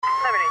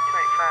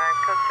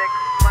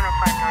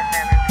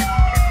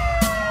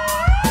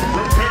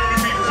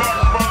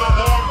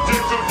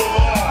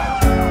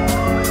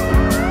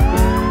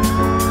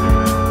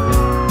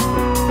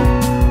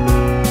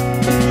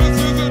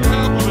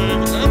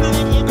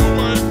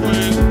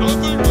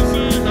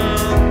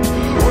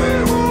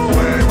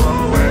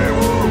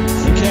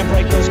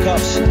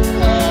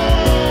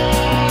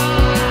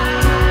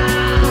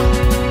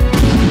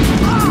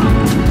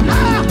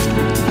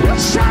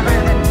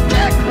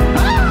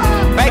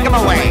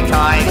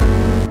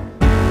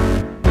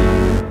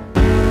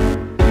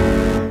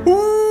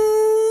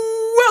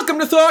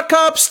Butt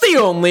Cops, the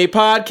only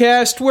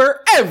podcast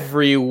where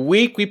every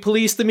week we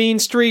police the mean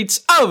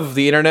streets of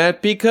the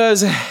internet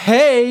because,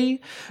 hey,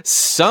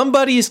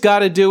 somebody's got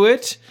to do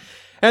it.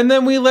 And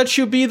then we let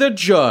you be the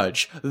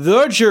judge,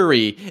 the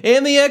jury,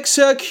 and the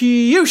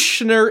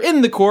executioner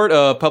in the court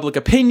of public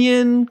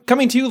opinion.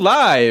 Coming to you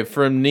live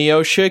from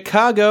Neo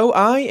Chicago,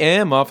 I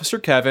am Officer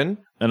Kevin.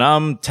 And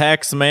I'm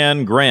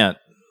Taxman Grant.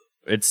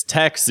 It's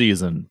tax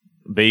season,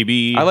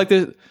 baby. I like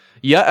the...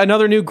 Yet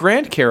another new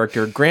Grant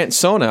character, Grant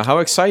Sona. How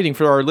exciting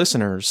for our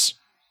listeners.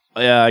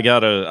 Yeah, I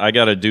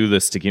gotta do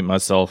this to keep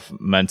myself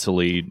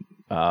mentally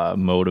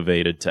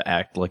motivated to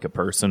act like a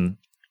person.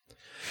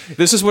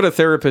 This is what a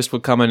therapist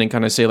would come in and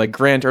kind of say, like,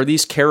 Grant, are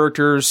these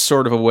characters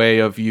sort of a way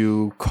of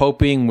you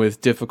coping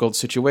with difficult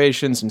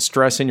situations and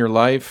stress in your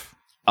life?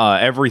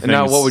 Everything.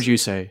 Now, what would you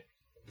say?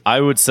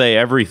 I would say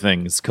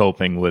everything's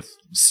coping with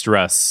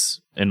stress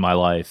in my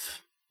life.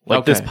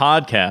 Like this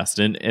podcast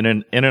in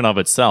and of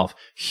itself.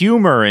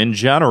 Humor in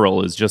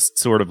general is just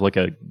sort of like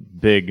a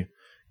big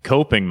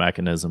coping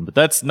mechanism, but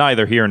that's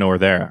neither here nor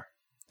there.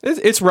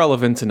 It's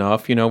relevant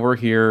enough. You know, we're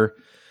here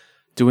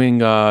doing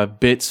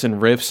bits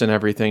and riffs and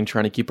everything,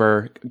 trying to keep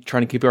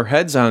our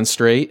heads on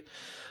straight.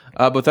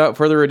 Without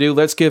further ado,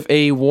 let's give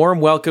a warm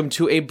welcome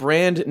to a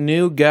brand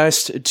new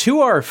guest to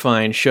our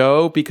fine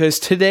show, because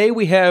today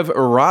we have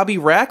Robbie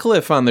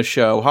Ratcliffe on the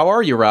show. How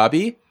are you,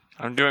 Robbie?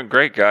 I'm doing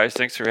great, guys.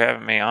 Thanks for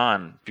having me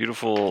on.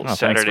 Beautiful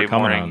Saturday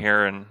morning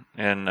here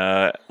in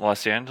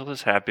Los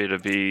Angeles. Happy to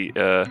be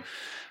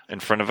in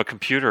front of a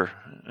computer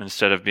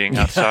instead of being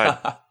outside.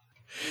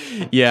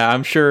 Yeah,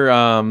 I'm sure,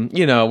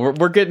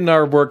 we're getting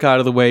our work out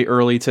of the way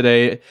early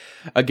today.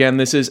 Again,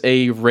 this is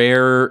a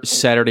rare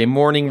Saturday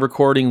morning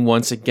recording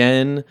once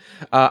again.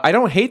 I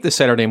don't hate the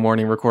Saturday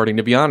morning recording,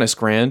 to be honest,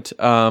 Grant,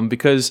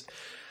 because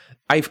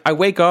I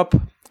wake up,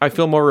 I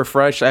feel more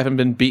refreshed. I haven't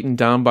been beaten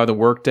down by the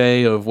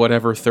workday of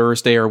whatever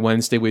Thursday or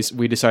Wednesday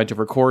we decide to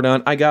record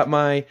on. I got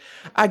my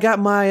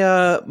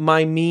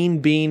Mean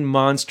Bean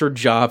Monster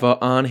Java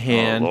on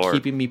hand,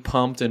 keeping me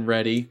pumped and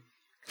ready.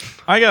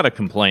 I got a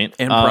complaint.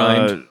 And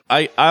primed.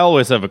 I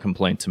always have a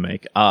complaint to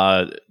make.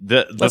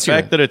 The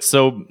fact that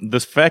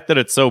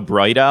it's so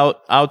bright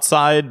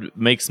outside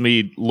makes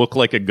me look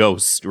like a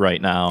ghost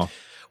right now.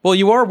 Well,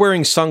 you are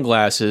wearing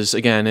sunglasses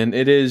again, and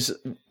it is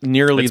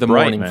nearly the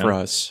bright, morning man. for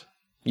us.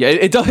 Yeah,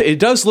 it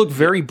does look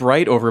very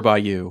bright over by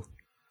you.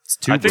 It's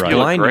too bright.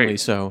 Blindingly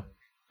so.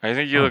 I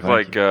think you look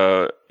like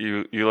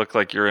you look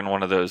like you're in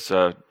one of those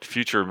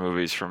future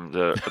movies from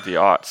the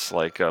aughts,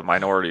 like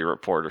Minority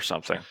Report or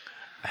something.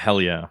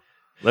 Hell yeah,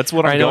 that's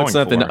what I'm going for.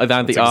 I know it's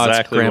not the odds,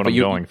 exactly Grant, what I'm but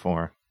going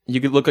for. You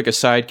could look like a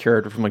side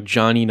character from like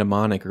Johnny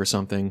Mnemonic or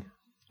something.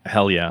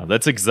 Hell yeah,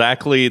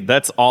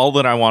 that's all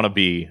that I want to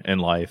be in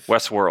life.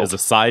 Westworld is a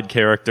side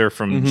character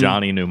from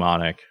Johnny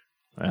Mnemonic.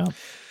 Yeah.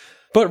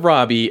 But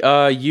Robbie,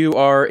 you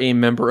are a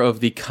member of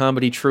the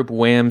comedy troupe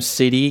Wham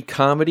City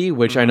Comedy,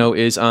 which I know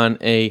is on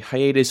a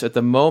hiatus at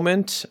the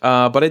moment.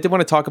 But I did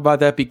want to talk about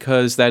that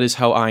because that is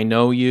how I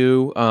know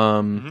you.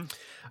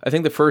 I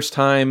think the first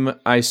time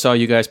I saw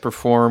you guys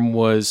perform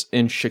was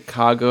in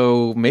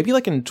Chicago, maybe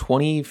like in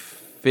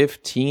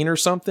 2015 or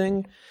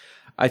something.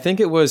 I think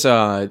it was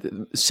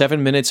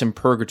 7 Minutes in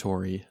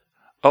Purgatory.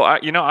 Oh, I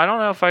don't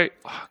know if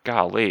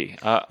golly.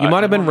 You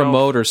might have been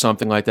remote or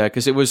something like that,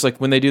 because it was like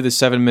when they do the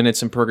 7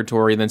 minutes in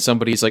Purgatory and then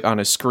somebody's like on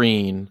a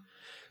screen.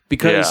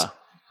 Because,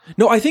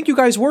 no, I think you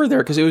guys were there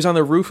because it was on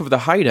the roof of the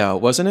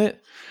Hideout, wasn't it?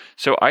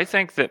 So I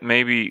think that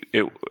maybe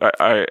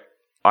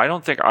I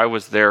don't think I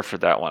was there for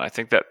that one. I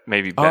think that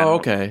maybe Ben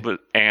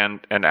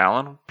and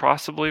Alan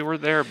possibly were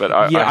there, but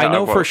I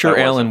know for sure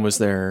Alan was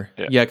there.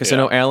 Yeah, because I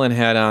know Alan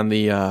had on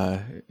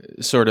the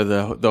sort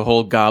of the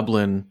whole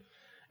goblin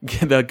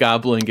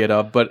get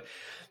up. But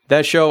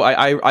that show,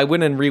 I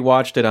went and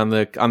rewatched it on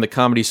the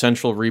Comedy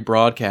Central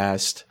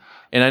rebroadcast,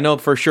 and I know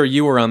for sure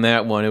you were on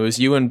that one. It was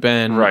you and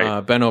Ben,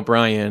 Ben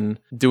O'Brien,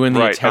 doing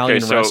the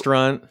Italian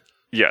restaurant.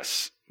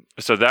 Yes,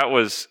 so that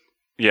was.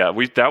 Yeah,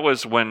 that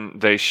was when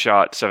they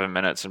shot 7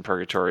 Minutes in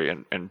Purgatory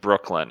in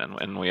Brooklyn,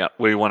 and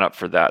we went up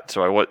for that.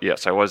 So I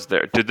was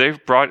there.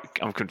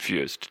 I'm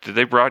confused. Did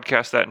they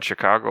broadcast that in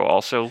Chicago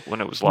also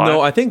when it was live? No,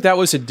 I think that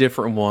was a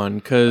different one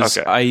because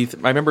I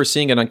remember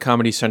seeing it on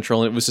Comedy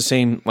Central, and it was the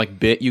same like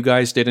bit you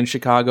guys did in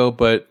Chicago,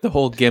 but the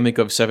whole gimmick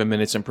of 7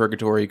 Minutes in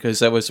Purgatory, because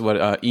that was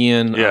what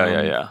Ian.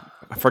 I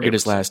forget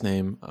his last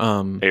name.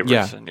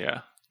 Abramson,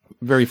 yeah,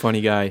 very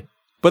funny guy.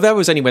 But that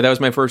was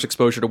my first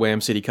exposure to Wham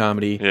City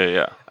Comedy.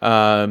 Yeah.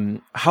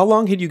 How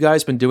long had you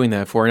guys been doing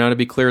that for? Now, to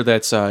be clear,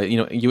 that's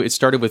it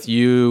started with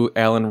you,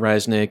 Alan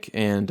Resnick,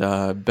 and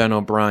Ben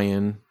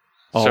O'Brien,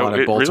 all out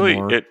of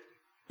Baltimore.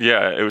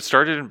 It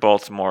started in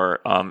Baltimore.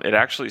 It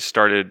actually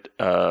started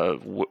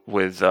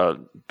with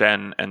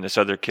Ben and this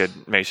other kid,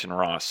 Mason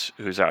Ross,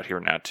 who's out here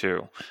now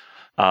too.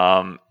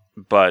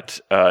 But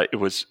it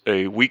was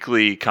a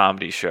weekly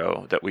comedy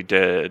show that we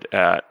did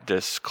at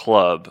this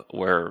club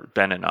where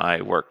Ben and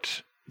I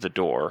worked the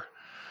door.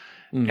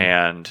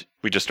 And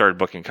we just started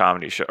booking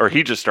comedy shows, or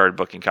he just started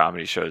booking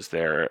comedy shows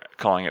there,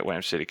 calling it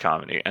Wham City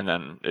Comedy. And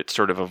then it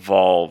sort of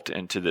evolved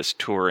into this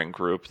touring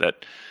group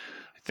that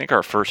I think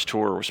our first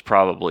tour was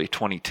probably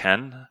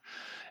 2010,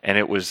 and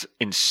it was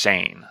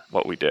insane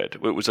what we did.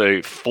 It was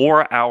a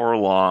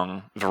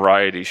 4-hour-long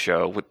variety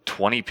show with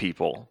 20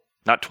 people.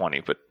 Not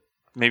 20, but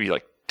maybe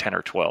like 10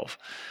 or 12.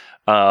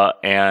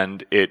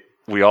 And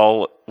we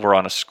all were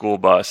on a school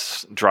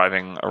bus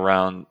driving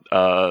around.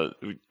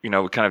 We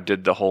kind of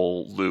did the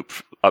whole loop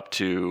up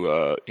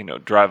to,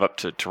 drive up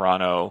to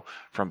Toronto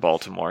from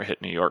Baltimore,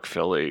 hit New York,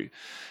 Philly,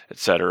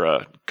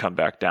 etc., come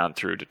back down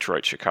through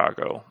Detroit,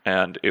 Chicago.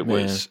 And it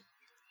was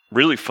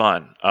really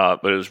fun,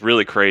 but it was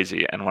really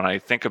crazy. And when I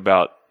think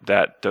about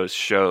those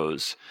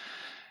shows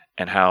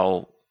and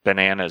how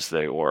bananas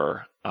they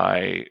were,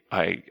 I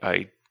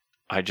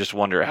just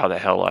wonder how the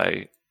hell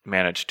I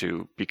managed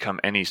to become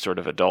any sort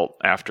of adult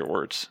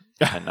afterwards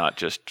and not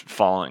just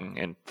falling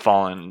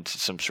into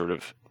some sort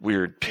of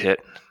weird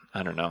pit.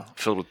 I don't know,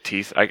 filled with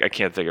teeth. I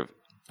can't think of.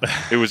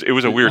 It was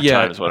a weird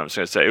time, is what I'm going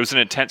to say. It was an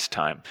intense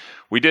time.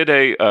 We did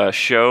a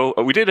show.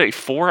 We did a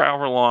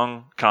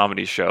 4-hour-long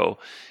comedy show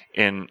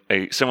in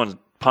someone's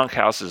punk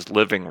house's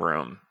living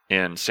room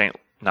in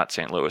not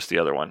St. Louis, the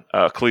other one,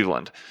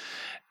 Cleveland,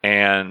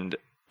 and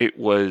it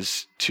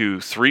was to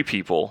 3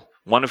 people.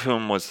 One of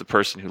whom was the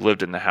person who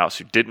lived in the house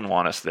who didn't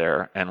want us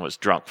there and was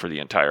drunk for the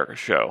entire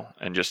show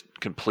and just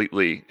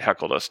completely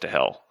heckled us to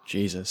hell.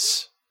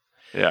 Jesus.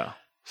 Yeah.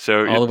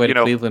 So all the way to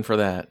Cleveland for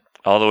that.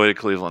 All the way to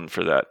Cleveland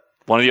for that.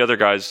 One of the other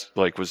guys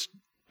was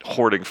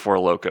hoarding Four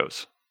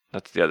Locos.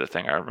 That's the other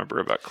thing I remember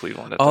about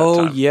Cleveland at that time.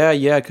 Oh,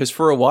 yeah, because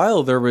for a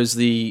while there was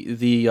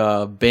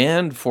the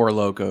band Four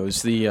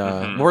Locos. The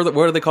what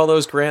do they call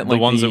those, Grant? The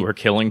ones that were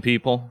killing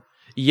people?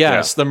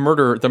 Yes, the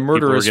murderous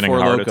Four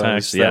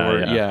Locos.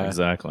 Yeah,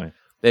 exactly.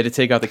 They had to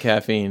take out the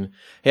caffeine.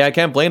 Hey, I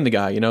can't blame the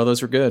guy.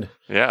 Those were good.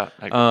 Yeah.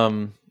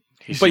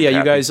 But yeah,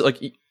 you guys, like,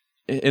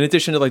 in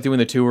addition to like doing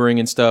the touring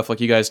and stuff,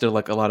 like you guys did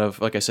like a lot of,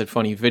 like I said,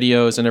 funny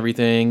videos and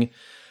everything.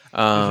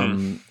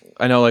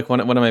 I know like one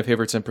of my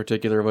favorites in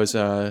particular was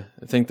I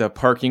think the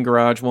parking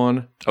garage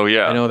one. Oh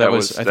yeah, I know that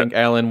was I think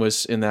Alan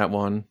was in that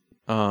one.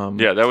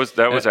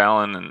 That was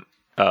Alan,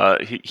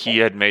 and he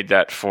had made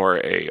that for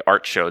a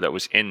art show that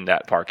was in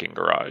that parking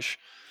garage.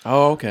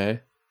 Oh, okay.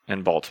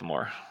 In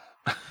Baltimore.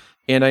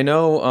 And I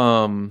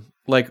know,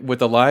 like with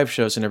the live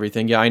shows and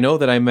everything, yeah, I know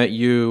that I met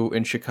you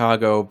in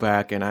Chicago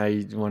back in,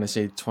 I want to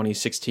say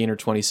 2016 or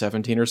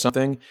 2017 or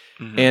something.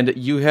 Mm-hmm. And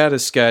you had a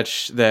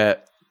sketch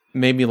that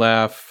made me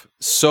laugh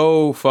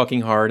so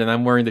fucking hard. And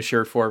I'm wearing the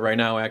shirt for it right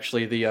now,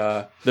 actually.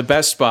 The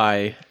Best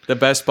Buy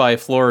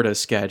Florida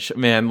sketch.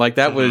 Man, like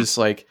that was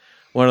like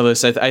one of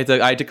those, I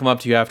had to come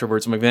up to you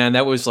afterwards. I'm like, man,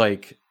 that was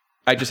like,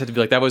 I just had to be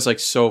like, that was like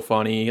so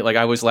funny. Like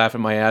I was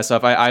laughing my ass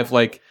off.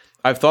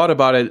 I've thought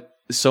about it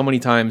so many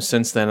times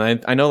since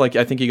then. I know, like,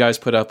 I think you guys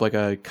put up like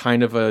a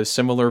kind of a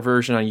similar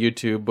version on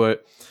YouTube,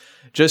 but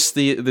just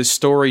the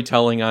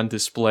storytelling on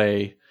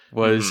display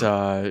was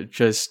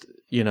just,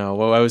 I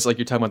was like,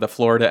 you're talking about the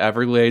Florida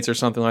Everglades or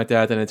something like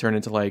that. Then it turned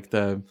into like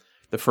the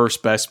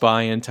first Best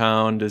Buy in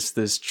town,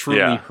 this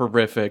truly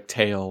horrific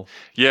tale.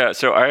 Yeah.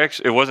 So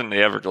it wasn't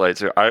the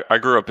Everglades. I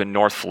grew up in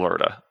North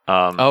Florida.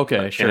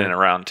 Okay. Sure. In and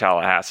around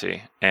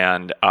Tallahassee.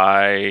 And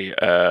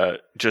I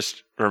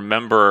just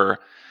remember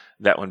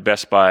that when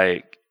Best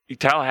Buy,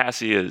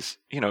 Tallahassee is,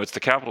 it's the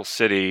capital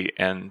city,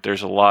 and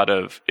there's a lot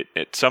of,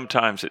 it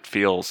sometimes it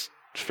feels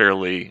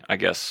fairly, I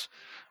guess,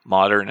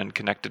 modern and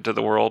connected to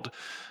the world,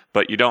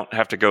 but you don't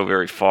have to go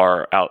very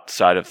far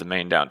outside of the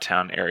main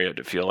downtown area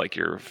to feel like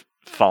you're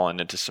fallen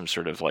into some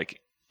sort of like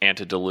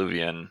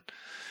antediluvian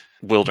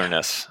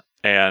wilderness.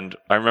 And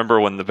I remember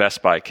when the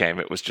Best Buy came,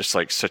 it was just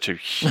like such a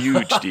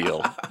huge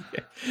deal.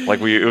 Like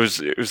it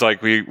was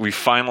like we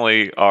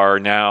finally are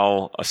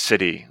now a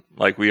city.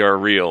 Like we are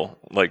real.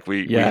 Like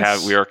we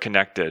are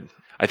connected.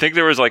 I think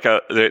there was like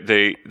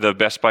the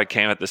Best Buy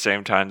came at the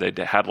same time. They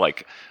had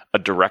like a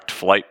direct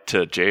flight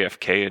to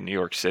JFK in New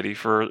York City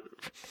for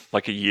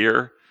like a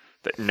year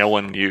that no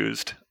one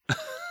used,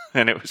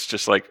 and it was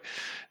just like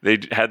they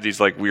had these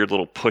like weird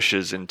little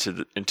pushes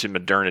into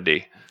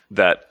modernity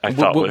that I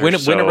thought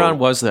when around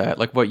was that?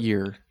 Like what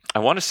year? I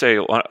want to say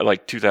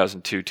like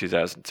 2002,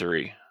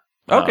 2003.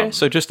 Okay,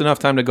 so just enough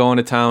time to go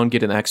into town,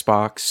 get an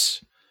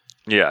Xbox.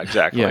 Yeah,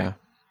 exactly. Yeah.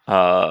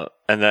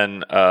 And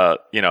then,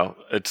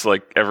 it's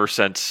like every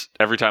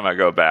time I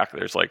go back,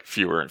 there's like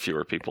fewer and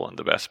fewer people in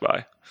the Best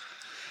Buy.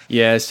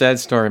 Yeah, sad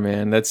story,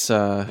 man. That's,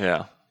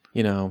 the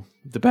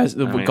best,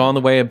 gone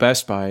the way of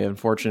Best Buy,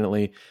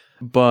 unfortunately.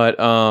 But,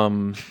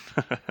 I'm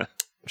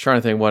trying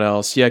to think what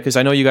else. Yeah, because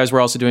I know you guys were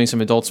also doing some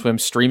Adult Swim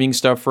streaming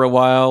stuff for a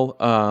while.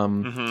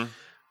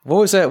 What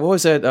was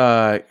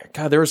that?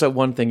 God, there was that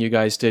one thing you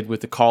guys did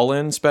with the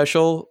call-in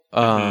special.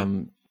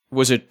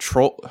 Was it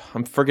Troll?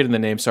 I'm forgetting the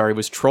name. Sorry, it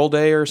was Troll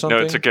Day or something?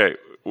 No, it's okay.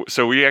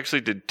 So we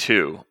actually did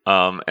two,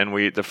 and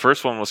the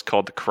first one was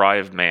called The Cry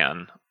of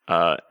Man,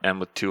 and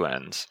with 2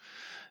 N's,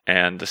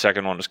 and the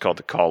second one was called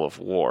The Call of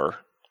War,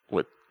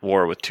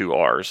 with 2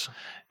 R's,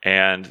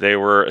 and they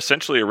were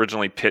essentially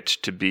originally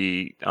pitched to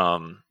be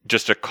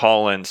just a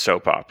call-in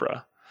soap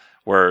opera,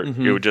 where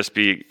it would just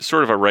be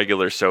sort of a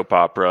regular soap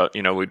opera.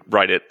 You know, we'd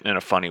write it in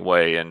a funny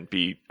way and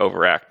be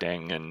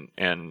overacting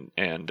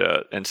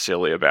and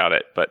silly about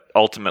it. But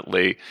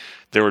ultimately,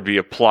 there would be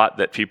a plot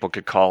that people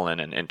could call in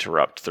and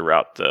interrupt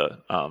throughout the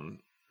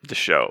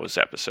show's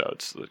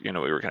episodes. You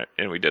know,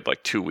 we did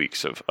like 2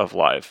 weeks of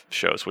live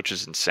shows, which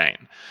is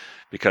insane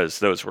because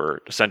those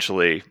were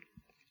essentially,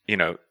 you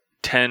know,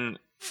 10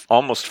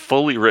 almost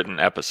fully written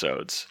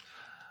episodes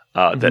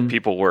that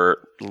people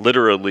were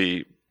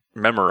literally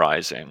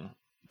memorizing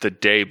the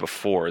day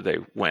before they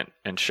went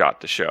and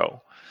shot the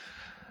show.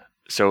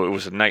 So it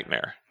was a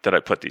nightmare that I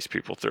put these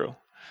people through.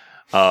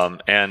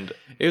 And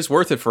it was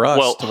worth it for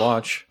us to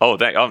watch. Oh,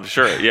 I'm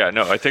sure. Yeah,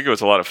 no, I think it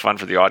was a lot of fun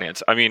for the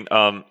audience. I mean,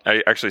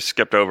 I actually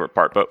skipped over a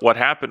part, but what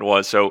happened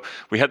was, so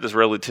we had this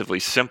relatively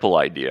simple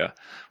idea,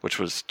 which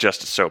was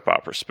just a soap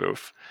opera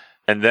spoof.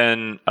 And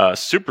then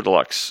Super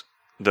Deluxe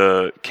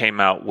came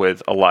out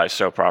with a live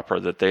soap opera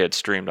that they had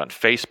streamed on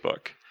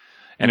Facebook.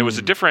 And it was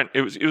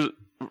it was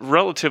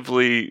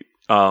relatively,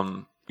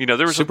 you know,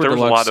 there was a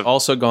lot of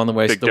also gone the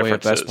way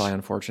of Best Buy,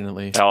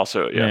 unfortunately.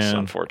 Also, yes,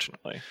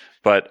 unfortunately.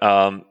 But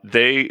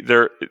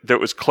there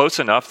was close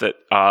enough that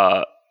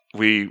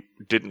we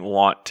didn't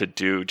want to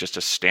do just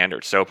a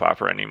standard soap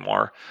opera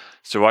anymore.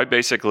 So I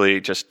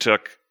basically just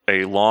took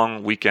a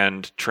long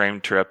weekend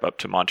train trip up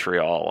to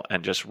Montreal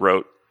and just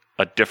wrote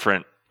a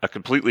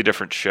completely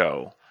different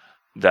show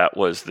that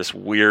was this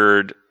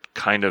weird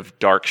kind of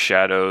Dark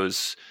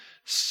Shadows,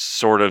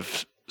 sort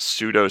of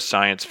pseudo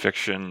science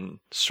fiction,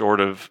 sort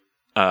of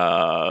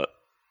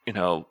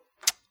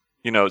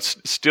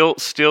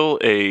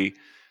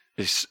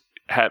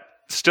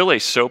still a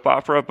soap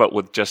opera, but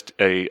with just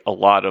a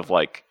lot of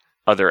like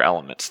other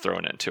elements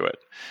thrown into it.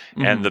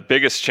 Mm-hmm. And the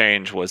biggest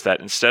change was that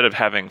instead of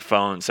having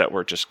phones that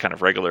were just kind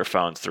of regular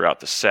phones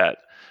throughout the set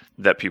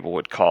that people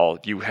would call,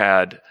 you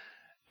had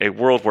a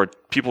world where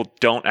people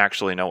don't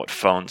actually know what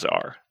phones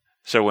are.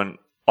 So when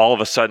all of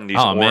a sudden these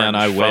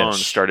orange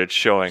phones started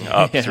showing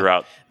up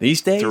throughout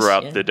these days,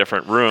 the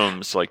different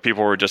rooms, like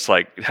people were just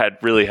like had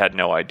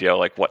no idea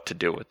like what to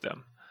do with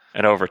them.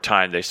 And over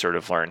time they sort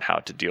of learned how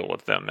to deal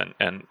with them,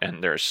 and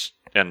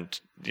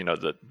you know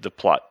the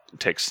plot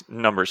takes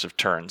numbers of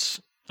turns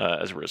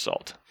as a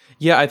result.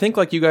 Yeah, I think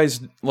like you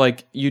guys,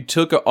 like you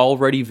took an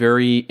already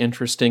very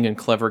interesting and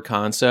clever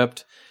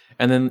concept,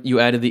 and then you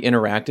added the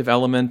interactive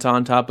element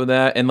on top of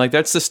that. And like,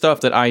 that's the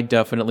stuff that I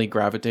definitely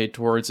gravitate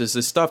towards, is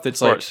the stuff that's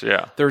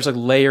there's like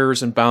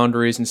layers and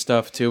boundaries and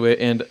stuff to it.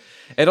 And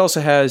it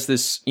also has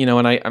this, you know,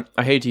 and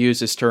I hate to use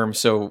this term,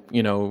 so,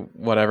 you know,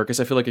 whatever, because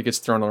I feel like it gets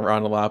thrown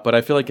around a lot, but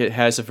I feel like it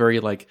has a very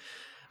like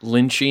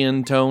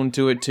Lynchian tone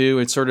to it too.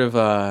 It's sort of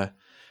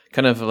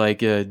kind of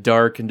like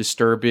dark and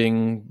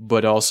disturbing,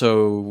 but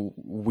also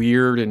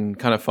weird and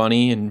kind of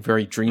funny and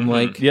very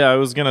dreamlike. Yeah, I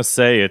was gonna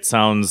say it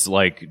sounds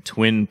like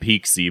Twin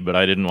Peaksy, but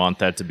I didn't want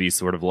that to be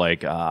sort of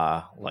like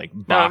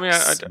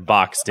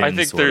boxed in. I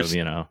think sort of,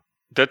 you know.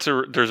 There's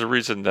a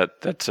reason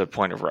that's a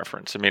point of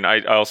reference. I mean, I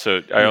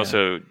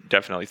also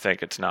definitely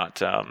think it's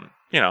not,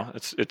 you know,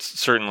 it's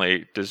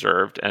certainly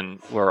deserved, and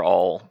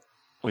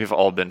we've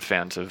all been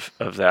fans of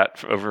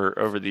that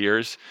over the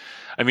years.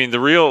 I mean, the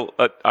real,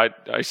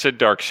 I said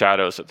Dark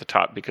Shadows at the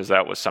top because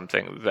that was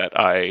something that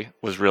I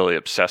was really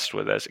obsessed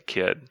with as a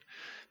kid,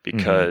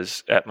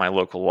 because at my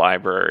local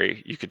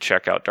library, you could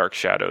check out Dark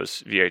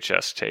Shadows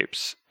VHS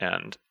tapes.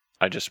 And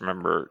I just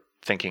remember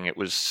thinking it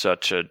was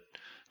such a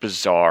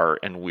bizarre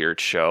and weird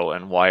show,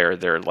 and why are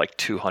there like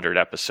 200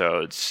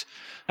 episodes?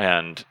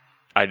 And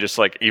I just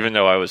like, even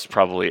though I was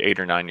probably 8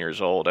 or 9 years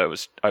old, I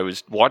was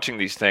watching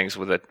these things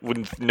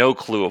with no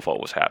clue of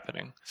what was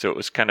happening. So it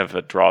was kind of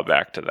a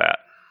drawback to that.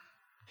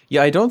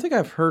 Yeah, I don't think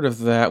I've heard of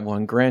that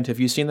one. Grant, have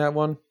you seen that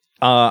one?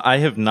 I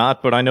have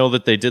not, but I know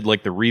that they did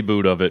like the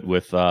reboot of it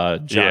with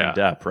Johnny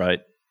Depp,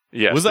 right?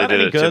 Yes, was that they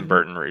did a Tim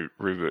Burton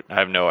reboot. I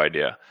have no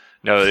idea.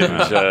 No, it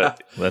was.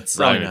 That's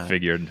I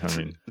figured. I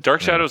mean,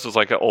 Dark Shadows was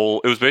like it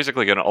was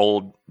basically an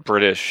old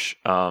British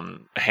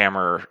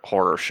Hammer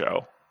horror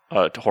show,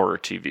 horror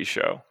TV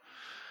show,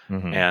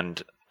 and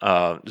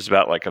it was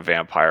about like a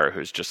vampire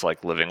who's just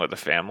like living with a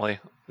family.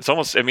 It's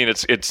almost. I mean,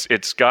 it's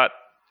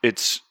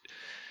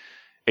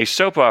a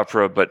soap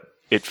opera, but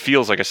it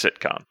feels like a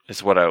sitcom,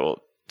 is what I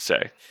will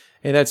say.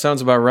 Hey, that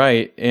sounds about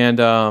right. And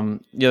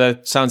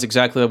that sounds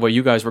exactly what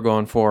you guys were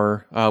going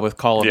for with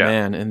Call of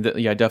Man. And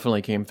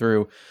definitely came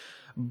through.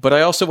 But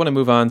I also want to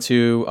move on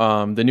to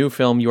the new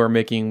film you are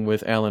making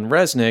with Alan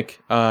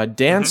Resnick,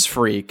 Dance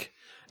Freak.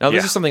 Now,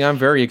 this is something I'm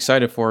very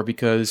excited for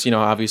because, you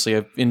know, obviously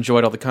I've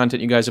enjoyed all the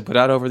content you guys have put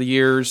out over the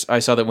years. I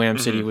saw that Wham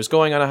City was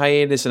going on a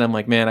hiatus, and I'm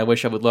like, man, I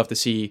wish I would love to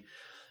see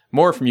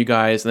more from you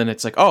guys. And then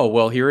it's like, oh,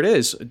 well, here it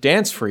is,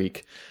 Dance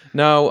Freak.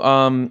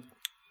 Now,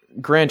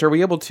 Grant, are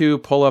we able to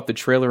pull up the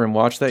trailer and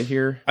watch that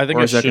here? I think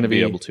I should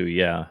be able to,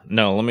 yeah.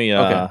 No, let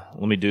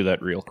me do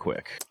that real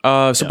quick.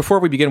 Before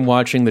we begin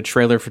watching the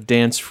trailer for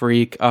Dance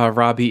Freak,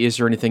 Robbie, is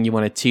there anything you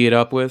want to tee it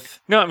up with?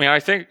 No, I mean, I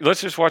think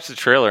let's just watch the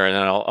trailer, and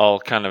then I'll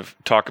kind of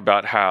talk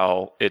about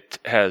how it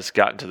has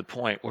gotten to the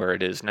point where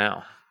it is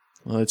now.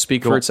 Well, let's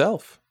speak for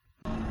itself.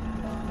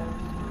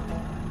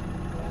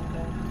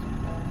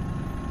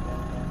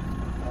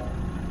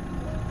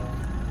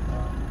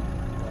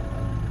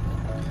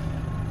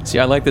 See,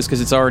 I like this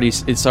because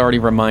it's already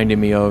reminding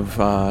me of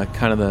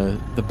kind of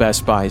the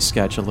Best Buy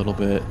sketch a little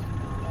bit.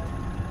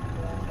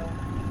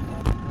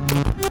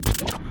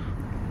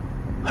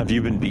 Have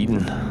you been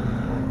beaten?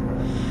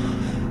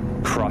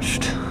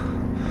 Crushed?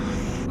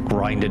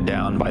 Grinded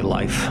down by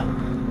life?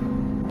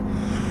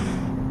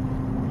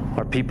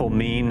 Are people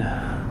mean?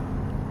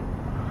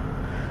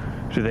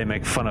 Do they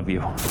make fun of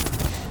you?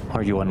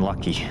 Are you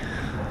unlucky?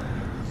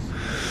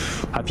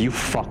 Have you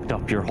fucked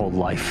up your whole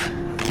life?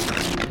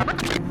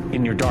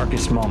 In your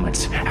darkest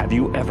moments, have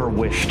you ever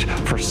wished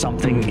for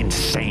something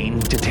insane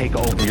to take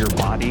over your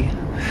body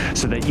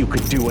so that you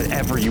could do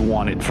whatever you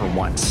wanted for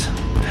once?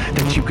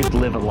 That you could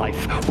live a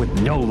life with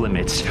no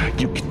limits.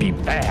 You could be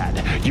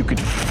bad. You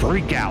could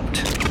freak out.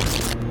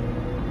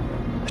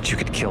 That you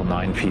could kill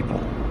 9 people.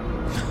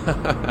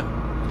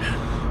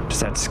 Does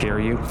that scare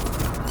you?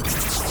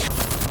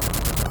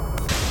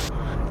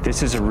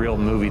 This is a real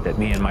movie that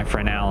me and my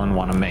friend Alan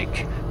want to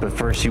make. But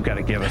first, you got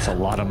to give us a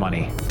lot of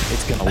money.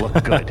 It's going to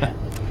look good.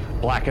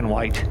 Black and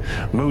white,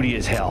 moody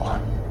as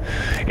hell.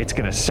 It's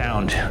going to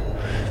sound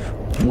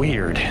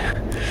weird.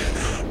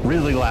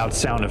 Really loud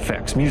sound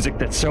effects. Music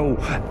that's so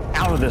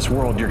out of this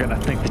world, you're going to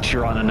think that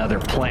you're on another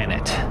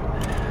planet.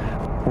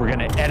 We're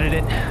going to edit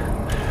it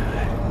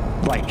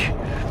like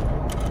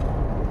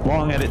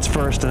long edits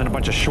first and then a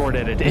bunch of short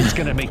edits. It's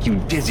going to make you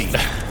dizzy.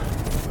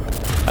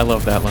 I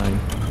love that line.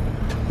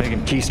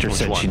 Megan Keister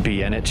said she'd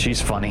be in it.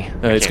 She's funny.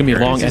 It's going to be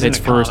long edits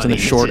first and the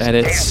short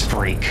edits. Dance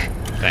Freak.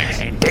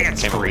 Thanks. And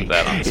Dance Freak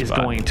is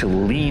going to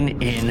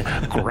lean in,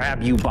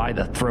 grab you by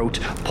the throat,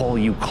 pull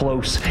you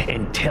close,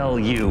 and tell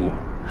you,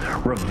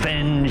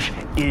 revenge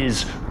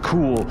is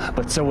cool,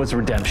 but so is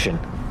redemption.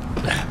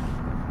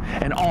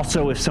 And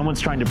also, if someone's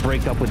trying to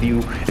break up with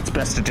you, it's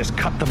best to just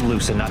cut them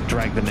loose and not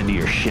drag them into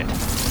your shit.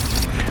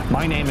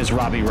 My name is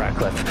Robbie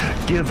Ratcliffe.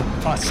 Give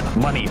us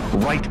money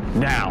right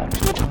now.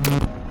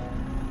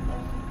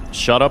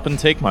 Shut up and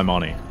take my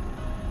money.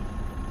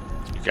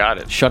 You got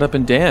it. Shut up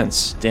and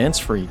dance. Dance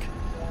Freak.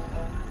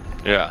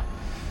 Yeah.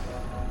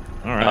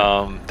 All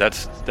right.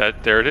 That's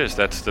that. There it is.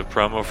 That's the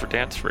promo for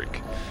Dance Freak.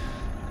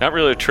 Not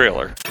really a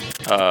trailer.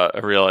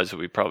 I realize that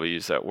we probably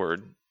used that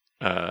word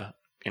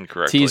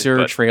incorrectly. Teaser,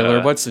 but,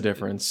 trailer. What's the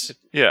difference?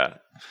 Yeah,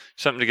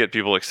 something to get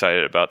people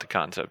excited about the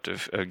concept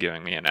of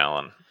giving me and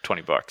Alan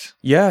 $20.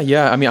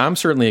 Yeah. I mean, I'm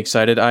certainly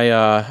excited.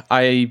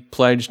 I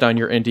pledged on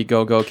your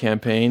Indiegogo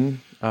campaign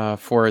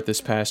for it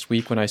this past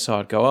week when I saw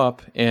it go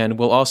up, and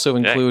we'll also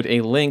include a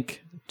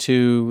link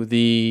to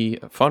the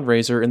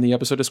fundraiser in the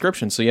episode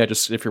description. So yeah,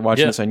 just if you're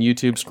watching this on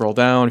YouTube, scroll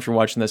down. If you're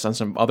watching this on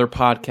some other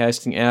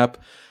podcasting app,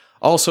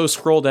 also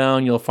scroll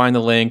down. You'll find the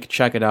link.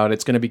 Check it out.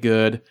 It's going to be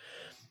good.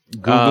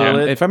 Google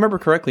it. If I remember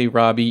correctly,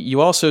 Robbie, you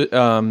also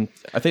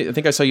I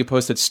think I saw you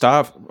posted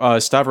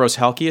Stavros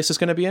Halkias is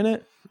going to be in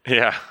it.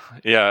 Yeah.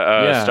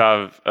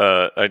 Stav.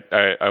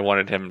 I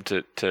wanted him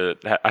to.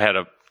 I had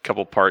a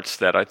couple parts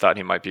that I thought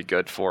he might be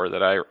good for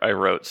that I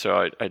wrote,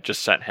 so I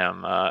just sent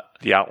him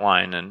the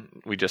outline, and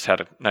we just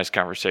had a nice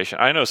conversation.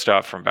 I know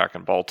Stav from back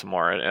in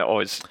Baltimore, and it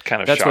always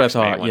kind of that's shocks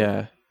what I thought. me.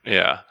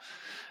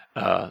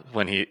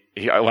 When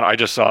when I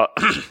just saw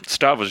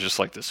Stav was just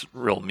like this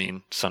real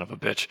mean son of a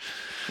bitch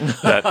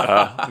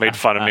that made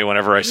fun of me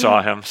whenever I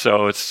saw him.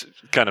 So it's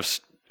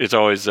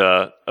always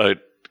I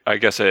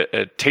guess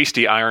a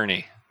tasty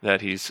irony that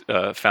he's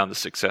found the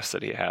success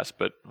that he has,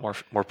 but more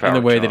power in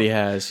the way to that him. he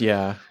has.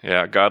 Yeah.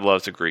 God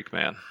loves a Greek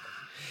man.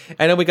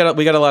 I know we got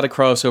a lot of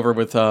crossover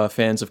with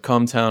fans of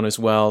Cumtown as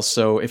well.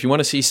 So if you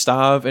want to see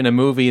Stav in a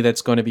movie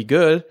that's going to be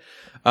good,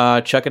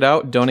 check it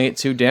out. Donate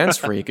to Dance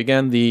Freak.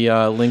 Again, the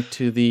link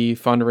to the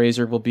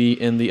fundraiser will be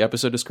in the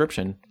episode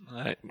description.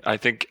 I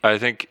think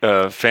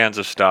fans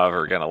of Stav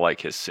are going to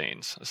like his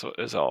scenes.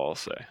 Is all I'll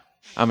say.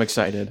 I'm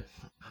excited.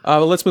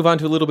 Well, let's move on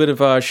to a little bit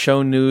of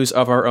show news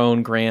of our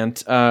own,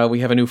 Grant. We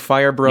have a new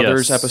Fire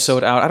Brothers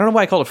episode out. I don't know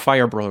why I call it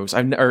Fire Bros.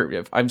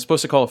 I'm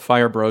supposed to call it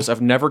Fire Bros.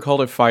 I've never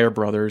called it Fire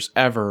Brothers,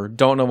 ever.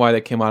 Don't know why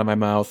that came out of my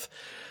mouth.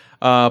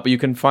 But you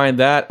can find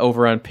that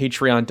over on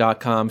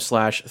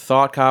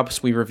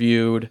patreon.com/thoughtcops. We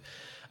reviewed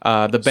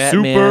the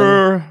Batman.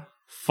 Super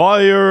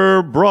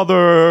Fire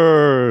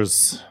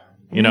Brothers.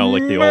 You know,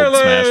 like the old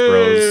Smash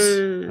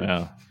Bros.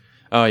 Yeah.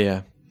 Oh,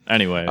 yeah.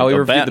 Anyway, we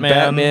reviewed the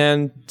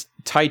Batman,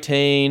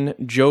 Titan,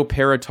 Joe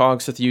Pera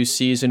Talks With You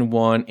Season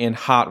 1, and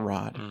Hot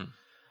Rod.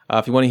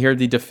 If you want to hear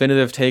the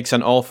definitive takes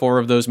on all 4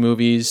 of those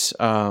movies,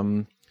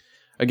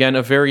 again,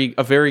 a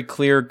very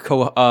clear,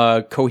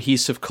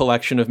 cohesive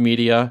collection of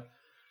media.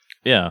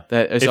 Yeah.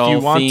 That is all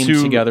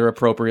themed together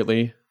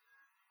appropriately.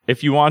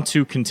 If you want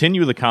to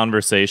continue the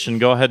conversation,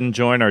 go ahead and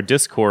join our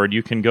Discord.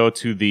 You can go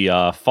to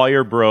the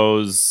Fire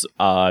Bros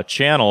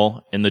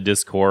channel in the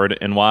Discord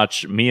and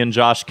watch me and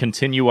Josh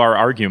continue our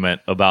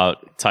argument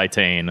about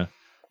Titan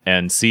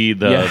and see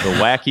the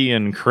wacky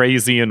and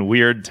crazy and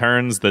weird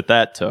turns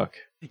that took.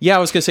 Yeah, I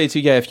was going to say too,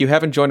 if you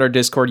haven't joined our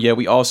Discord yet,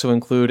 we also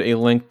include a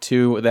link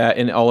to that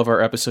in all of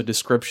our episode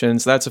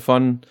descriptions. That's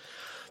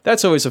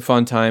always a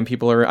fun time.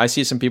 I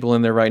see some people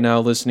in there right now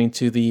listening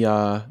to the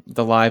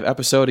live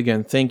episode.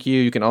 Again, thank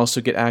you. You can also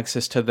get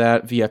access to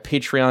that via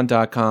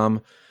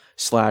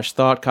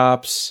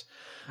patreon.com/thoughtcops.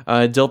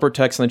 Dilbert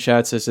text in the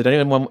chat says, did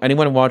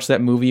anyone watch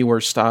that movie where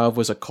Stav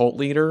was a cult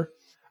leader?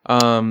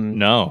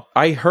 No.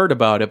 I heard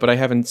about it, but I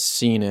haven't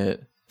seen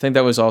it. I think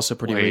that was also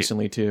pretty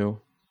recently too.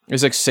 It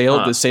was like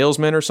The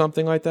Salesman or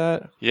something like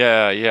that.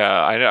 Yeah.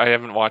 I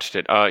haven't watched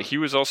it. He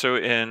was also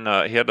in.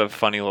 He had a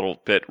funny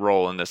little bit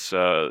role in this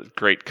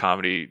great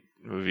comedy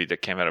movie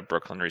that came out of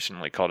Brooklyn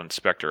recently called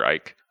Inspector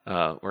Ike,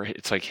 where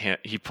it's like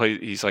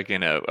he's like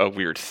in a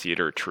weird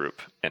theater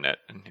troupe in it,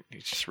 and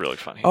he's just really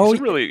funny. Oh,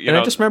 he's really,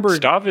 I just remember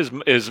Stav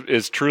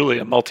is truly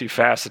a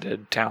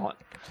multifaceted talent.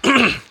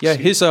 Yeah,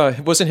 his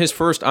wasn't his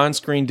first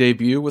on-screen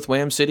debut with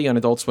Wham City on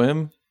Adult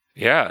Swim.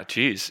 Yeah,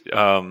 geez.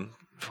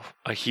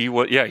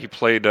 He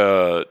played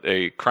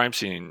a crime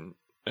scene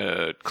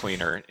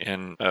cleaner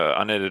in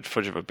Unedited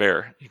Footage of a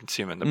Bear. You can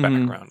see him in the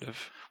background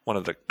of one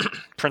of the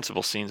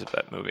principal scenes of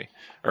that movie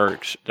or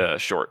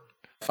short.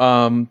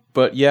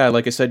 But yeah,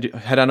 like I said,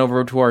 head on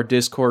over to our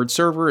Discord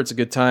server. It's a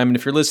good time. And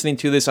if you're listening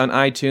to this on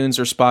iTunes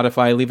or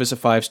Spotify, leave us a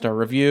 5-star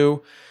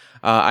review.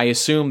 I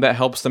assume that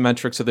helps the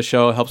metrics of the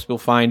show, helps people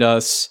find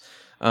us.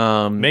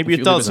 Maybe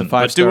it doesn't,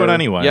 but do it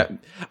anyway. Yeah,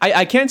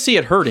 I can't see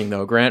it hurting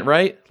though, Grant.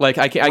 Right? Like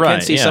I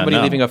can't see somebody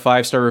leaving a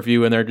 5-star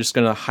review and they're just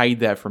going to hide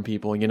that from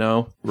people. You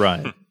know?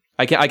 Right.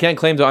 I can't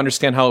claim to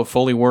understand how it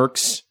fully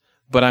works,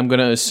 but I'm going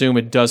to assume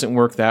it doesn't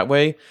work that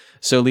way.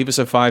 So leave us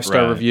a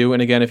 5-star review.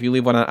 And again, if you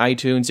leave one on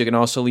iTunes, you can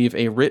also leave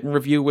a written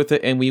review with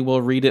it, and we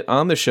will read it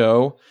on the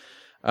show.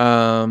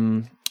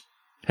 Haven't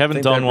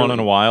done one in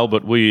a while,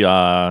 but we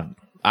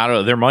I don't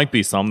know. There might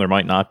be some. There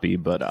might not be,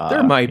 but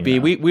there might be.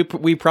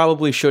 We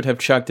probably should have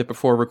checked it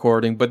before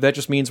recording, but that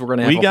just means we're going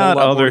to have a whole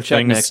lot more to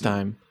check next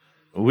time.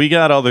 We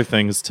got other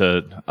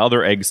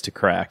eggs to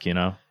crack. You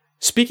know.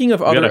 Speaking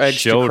of other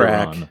eggs to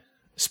crack.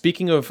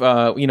 Speaking of,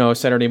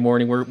 Saturday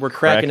morning, we're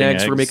cracking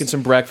eggs. We're making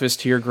some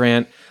breakfast here,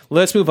 Grant.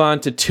 Let's move on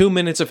to 2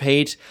 Minutes of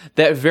Hate,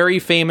 that very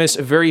famous,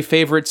 very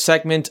favorite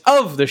segment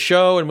of the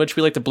show in which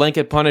we like to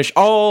blanket punish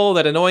all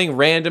that annoying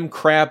random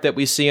crap that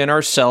we see on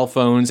our cell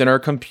phones and our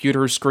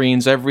computer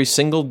screens every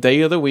single day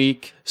of the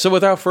week. So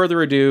without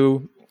further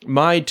ado,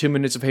 my 2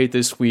 Minutes of Hate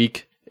this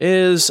week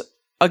is,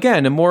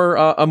 again, a more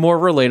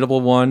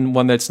relatable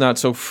one that's not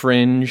so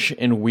fringe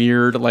and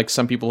weird like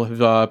some people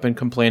have been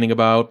complaining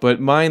about. But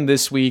mine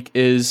this week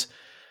is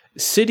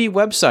city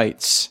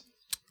websites.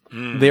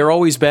 They're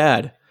always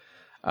bad.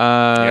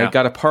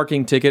 Got a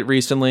parking ticket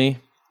recently.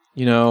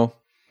 Oopsie.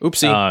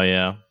 Oh,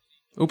 yeah.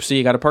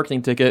 Oopsie, got a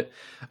parking ticket.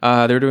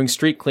 They're doing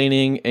street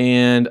cleaning,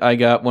 and I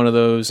got one of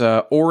those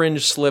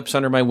orange slips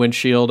under my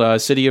windshield.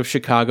 City of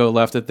Chicago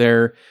left it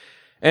there.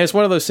 And it's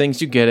one of those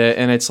things, you get it,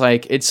 and it's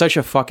like, it's such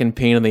a fucking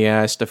pain in the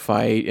ass to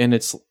fight, and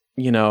it's,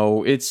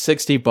 it's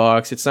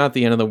 $60. It's not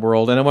the end of the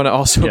world. And I want to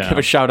also give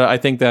a shout out. I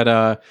think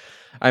that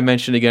I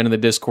mentioned again in the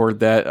Discord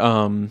that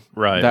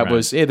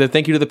was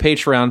thank you to the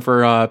Patreon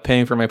for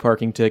paying for my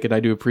parking ticket. I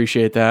do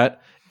appreciate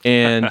that.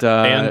 And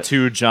and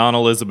to John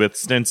Elizabeth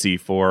Stincy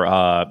for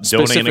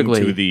donating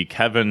to the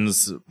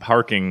Kevin's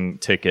parking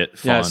ticket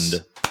fund.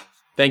 Yes.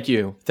 Thank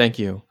you.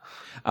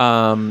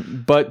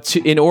 But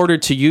in order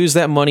to use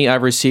that money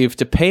I've received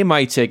to pay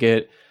my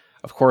ticket,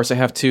 of course, I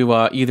have to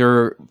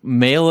either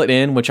mail it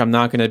in, which I'm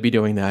not going to be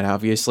doing that,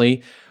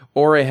 obviously,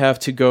 or I have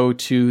to go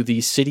to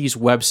the city's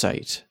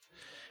website.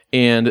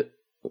 And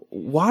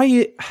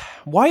why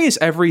is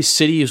every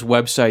city's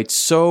website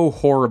so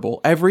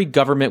horrible? Every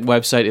government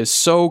website is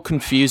so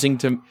confusing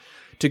to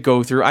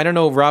go through. I don't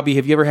know, Robbie,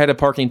 have you ever had a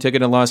parking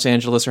ticket in Los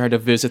Angeles or had to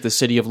visit the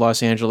City of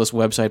Los Angeles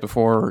website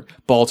before, or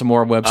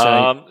Baltimore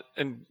website?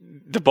 And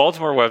the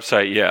Baltimore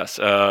website, yes.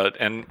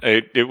 And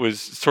it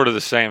was sort of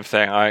the same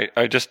thing. I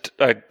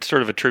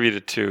sort of attribute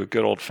it to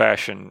good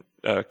old-fashioned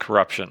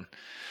corruption.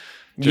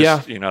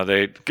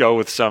 They go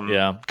with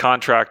some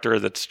contractor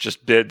that's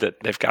just bid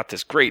that they've got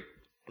this great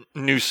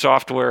new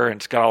software and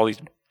it's got all these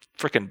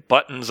freaking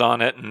buttons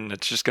on it and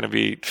it's just going to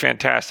be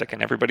fantastic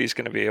and everybody's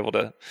going to be able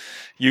to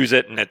use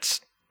it, and it's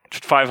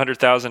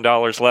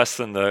 $500,000 less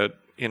than the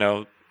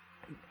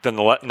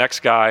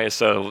next guy,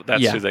 so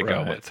that's who they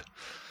go with.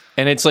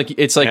 And it's like,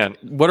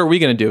 what are we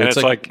going to do? It's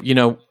like,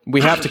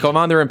 we have to come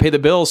on there and pay the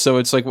bills. So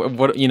it's like,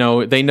 what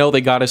they know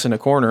they got us in a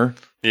corner.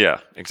 Yeah,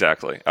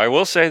 exactly. I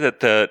will say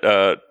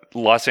that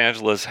Los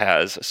Angeles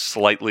has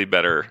slightly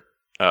better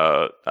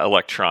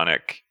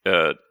electronic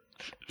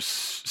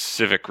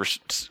civic. What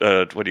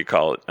do you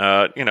call it?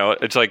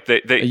 It's like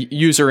they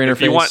user interface.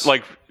 If you want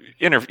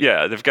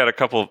they've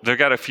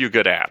got a few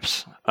good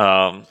apps.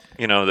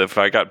 If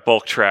I got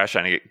bulk trash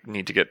I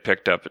need to get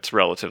picked up, it's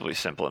relatively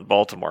simple. In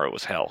Baltimore, it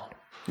was hell.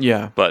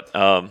 Yeah, but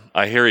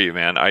I hear you,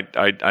 man.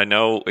 I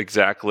know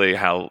exactly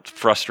how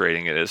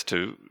frustrating it is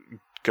to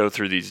go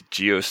through these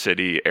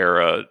GeoCity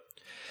era.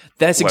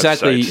 That's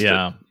exactly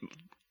that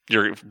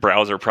your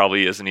browser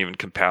probably isn't even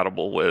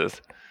compatible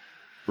with.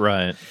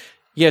 Right.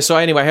 Yeah. So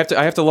anyway, I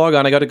have to log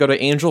on. I got to go to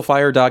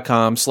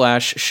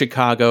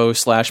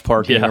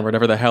angelfire.com/Chicago/parking or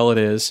whatever the hell it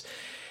is.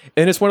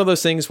 And it's one of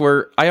those things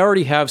where I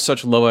already have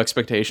such low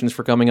expectations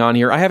for coming on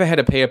here. I haven't had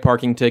to pay a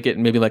parking ticket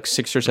in maybe like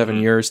 6 or 7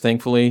 years,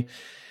 thankfully.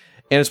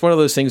 And it's one of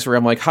those things where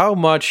I'm like, how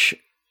much,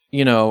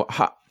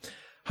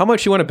 how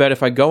much you want to bet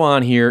if I go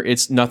on here,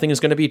 nothing is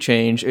going to be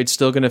changed. It's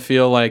still going to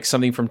feel like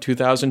something from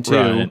 2002.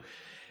 Right.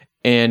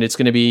 And it's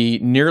going to be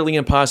nearly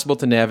impossible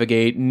to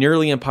navigate,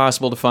 nearly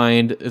impossible to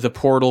find the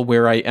portal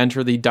where I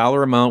enter the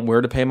dollar amount, where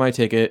to pay my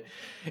ticket.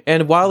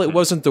 And while it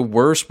wasn't the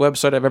worst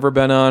website I've ever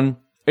been on,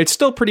 it's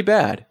still pretty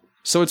bad.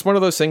 So it's one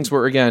of those things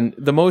where, again,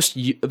 the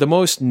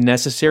most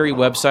necessary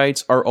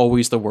websites are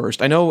always the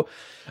worst. I know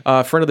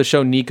a friend of the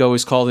show, Nico,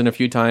 has called in a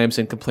few times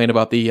and complained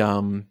about the,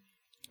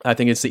 I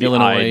think it's the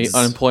Illinois IDES.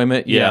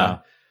 unemployment. Yeah.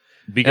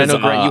 Because I know,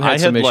 Grant, you had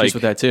some issues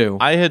with that too.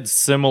 I had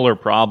similar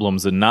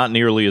problems, and not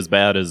nearly as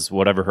bad as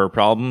whatever her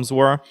problems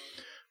were.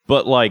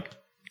 But like,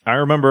 I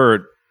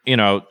remember,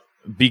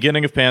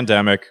 beginning of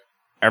pandemic,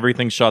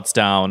 everything shuts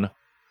down,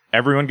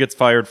 everyone gets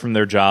fired from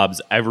their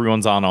jobs,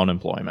 everyone's on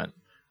unemployment.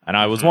 And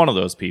I was one of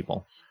those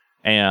people.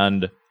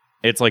 And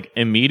it's like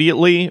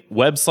immediately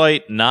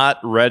website not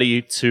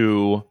ready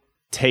to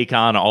take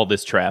on all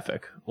this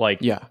traffic. Like,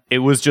 it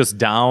was just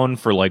down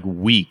for like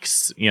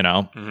weeks,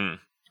 Mm-hmm.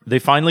 They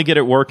finally get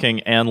it working,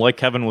 and like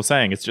Kevin was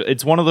saying,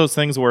 it's one of those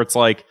things where it's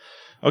like,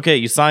 okay,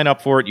 you sign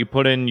up for it, you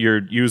put in your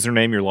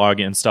username, your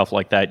login, stuff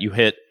like that, you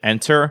hit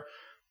enter,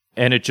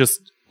 and it just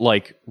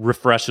like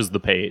refreshes the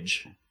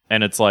page,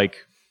 and it's like,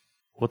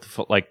 what the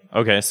fuck? Like,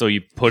 okay, so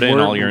you put in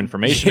all your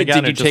information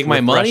again. Did you take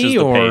my money,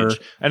 or? Page.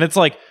 And it's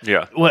like,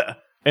 yeah.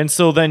 And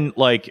so then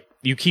like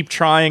you keep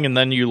trying, and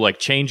then you like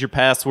change your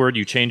password,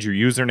 you change your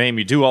username,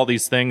 you do all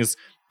these things,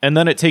 and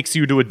then it takes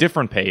you to a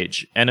different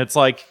page, and it's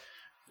like,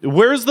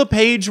 where's the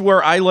page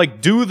where I like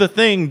do the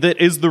thing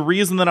that is the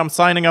reason that I'm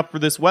signing up for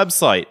this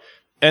website?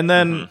 And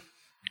then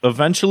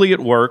eventually it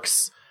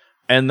works.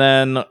 And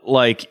then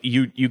like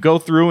you go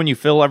through and you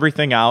fill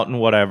everything out and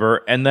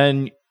whatever. And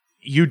then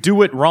you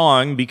do it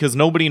wrong because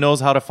nobody knows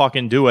how to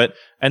fucking do it.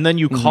 And then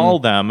you call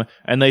them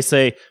and they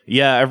say,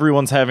 yeah,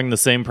 everyone's having the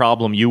same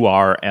problem you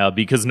are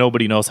because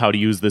nobody knows how to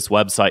use this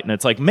website. And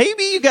it's like,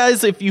 maybe you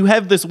guys, if you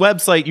have this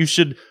website, you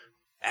should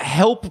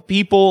help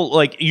people.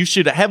 Like, you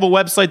should have a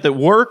website that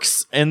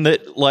works, and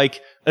that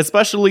like,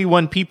 especially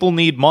when people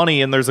need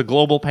money and there's a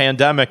global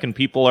pandemic and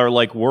people are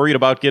like worried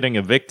about getting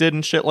evicted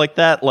and shit like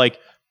that, like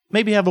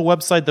maybe have a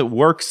website that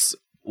works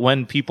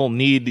when people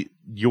need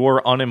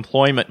your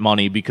unemployment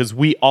money, because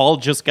we all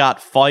just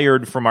got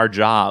fired from our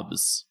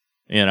jobs,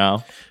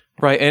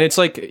 Right, and it's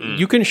like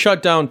you can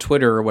shut down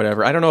Twitter or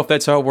whatever. I don't know if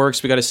that's how it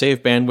works. We got to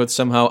save bandwidth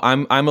somehow.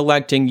 I'm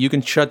electing you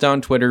can shut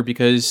down Twitter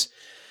because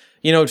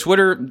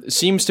Twitter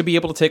seems to be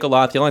able to take a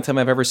lot. The only time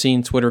I've ever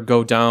seen Twitter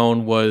go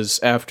down was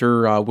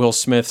after Will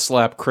Smith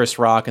slapped Chris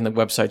Rock and the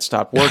website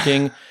stopped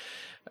working.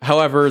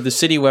 However, the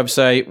city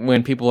website,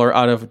 when people are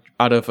out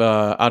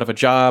of a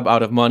job,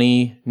 out of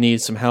money,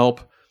 need some help,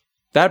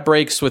 that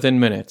breaks within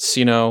minutes.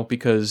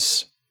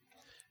 Because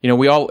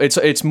we all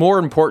it's more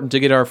important to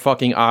get our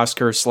fucking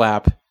Oscar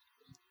slap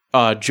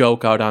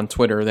joke out on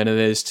Twitter than it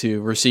is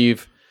to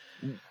receive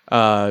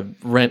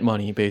rent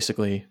money,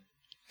 basically.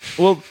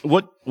 Well,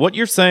 what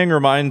you're saying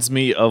reminds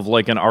me of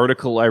like an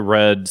article I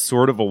read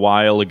sort of a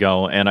while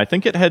ago, and I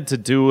think it had to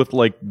do with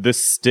like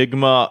this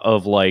stigma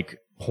of like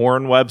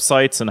porn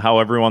websites and how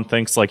everyone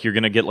thinks like you're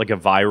going to get like a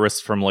virus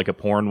from like a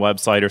porn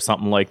website or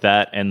something like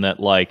that, and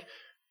that like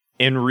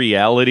in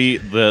reality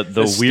the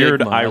weird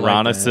stigma,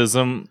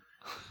 ironicism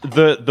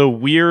the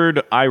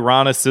weird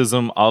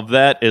ironicism of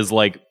that is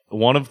like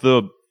one of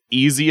the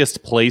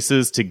easiest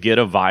places to get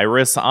a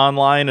virus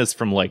online is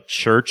from like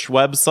church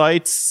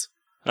websites.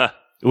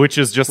 Which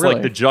is just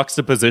like the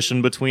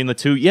juxtaposition between the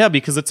two. Yeah,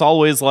 because it's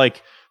always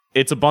like,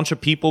 it's a bunch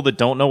of people that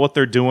don't know what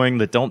they're doing,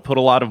 that don't put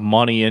a lot of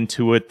money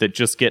into it, that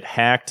just get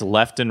hacked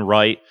left and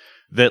right,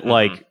 that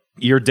like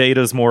your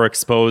data is more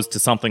exposed to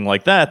something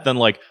like that than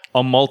like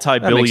a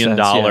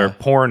multi-billion-dollar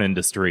porn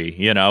industry,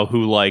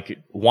 who like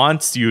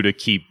wants you to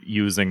keep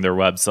using their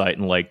website,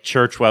 and like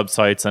church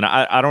websites. And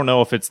I don't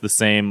know if it's the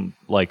same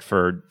like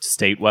for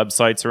state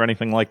websites or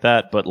anything like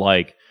that, but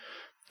like,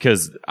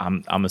 because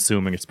I'm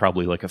assuming it's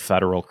probably like a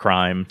federal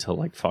crime to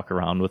like fuck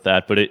around with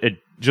that. But it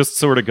just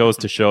sort of goes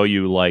to show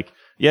you like,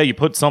 yeah, you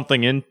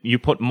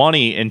put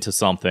money into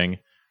something,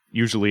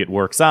 usually it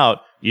works out.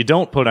 You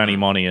don't put any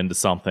money into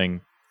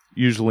something,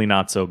 usually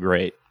not so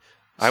great.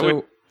 I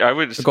would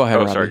go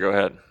ahead. Sorry, go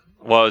ahead.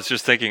 Well, I was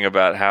just thinking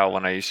about how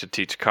when I used to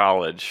teach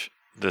college,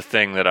 the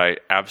thing that I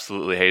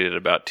absolutely hated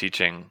about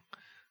teaching,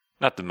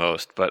 not the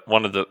most, but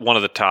one of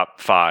the top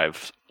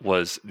 5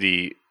 was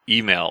the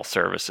email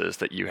services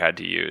that you had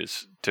to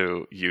use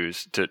to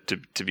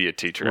be a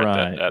teacher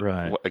at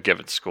a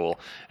given school.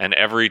 And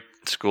every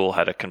school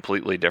had a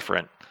completely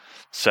different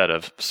set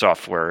of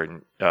software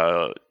and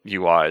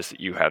UIs that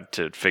you had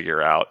to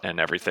figure out, and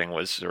everything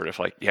was sort of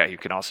like, yeah, you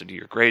can also do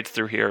your grades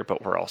through here,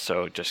 but we're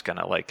also just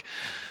gonna like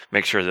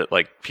make sure that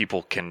like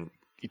people can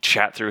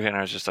chat through here. And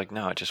I was just like,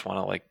 no, I just want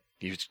to like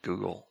use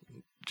Google,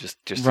 just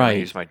use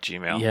my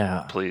Gmail.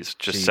 Yeah, please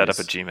just set up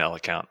a Gmail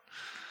account.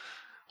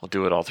 We'll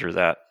do it all through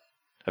that.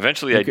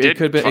 Eventually, it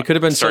could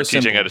have been so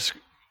simple.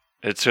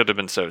 It should have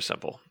been so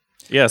simple.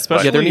 Yeah,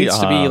 especially there needs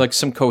to be like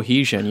some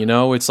cohesion.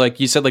 It's like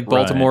you said, like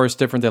Baltimore is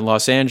different than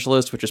Los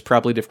Angeles, which is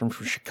probably different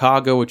from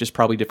Chicago, which is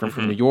probably different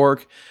from New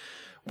York.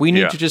 We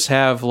need to just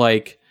have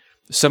like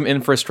some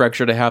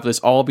infrastructure to have this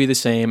all be the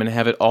same and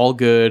have it all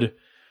good.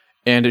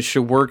 And it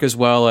should work as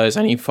well as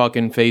any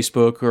fucking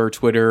Facebook or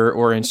Twitter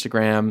or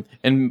Instagram,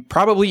 and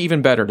probably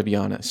even better, to be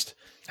honest.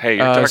 Hey,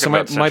 you're talking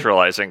about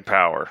centralizing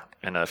power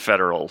in a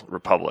federal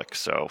republic,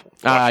 so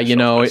you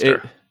know,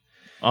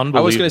 Unbelievable.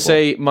 I was going to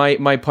say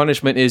my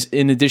punishment is,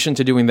 in addition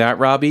to doing that,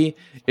 Robbie,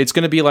 it's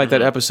going to be like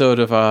that episode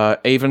of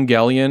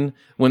Evangelion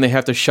when they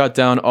have to shut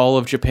down all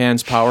of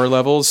Japan's power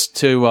levels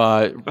to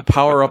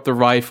power up the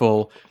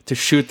rifle to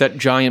shoot that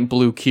giant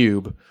blue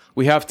cube.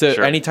 We have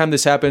to, anytime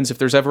this happens, if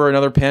there's ever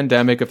another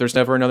pandemic, if there's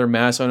ever another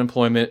mass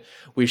unemployment,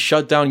 we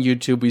shut down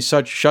YouTube, we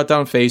shut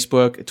down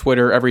Facebook,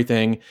 Twitter,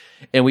 everything,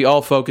 and we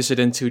all focus it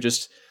into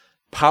just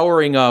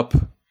powering up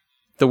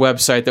the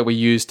website that we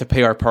use to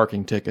pay our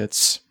parking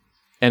tickets.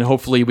 And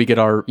hopefully we get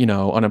our,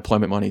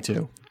 unemployment money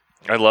too.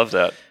 I love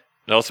that.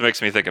 It also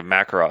makes me think of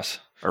Macross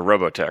or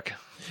Robotech.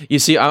 You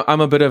see, I'm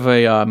a bit of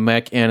a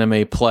mech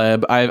anime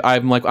pleb.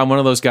 I'm one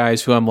of those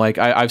guys who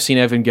I've seen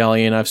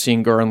Evangelion, I've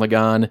seen Gurren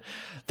Lagann.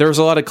 There's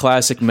a lot of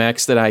classic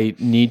mechs that I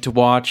need to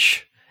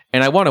watch,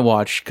 and I want to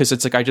watch because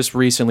it's like I just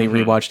recently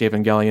rewatched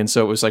Evangelion,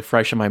 so it was like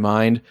fresh in my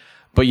mind.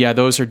 But yeah,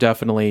 those are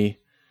definitely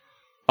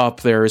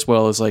up there, as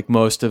well as like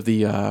most of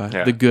the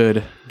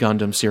good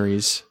Gundam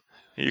series.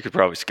 You could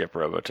probably skip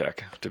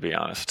Robotech, to be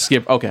honest.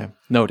 Skip. Okay,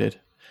 noted.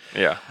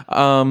 Yeah.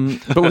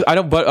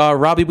 But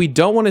Robbie, we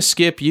don't want to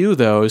skip you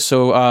though.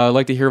 So I'd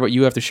like to hear what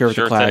you have to share with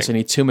the class.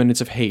 Any 2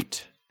 minutes of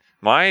hate.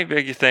 My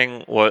big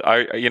thing was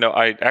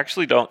I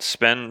actually don't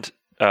spend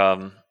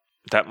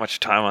that much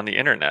time on the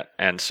internet,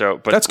 and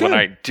so when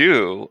I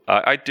do,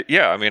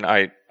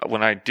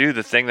 when I do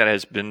the thing that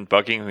has been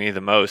bugging me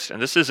the most,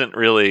 and this isn't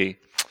really,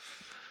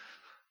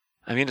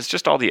 it's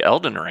just all the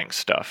Elden Ring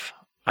stuff.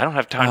 I don't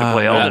have time to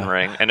play Elden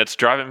Ring, and it's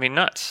driving me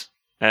nuts.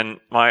 And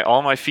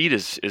all my feed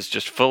is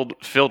just filled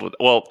with,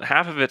 well,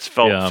 half of it's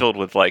filled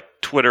with like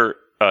Twitter,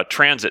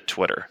 transit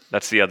Twitter.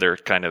 That's the other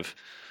kind of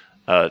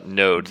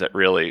node that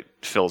really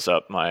fills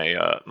up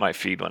my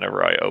feed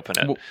whenever I open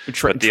it.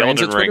 But the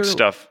Elden Ring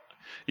stuff,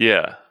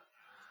 yeah.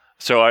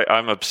 So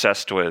I'm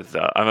obsessed with.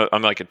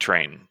 I'm like a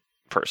train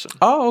person.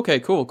 Oh, okay,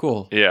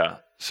 cool. Yeah.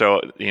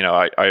 So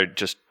I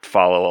just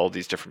follow all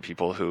these different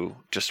people who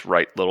just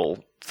write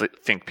little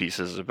think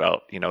pieces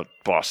about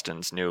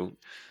Boston's new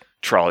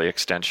trolley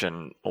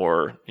extension,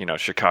 or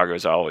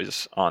Chicago's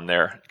always on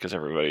there because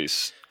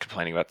everybody's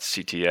complaining about the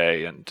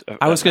CTA. And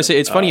I was gonna say,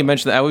 it's funny you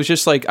mentioned that. I was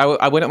just like,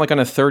 I went on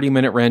a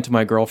 30-minute rant to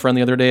my girlfriend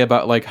the other day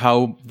about like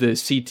how the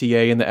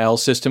CTA and the L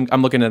system.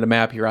 I'm looking at a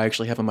map here I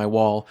actually have on my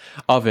wall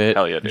of it.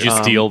 Hell yeah, dude. Did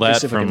you steal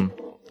that from?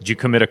 Did you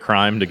commit a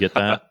crime to get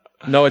that?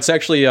 No, it's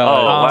actually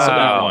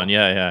that one.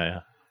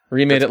 Yeah.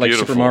 Remade it like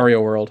Super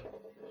Mario World.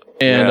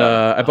 And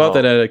I bought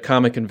that at a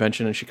comic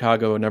convention in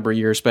Chicago a number of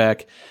years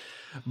back.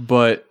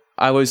 But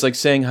I was like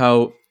saying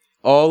how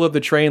all of the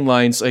train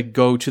lines like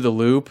go to the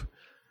loop,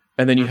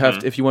 and then you have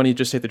to, if you want to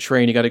just take the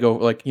train, you got to go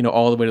like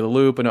all the way to the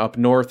loop and up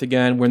north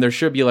again. When there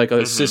should be like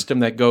a system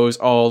that goes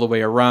all the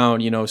way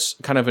around,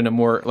 kind of in a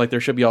more like there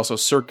should be also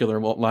circular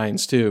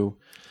lines too.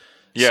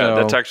 Yeah, so,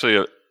 that's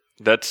actually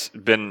that's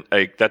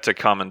a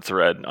common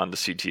thread on the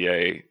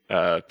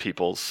CTA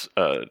people's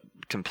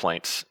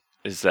complaints.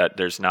 Is that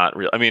there's not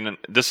real...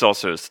 this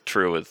also is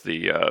true with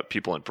the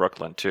people in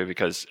Brooklyn, too,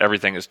 because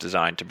everything is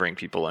designed to bring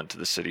people into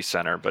the city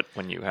center, but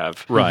when you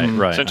have... Right.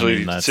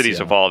 Essentially, the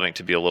city's evolving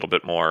to be a little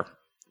bit more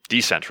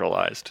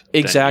decentralized.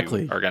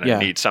 Exactly. You are going to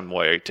need some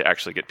way to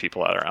actually get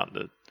people out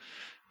around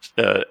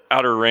the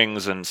outer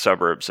rings and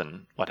suburbs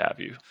and what have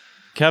you.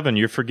 Kevin,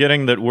 you're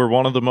forgetting that we're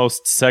one of the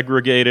most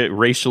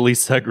racially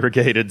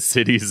segregated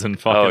cities in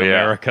fucking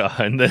America,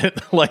 and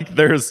that, like,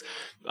 there's...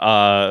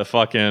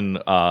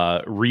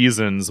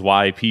 reasons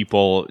why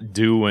people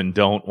do and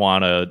don't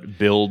want to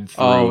build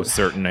through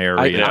certain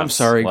areas. I'm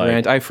sorry,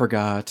 Grant. I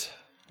forgot.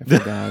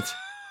 That's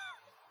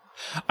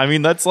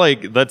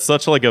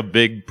such like a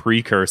big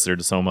precursor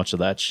to so much of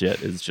that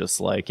shit. Is just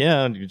like,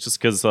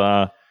 just because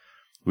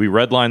we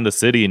redlined the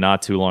city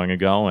not too long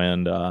ago,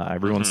 and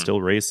everyone's still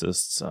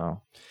racist. So.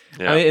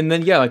 Yeah. And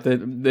then like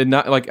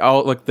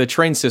the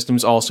train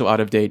system's also out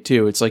of date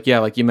too. It's like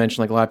like you mentioned,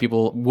 like a lot of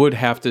people would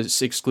have to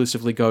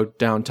exclusively go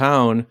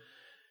downtown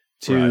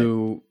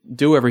to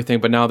do everything,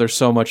 but now there's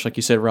so much, like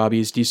you said, Robbie,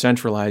 is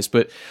decentralized.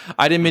 But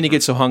I didn't mean to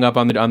get so hung up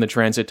on the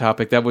transit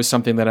topic. That was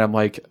something that I'm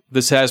like,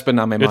 this has been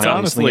on my mind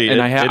honestly, and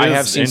I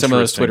have seen some of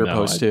those Twitter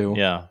posts too.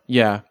 Yeah.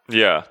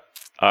 It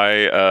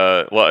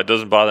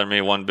doesn't bother me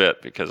one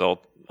bit because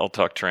I'll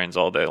talk trains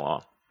all day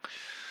long.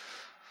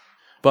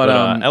 But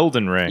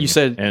Elden Ring. You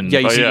said, and you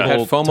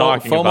had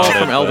FOMO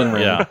from Elden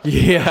Ring.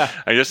 Yeah.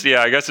 I guess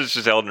it's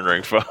just Elden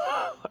Ring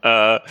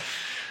FOMO.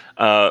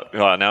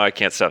 Now I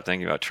can't stop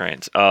thinking about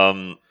trains.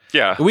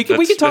 We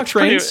can talk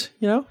trains.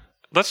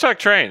 Let's talk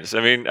trains.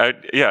 I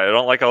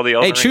don't like all the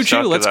Elden Ring choo-choo,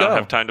 stuff let's go. I don't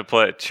have time to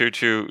play it. Choo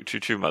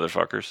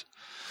motherfuckers.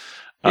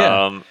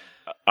 Yeah.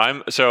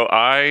 I'm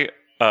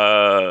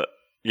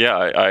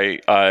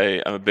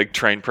a big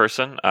train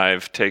person.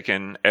 I've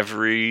taken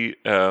every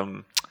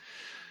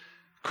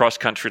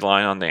cross-country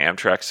line on the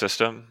Amtrak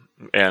system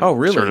and Oh,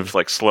 really? sort of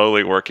like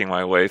slowly working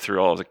my way through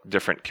all the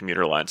different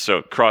commuter lines.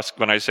 So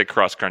when I say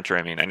cross country,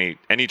 I mean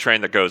any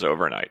train that goes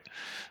overnight.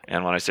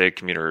 And when I say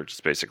commuter,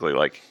 it's basically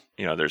like,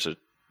 there's a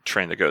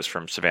train that goes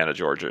from Savannah,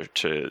 Georgia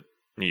to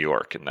New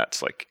York, and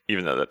that's like,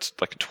 even though that's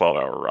like a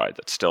 12-hour ride,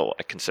 that's still,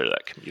 I consider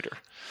that commuter.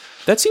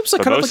 That seems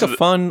like kind of like a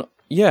fun,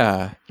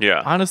 yeah.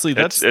 Yeah. Honestly,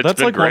 that's like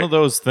great. One of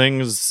those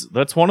things.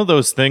 That's one of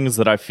those things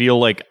that I feel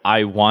like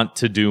I want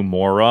to do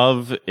more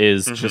of,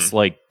 is just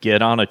like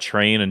get on a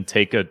train and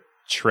take a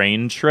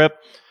train trip.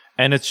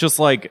 And it's just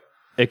like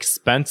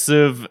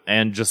expensive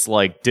and just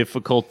like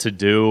difficult to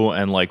do.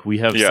 And like we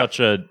have such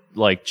a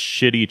like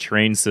shitty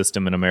train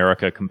system in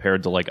America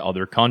compared to like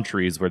other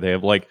countries where they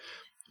have like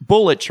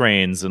bullet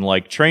trains and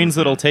like trains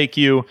that'll take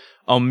you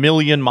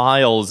 1,000,000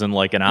 miles in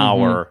like an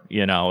hour.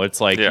 It's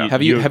like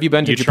have you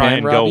been to you Japan, try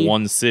and Robbie? go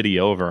one city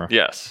over.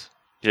 Yes.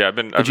 Yeah, I've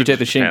been to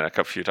Japan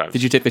a few times.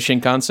 Did you take the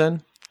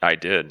Shinkansen? I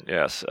did,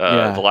 yes.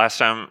 Not the last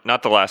time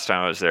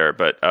I was there,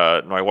 but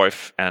my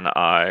wife and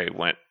I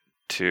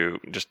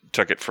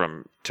took it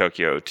from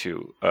Tokyo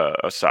to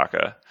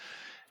Osaka.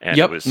 And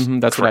it was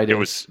that's what I did.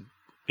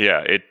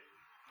 It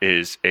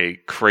is a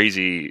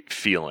crazy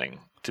feeling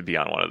to be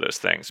on one of those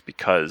things,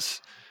 because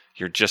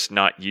you're just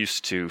not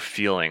used to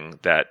feeling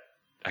that.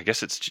 I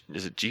guess is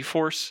it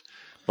G-force?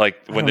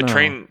 Like when the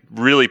train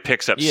really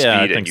picks up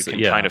speed and you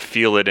can kind of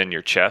feel it in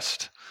your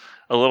chest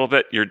a little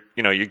bit. You're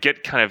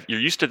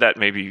used to that,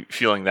 maybe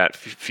feeling that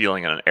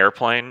feeling in an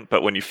airplane,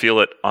 but when you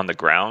feel it on the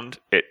ground,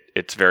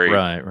 it's very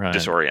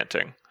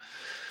disorienting.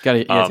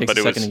 It takes a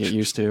second to get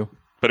used to.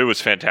 But it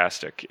was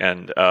fantastic,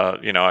 and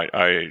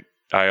I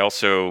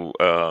also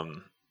I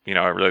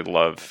really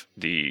love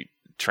the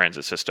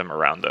transit system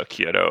around the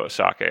Kyoto,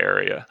 Osaka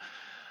area.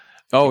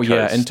 Oh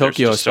yeah, in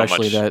Tokyo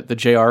especially, the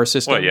JR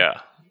system. Well, yeah,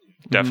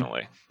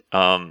 definitely.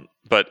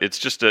 But it's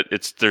just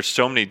there's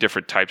so many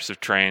different types of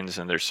trains,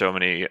 and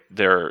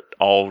they're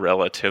all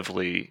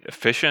relatively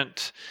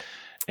efficient,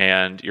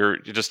 and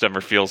it just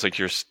never feels like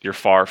you're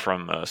far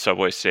from a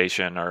subway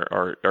station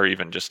or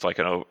even just like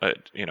an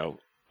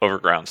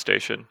overground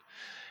station,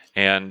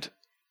 and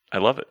I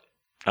love it.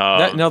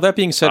 That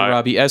being said,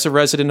 Robbie, as a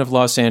resident of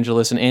Los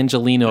Angeles and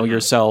Angelino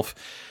yourself,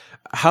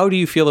 how do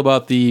you feel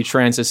about the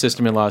transit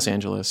system in Los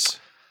Angeles?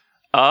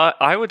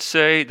 I would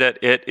say that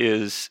it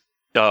is.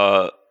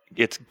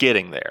 It's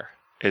getting there.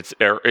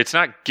 It's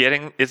not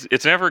getting.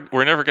 It's never.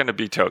 We're never going to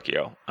be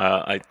Tokyo.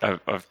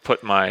 I've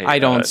put my. I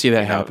don't see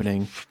that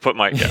happening. Put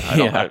my. Yeah. I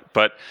don't.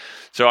 But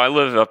so I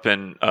live up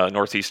in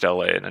Northeast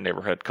LA in a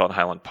neighborhood called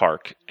Highland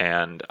Park,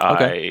 and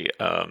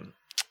I'm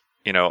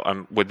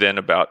within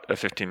about a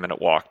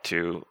 15-minute walk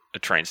to a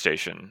train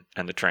station,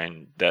 and the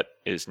train that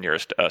is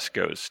nearest to us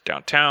goes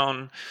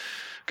downtown,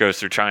 goes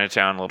through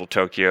Chinatown, Little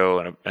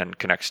Tokyo, and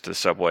connects to the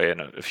subway and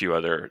a few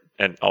other,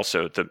 and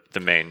also the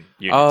main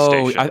Union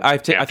Station. I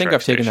think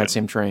I've taken that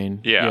same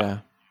train. Yeah.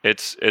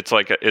 It's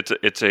like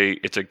it's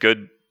a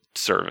good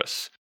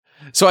service.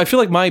 So I feel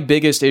like my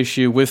biggest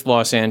issue with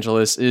Los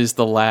Angeles is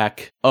the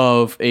lack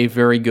of a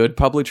very good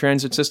public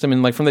transit system.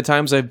 And like from the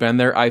times I've been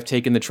there, I've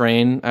taken the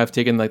train. I've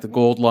taken like the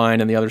Gold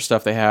Line and the other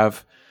stuff they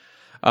have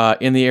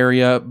in the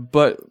area.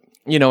 But,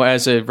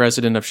 as a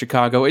resident of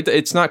Chicago,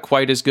 it's not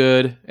quite as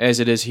good as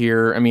it is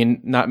here. I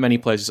mean, not many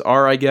places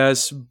are, I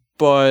guess.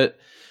 But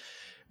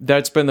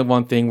that's been the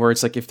one thing where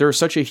it's like, if there's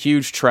such a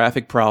huge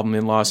traffic problem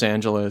in Los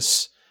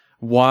Angeles,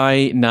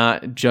 why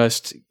not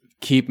just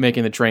keep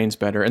making the trains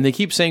better? And they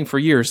keep saying for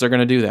years they're going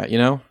to do that,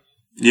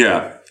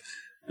 Yeah.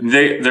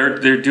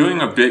 They're doing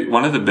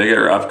one of the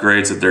bigger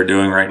upgrades that they're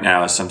doing right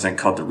now is something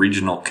called the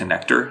Regional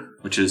Connector,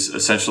 which is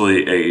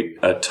essentially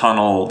a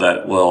tunnel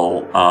that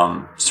will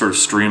sort of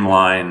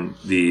streamline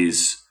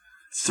these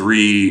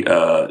three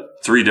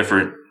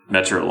different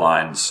metro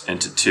lines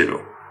into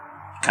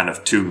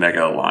two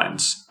mega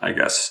lines, I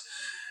guess.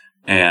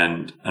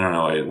 And I don't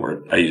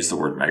know I use the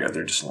word mega,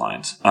 they're just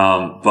lines.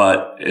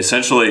 But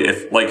essentially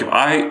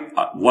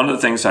one of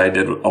the things I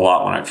did a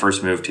lot when I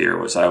first moved here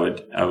was I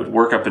would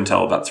work up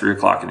until about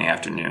 3:00 in the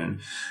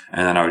afternoon,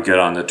 and then I would get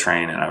on the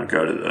train and I would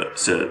go to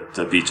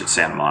the beach at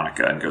Santa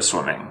Monica and go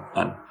swimming,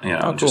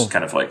 just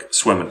kind of like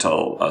swim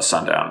until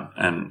sundown.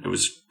 And it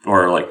was,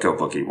 or like go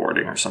boogie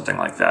boarding or something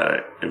like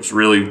that. It was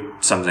really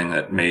something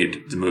that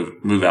made the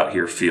move out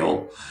here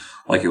feel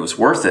like it was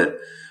worth it.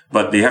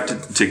 But you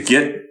have to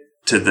get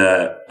to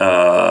the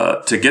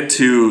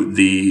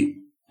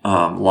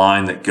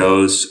line that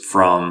goes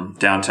from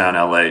downtown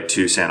LA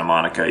to Santa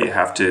Monica, you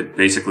have to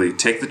basically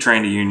take the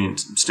train to Union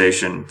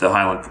Station,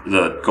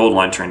 the Gold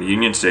Line train to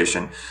Union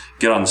Station,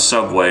 get on the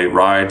subway,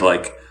 ride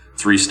like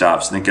 3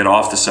 stops, and then get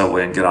off the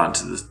subway and get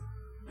onto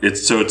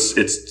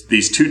it's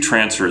these 2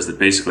 transfers that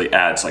basically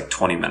adds like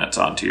 20 minutes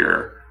onto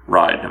your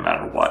ride no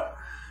matter what.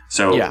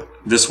 So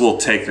this will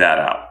take that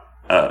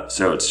out.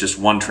 So it's just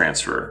 1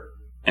 transfer.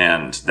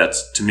 And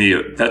to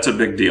me, that's a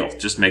big deal.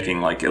 Just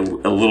making like a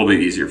little bit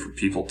easier for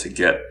people to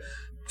get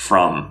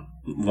from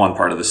one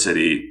part of the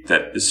city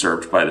that is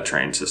served by the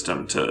train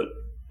system to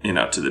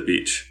the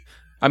beach.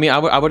 I mean,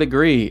 I would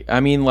agree. I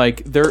mean,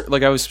 like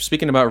I was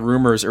speaking about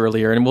rumors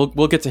earlier, and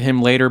we'll get to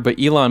him later. But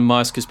Elon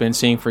Musk has been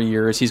saying for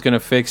years he's going to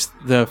fix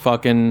the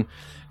fucking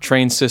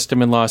train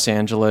system in Los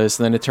Angeles.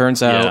 And then it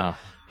turns out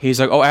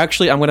he's like, oh,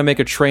 actually, I'm going to make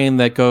a train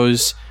that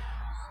goes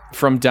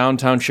from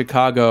downtown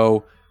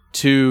Chicago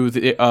to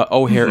the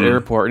O'Hare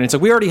Airport, and it's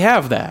like we already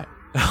have that.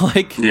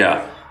 Like,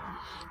 yeah.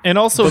 And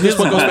also his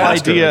whole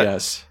idea.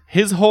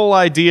 His whole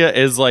idea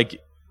is like,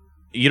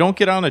 you don't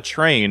get on a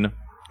train.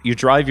 You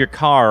drive your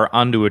car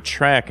onto a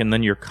track, and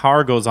then your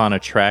car goes on a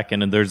track,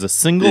 and there's a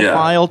single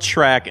file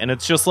track, and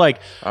it's just like,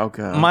 oh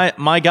god,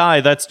 my guy,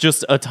 that's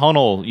just a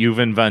tunnel you've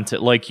invented.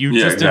 Like you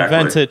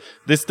invented.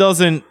 This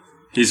doesn't.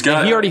 He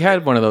already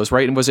had one of those,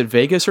 right? And was it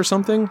Vegas or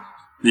something?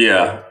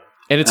 Yeah,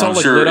 and it's all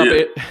like lit up.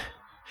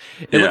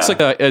 It looks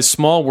like a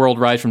Small World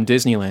ride from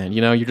Disneyland.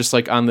 You know, you're just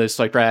like on this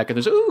like track, and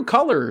there's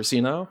colors.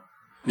 You know.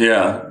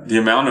 Yeah, the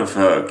amount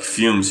of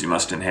fumes you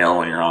must inhale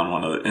when you're on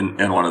one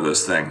of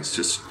those things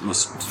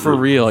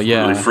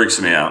really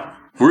freaks me out.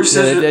 I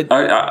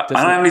don't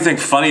have anything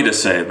funny to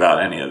say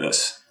about any of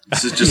this.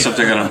 This is just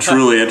something that I'm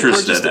truly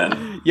interested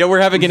in. Yeah, we're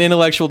having an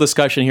intellectual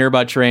discussion here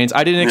about trains.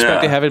 I didn't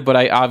expect to have it, but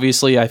I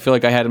feel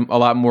like I had a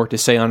lot more to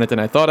say on it than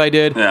I thought I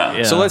did.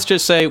 Yeah. So let's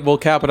just say we'll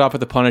cap it off with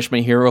the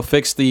punishment here. We'll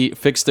fix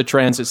the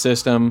transit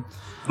system.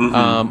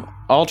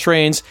 All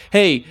trains.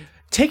 Hey.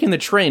 Taking the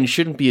train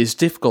shouldn't be as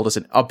difficult as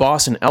a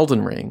boss in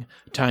Elden Ring.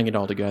 Tying it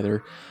all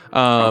together,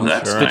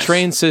 the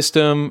train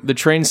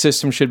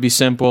system should be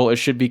simple. It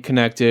should be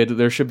connected.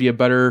 There should be a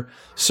better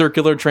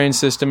circular train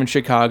system in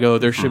Chicago.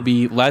 There should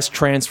be less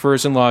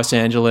transfers in Los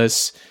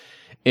Angeles,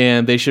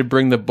 and they should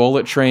bring the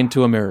bullet train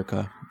to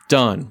America.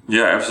 Done.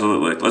 Yeah,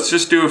 absolutely. Let's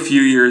just do a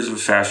few years of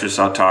fascist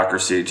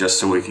autocracy just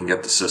so we can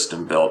get the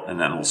system built, and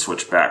then we'll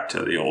switch back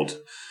to the old,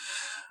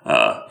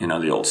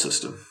 the old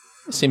system.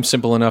 Seems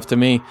simple enough to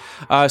me.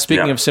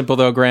 Speaking of simple,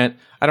 though, Grant,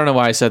 I don't know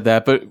why I said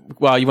that, but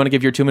wow, you want to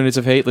give your 2 minutes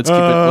of hate? Let's keep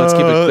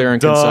it clear and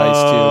concise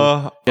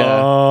too.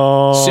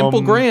 Yeah,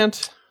 simple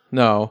Grant.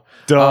 No,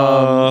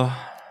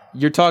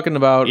 you're talking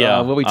about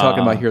what are we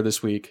talking about here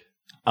this week?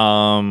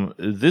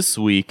 This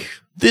week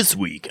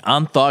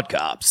on Thought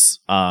Cops,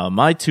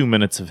 my 2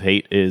 minutes of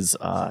hate is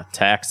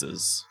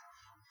taxes.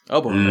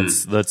 Oh boy,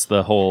 that's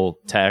the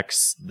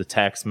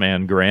tax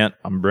man Grant.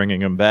 I'm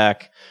bringing him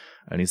back.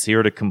 And he's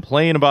here to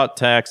complain about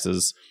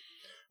taxes.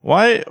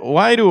 Why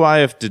do I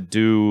have to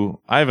do...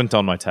 I haven't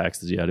done my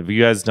taxes yet. Have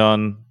you guys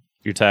done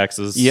your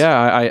taxes? Yeah,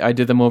 I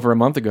did them over a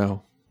month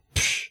ago.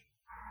 Psh,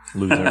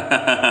 loser.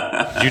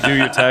 Did you do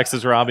your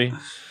taxes, Robbie?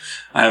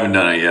 I haven't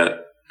done it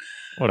yet.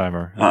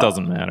 What?ever. It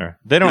doesn't matter.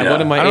 They don't.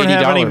 What am I don't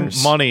have any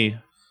 $80? money.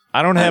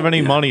 I don't have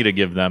any money to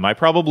give them. I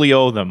probably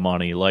owe them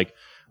money. Like,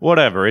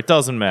 whatever. It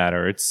doesn't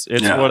matter. It's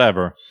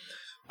whatever.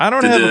 I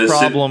don't have a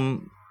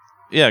problem...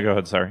 Yeah, go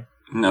ahead. Sorry.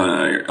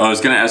 No. I was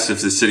going to ask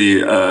if the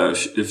city,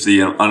 if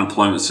the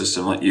unemployment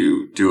system let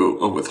you do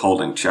a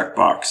withholding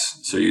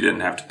checkbox, so you didn't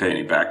have to pay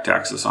any back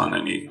taxes on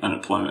any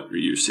unemployment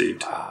you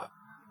received.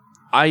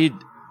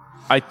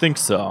 I think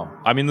so.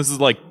 I mean, this is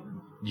like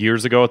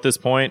years ago at this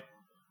point,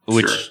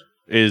 which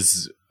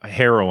is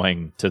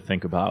harrowing to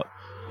think about.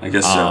 I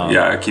guess so.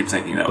 Yeah, I keep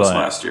thinking that was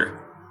last year.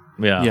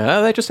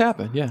 Yeah, that just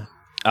happened. Yeah,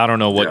 I don't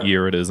know what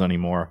year it is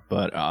anymore,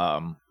 but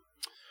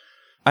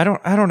I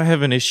don't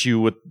have an issue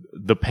with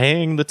the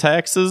paying the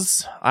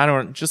taxes. I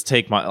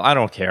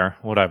don't care.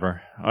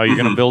 Whatever. Oh, you're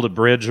going to build a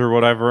bridge or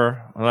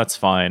whatever? Well, that's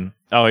fine.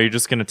 Oh, you're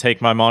just going to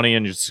take my money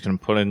and you're just going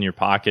to put it in your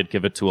pocket,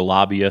 give it to a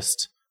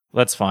lobbyist?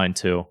 That's fine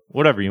too.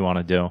 Whatever you want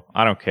to do.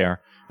 I don't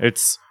care.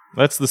 That's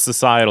the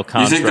societal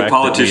contract. You think the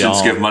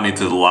politicians give money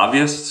to the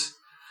lobbyists?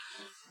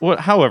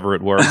 However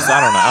it works.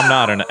 I don't know. I'm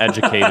not an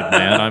educated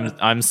man.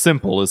 I'm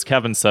simple, as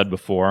Kevin said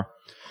before.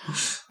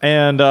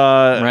 And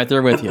I'm right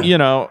there with you. You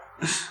know,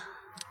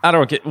 I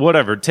don't get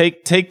whatever.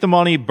 Take the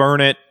money,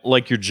 burn it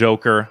like you're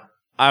Joker.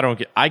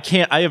 I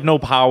have no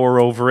power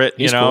over it.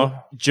 He's know,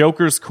 cool.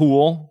 Joker's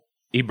cool.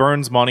 He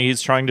burns money.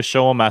 He's trying to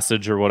show a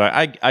message or what.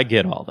 I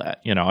get all that.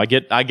 You know, I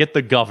get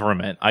the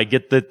government. I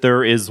get that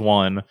there is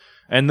one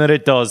and that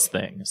it does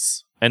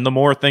things. And the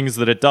more things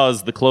that it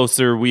does, the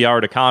closer we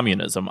are to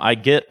communism. I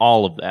get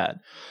all of that.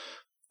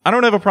 I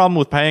don't have a problem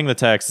with paying the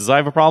taxes. I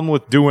have a problem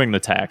with doing the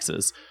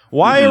taxes.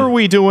 Why are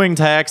we doing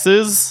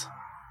taxes?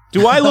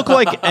 Do I look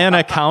like an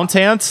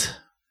accountant?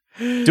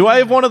 Do I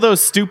have one of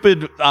those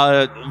stupid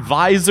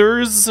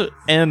visors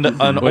and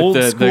an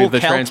old school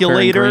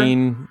calculator?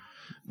 Green.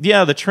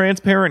 Yeah, the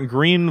transparent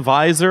green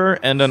visor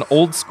and an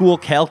old school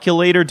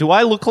calculator. Do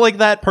I look like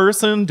that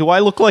person? Do I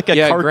look like a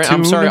cartoon? Grant,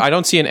 I'm sorry, I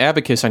don't see an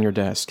abacus on your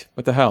desk.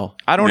 What the hell?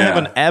 I don't have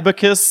an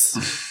abacus.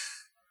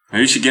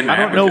 Maybe you should get an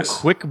abacus. I don't know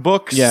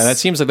QuickBooks. Yeah, that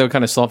seems like they'll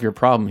kind of solve your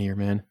problem here,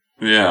 man.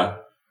 Yeah.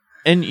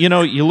 And you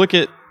know, you look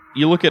at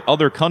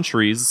other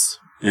countries,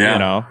 you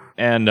know,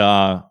 and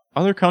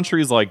other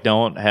countries like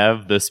don't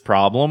have this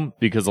problem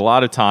because a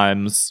lot of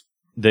times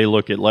they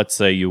look at, let's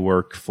say you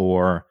work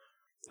for,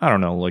 I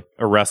don't know, like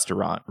a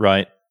restaurant,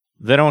 right?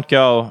 They don't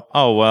go,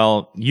 oh,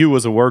 well, you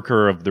as a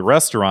worker of the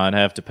restaurant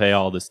have to pay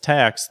all this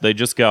tax. They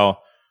just go,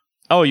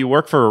 oh, you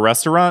work for a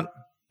restaurant?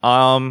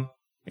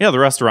 Yeah, the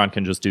restaurant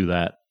can just do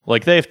that.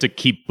 Like, they have to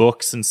keep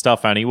books and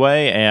stuff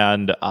anyway,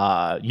 and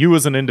you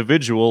as an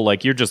individual,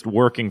 like, you're just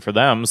working for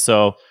them,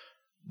 so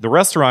the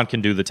restaurant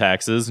can do the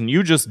taxes, and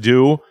you just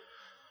do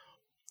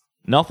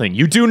nothing.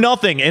 You do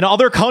nothing. In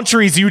other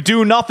countries, you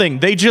do nothing.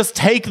 They just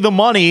take the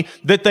money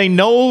that they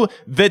know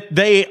that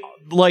they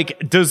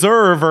like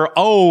deserve or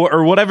owe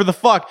or whatever the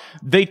fuck.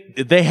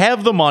 They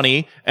have the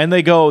money and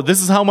they go,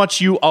 this is how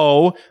much you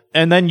owe,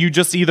 and then you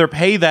just either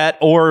pay that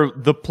or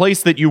the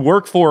place that you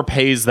work for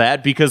pays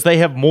that because they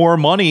have more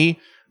money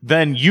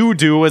than you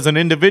do as an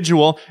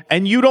individual,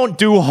 and you don't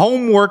do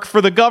homework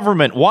for the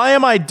government. Why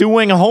am I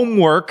doing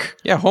homework?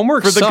 Yeah,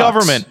 homework for the sucks.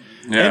 Government.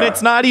 Yeah. And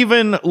it's not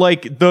even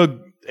like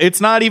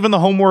it's not even the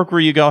homework where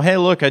you go, hey,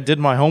 look, I did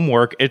my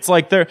homework. It's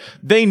like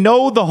they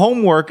know the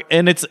homework,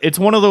 and it's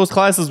one of those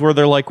classes where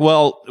they're like,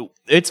 well,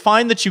 it's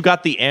fine that you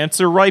got the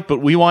answer right, but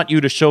we want you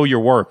to show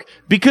your work.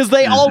 Because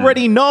they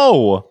already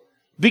know.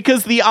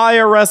 Because the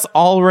IRS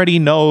already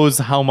knows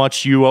how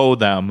much you owe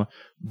them.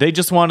 They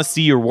just want to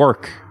see your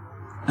work.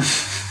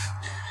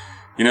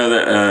 You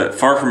know,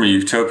 far from a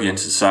utopian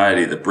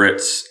society, the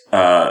Brits,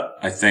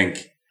 I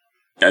think,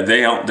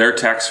 their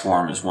tax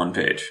form is 1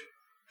 page.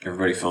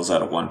 Everybody fills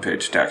out a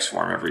 1-page tax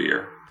form every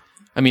year.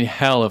 I mean,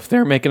 hell, if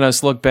they're making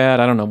us look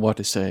bad, I don't know what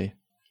to say.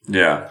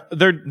 Yeah.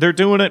 They're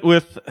doing it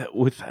with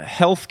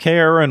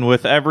healthcare and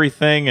with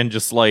everything, and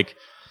just like,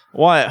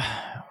 why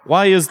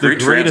is the Great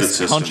greatest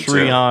transit system,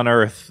 country too. on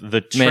earth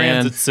the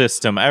transit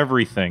system,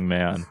 everything,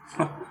 man.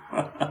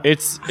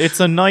 It's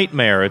a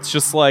nightmare. It's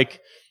just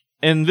like,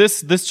 and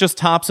this just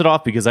tops it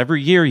off because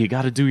every year you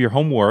got to do your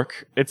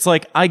homework. It's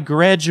like, I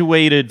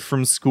graduated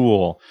from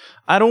school.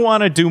 I don't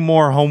want to do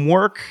more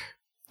homework.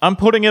 I'm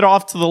putting it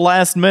off to the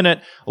last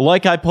minute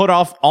like I put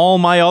off all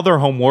my other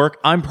homework.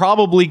 I'm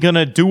probably going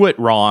to do it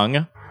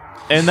wrong.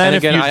 And then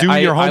again, if you do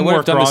your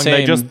homework wrong,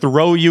 they just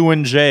throw you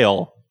in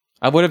jail.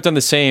 I would have done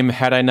the same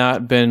had I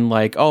not been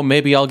like, oh,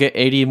 maybe I'll get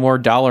 $80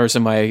 more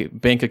in my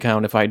bank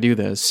account if I do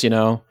this, you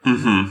know?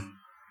 Mm-hmm.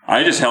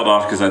 I just held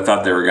off because I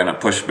thought they were going to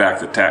push back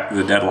the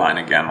deadline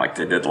again like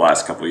they did the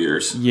last couple of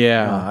years.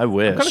 Yeah. I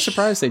wish. I'm kind of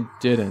surprised they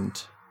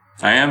didn't.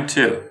 I am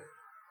too.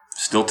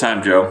 Still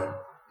time, Joe.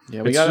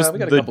 Yeah, we got a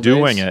couple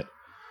doing days.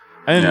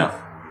 it.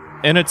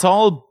 And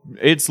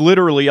it's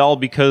literally all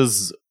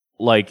because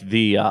like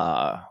the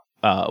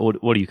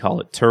what do you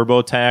call it?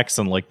 TurboTax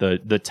and like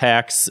the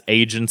tax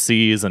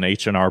agencies and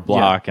H&R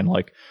Block and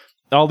like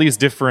all these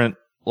different,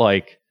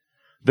 like,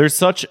 there's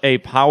such a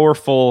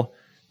powerful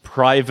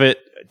private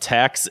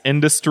tax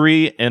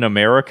industry in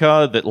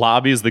America that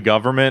lobbies the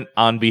government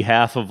on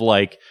behalf of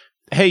like,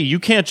 hey, you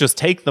can't just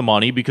take the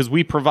money because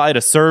we provide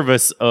a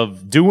service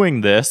of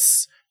doing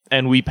this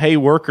and we pay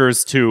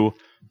workers to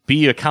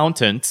be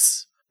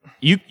accountants.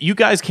 You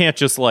guys can't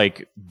just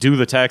like do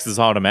the taxes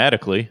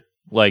automatically.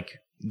 Like,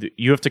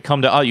 you have to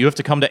come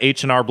to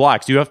H&R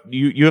Blocks. You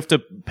have to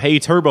pay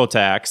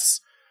TurboTax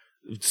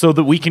so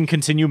that we can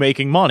continue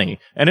making money.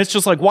 And it's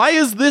just like, why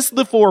is this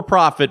the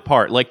for-profit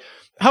part? Like,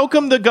 how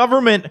come the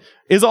government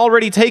is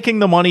already taking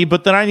the money,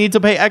 but then I need to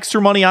pay extra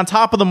money on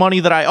top of the money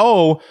that I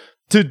owe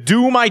to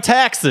do my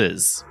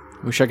taxes?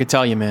 Wish I could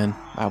tell you, man.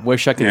 I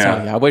wish I could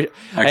tell you.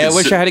 I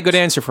wish I had a good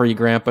answer for you,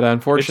 Grant, but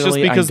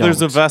unfortunately, it's just because I don't.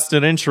 there's a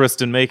vested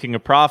interest in making a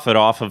profit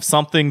off of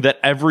something that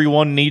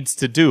everyone needs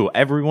to do.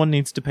 Everyone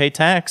needs to pay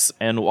tax,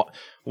 and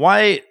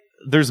why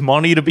there's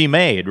money to be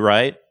made,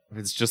 right?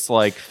 It's just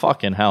like,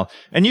 fucking hell.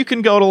 And you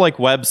can go to like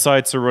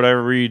websites or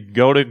whatever. You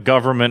go to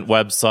government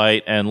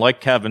website, and like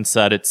Kevin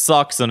said, it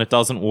sucks and it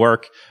doesn't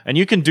work. And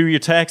you can do your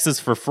taxes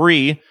for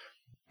free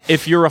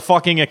if you're a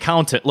fucking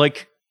accountant.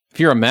 Like, if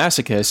you're a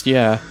masochist,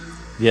 yeah.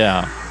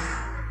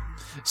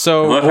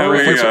 So,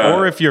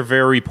 or if you're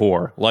very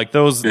poor, like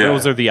those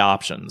are the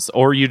options.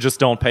 Or you just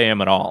don't pay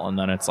them at all, and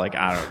then it's like,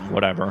 I don't,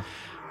 whatever.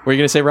 What are you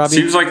gonna say, Robbie?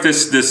 Seems like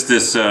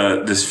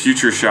this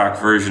future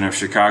shock version of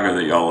Chicago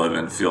that y'all live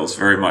in feels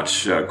very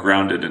much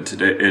grounded in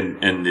today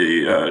in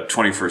the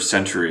 21st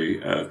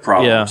century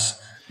problems.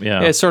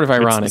 Yeah, it's sort of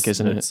ironic,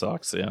 isn't it? It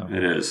sucks. Yeah,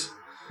 it is.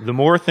 The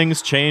more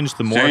things change,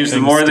 the more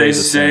they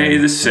stay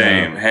the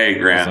same. Yeah. Hey,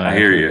 Grant, exactly. I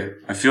hear you.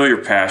 I feel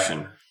your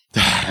passion.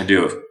 I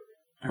do.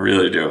 I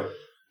really do.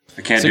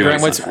 I can't do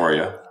anything for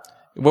you.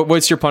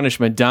 What's your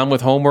punishment? Down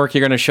with homework? You're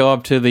going to show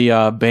up to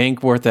the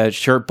bank with that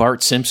shirt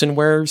Bart Simpson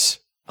wears?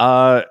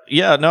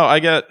 Yeah, no, I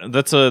get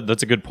that's a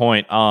good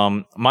point.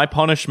 My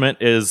punishment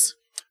is,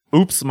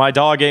 oops, my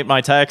dog ate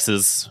my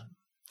taxes.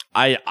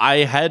 I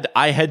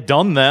had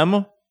done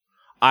them.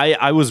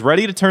 I was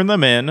ready to turn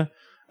them in,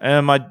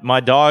 and my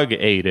dog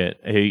ate it.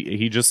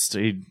 He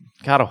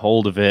got a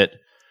hold of it.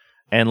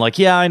 And like,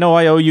 yeah, I know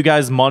I owe you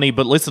guys money,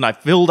 but listen, I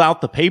filled out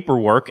the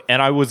paperwork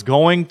and I was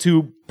going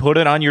to put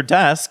it on your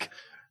desk,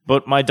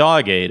 but my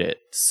dog ate it.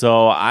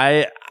 So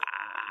I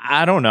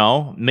don't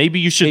know. Maybe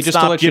you should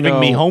stop giving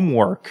me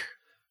homework.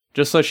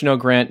 Just to let you know,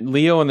 Grant,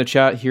 Leo in the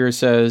chat here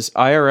says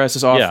IRS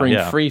is offering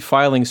free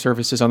filing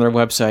services on their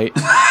website.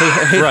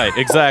 Right,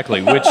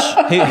 exactly. Which,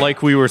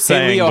 like we were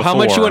saying, hey, Leo, before, how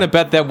much you want to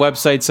bet that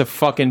website's a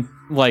fucking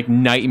like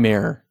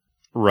nightmare?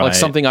 Right, like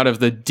something out of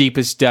the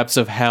deepest depths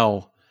of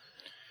hell.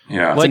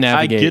 Yeah. Like,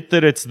 I get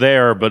that it's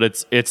there, but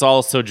it's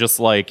also just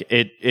like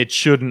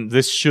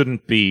this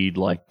shouldn't be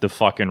like the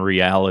fucking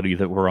reality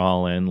that we're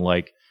all in.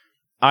 Like,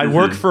 I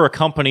work for a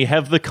company,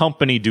 have the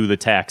company do the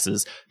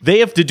taxes. They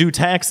have to do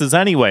taxes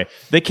anyway.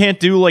 They can't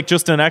do like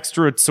just an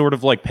extra sort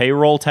of like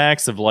payroll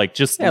tax of like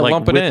just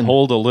like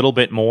withhold a little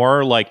bit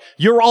more. Like,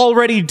 you're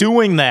already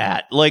doing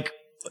that. Like,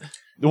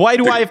 why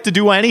do I have to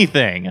do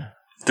anything?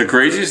 The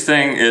craziest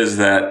thing is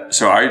that,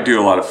 so I do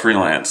a lot of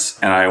freelance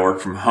and I work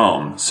from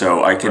home.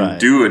 So I can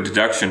do a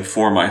deduction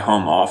for my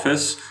home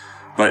office.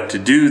 But to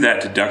do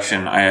that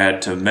deduction, I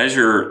had to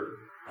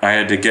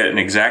get an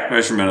exact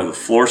measurement of the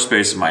floor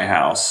space of my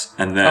house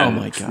and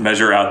then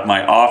measure out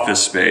my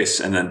office space.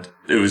 And then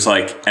it was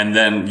like, and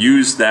then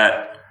use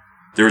that.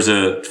 There's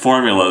a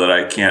formula that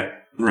I can't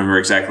remember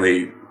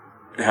exactly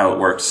how it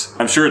works.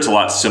 I'm sure it's a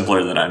lot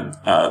simpler than I'm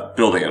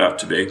building it up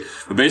to be.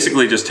 But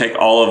basically just take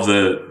all of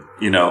the,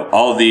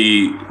 all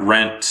the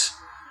rent,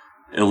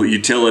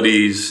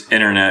 utilities,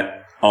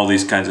 internet, all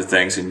these kinds of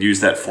things and use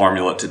that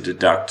formula to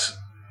deduct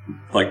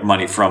like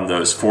money for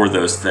those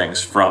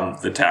things from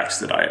the tax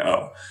that I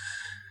owe.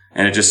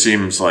 And it just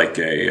seems like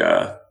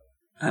I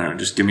don't know,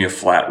 just give me a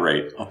flat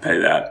rate. I'll pay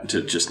that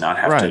to just not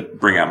have to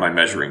bring out my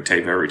measuring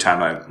tape every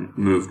time I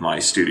move my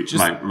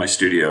studio, my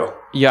studio.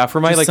 Yeah. For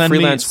my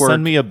freelance work,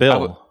 send me a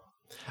bill.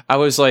 I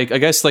was like, I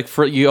guess like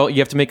for you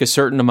have to make a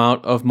certain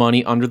amount of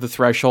money under the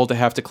threshold to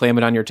have to claim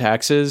it on your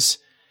taxes,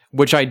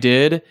 which I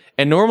did.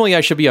 And normally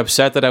I should be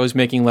upset that I was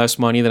making less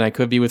money than I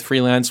could be with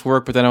freelance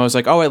work. But then I was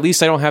like, oh, at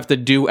least I don't have to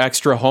do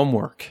extra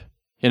homework,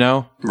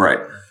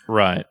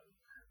 Right.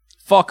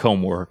 Fuck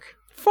homework.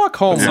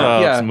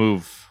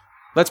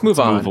 Let's move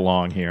on. Move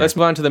along here. Let's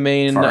move on to the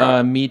main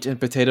meat and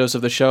potatoes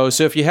of the show.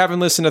 So if you haven't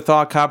listened to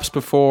Thought Cops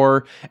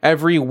before,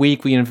 every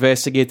week we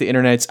investigate the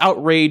internet's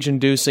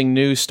outrage-inducing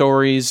news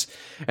stories,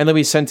 and then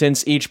we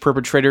sentence each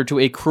perpetrator to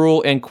a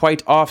cruel and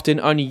quite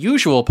often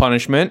unusual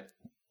punishment.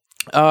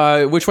 Which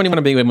one do you want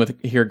to begin with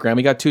here, Graham?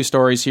 We got two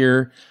stories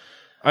here.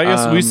 I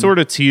guess we sort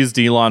of teased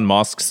Elon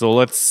Musk, so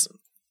let's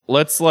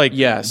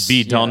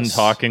be done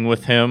talking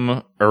with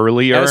him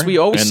earlier. As we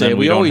always say,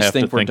 we always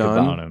think we're done.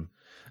 About him.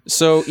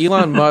 So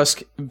Elon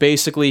Musk,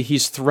 basically,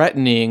 he's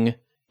threatening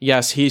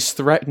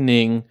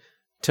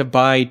to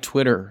buy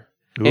Twitter.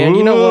 And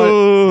you know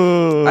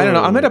what? I don't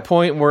know. I'm at a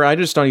point where I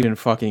just don't even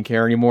fucking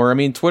care anymore. I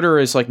mean, Twitter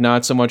is like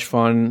not so much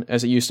fun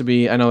as it used to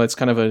be. I know that's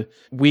kind of a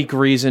weak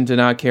reason to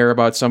not care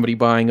about somebody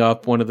buying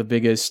up one of the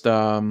biggest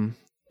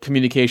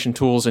communication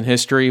tools in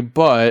history,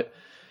 but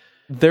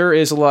there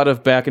is a lot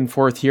of back and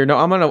forth here. Now,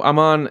 I'm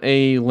on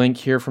a link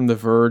here from The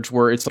Verge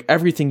where it's like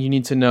everything you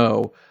need to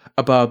know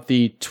about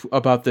the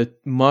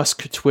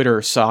Musk Twitter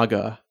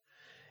saga.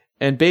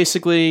 And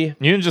basically,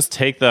 you can just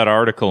take that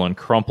article and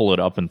crumple it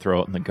up and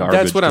throw it in the garbage.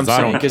 That's what I'm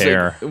saying. Because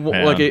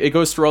it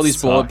goes through all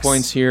these bullet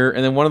points here,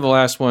 and then one of the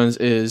last ones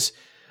is,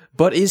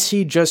 but is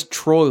he just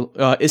trolling?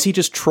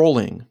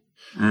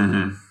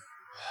 Mm-hmm.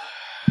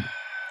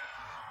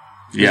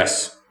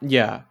 Yes.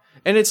 Yeah.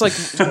 And it's like,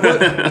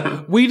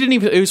 we didn't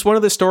even, it was one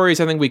of the stories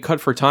I think we cut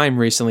for time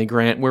recently,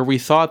 Grant, where we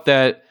thought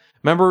that,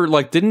 remember,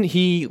 like, didn't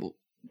he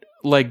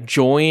like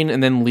join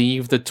and then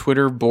leave the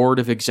Twitter board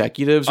of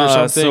executives or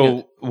something?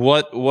 So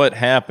what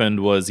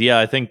happened was,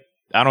 I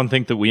don't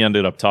think that we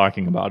ended up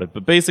talking about it,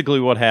 but basically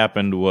what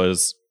happened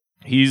was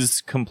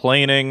he's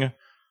complaining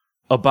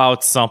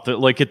about something.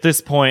 Like at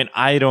this point,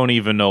 I don't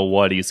even know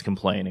what he's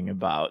complaining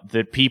about.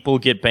 That people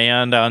get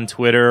banned on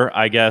Twitter,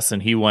 I guess,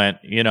 and he went,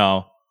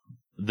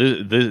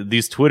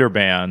 these Twitter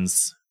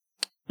bans,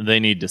 they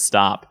need to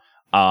stop.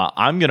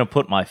 I'm going to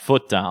put my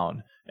foot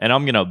down. And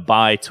I'm going to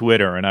buy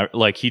Twitter. And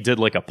he did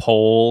like a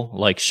poll,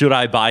 like, should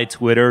I buy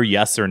Twitter?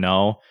 Yes or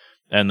no?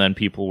 And then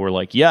people were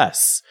like,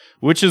 yes,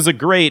 which is a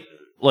great,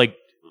 like,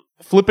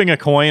 flipping a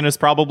coin is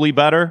probably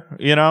better,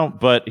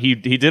 but he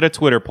did a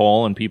Twitter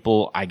poll and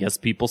people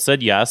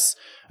said yes.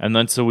 And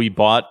then so we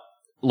bought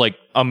like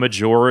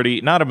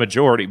not a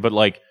majority, but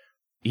like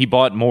he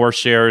bought more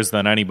shares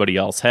than anybody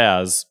else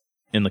has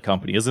in the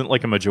company. Isn't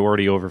like a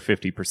majority over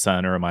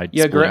 50%, or am I?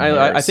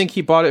 Yeah, I think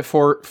he bought it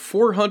for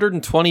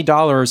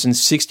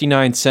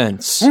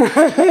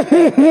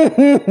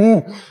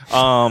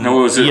 $420.69. No,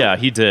 was it? Yeah,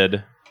 he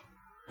did.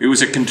 It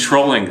was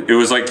it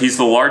was like he's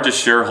the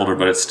largest shareholder,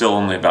 but it's still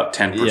only about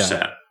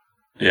 10%.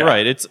 Yeah.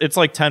 Right. It's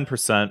like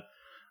 10%.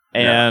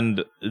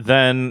 And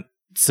then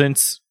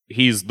since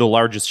he's the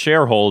largest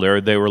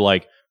shareholder, they were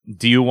like,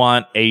 do you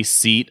want a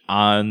seat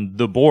on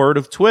the board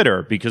of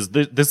Twitter? Because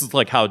this is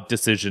like how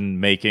decision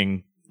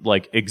making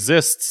like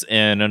exists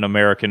in an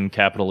American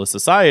capitalist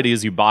society,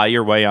 is you buy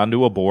your way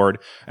onto a board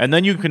and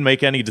then you can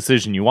make any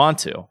decision you want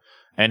to.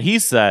 And he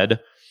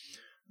said,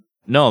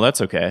 no, that's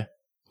okay.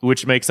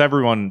 Which makes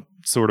everyone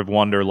sort of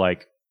wonder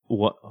like,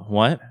 what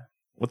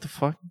the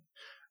fuck?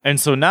 And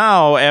so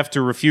now,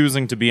 after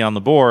refusing to be on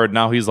the board,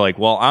 now he's like,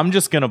 well, I'm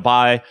just going to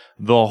buy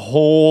the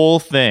whole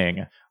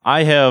thing.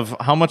 I have,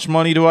 how much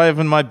money do I have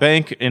in my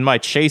bank, in my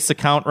Chase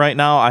account right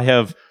now? I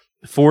have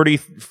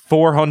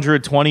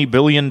 $420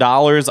 billion.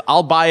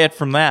 I'll buy it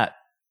from that.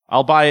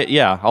 I'll buy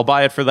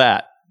it for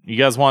that. You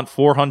guys want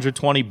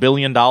 $420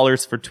 billion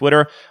for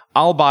Twitter?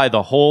 I'll buy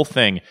the whole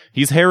thing.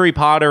 He's Harry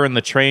Potter in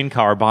the train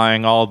car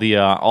buying all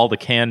the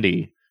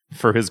candy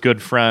for his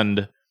good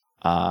friend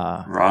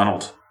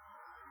Ronald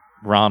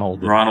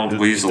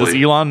Weasley. Does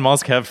Elon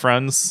Musk have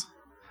friends?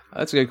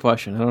 That's a good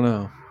question. I don't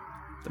know.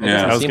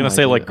 Yeah, I was going to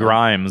say like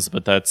Grimes,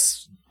 but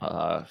that's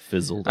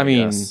fizzled. I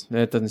mean, guess.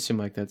 that doesn't seem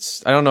like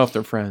that's. I don't know if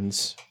they're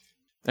friends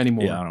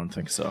anymore. Yeah, I don't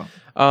think so.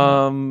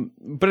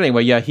 But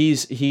anyway, yeah,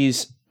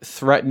 he's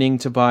threatening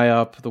to buy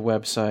up the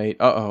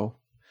website.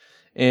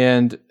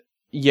 And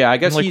yeah, I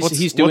guess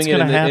he's doing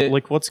it.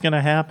 Like, what's going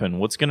to happen?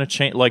 What's going to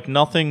change? Like,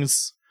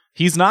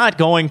 he's not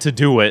going to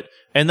do it.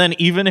 And then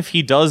even if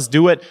he does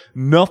do it,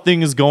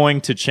 nothing is going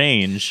to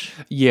change.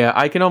 Yeah,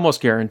 I can almost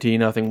guarantee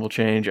nothing will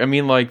change. I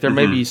mean, like, there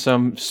may be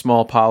some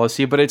small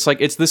policy, but it's like,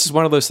 this is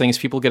one of those things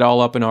people get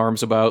all up in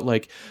arms about,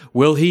 like,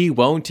 will he,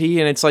 won't he?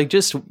 And it's like,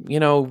 just,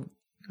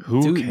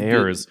 who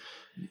cares?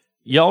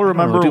 Y'all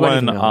remember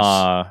when,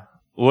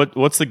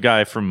 what's the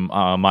guy from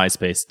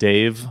MySpace?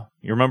 Dave?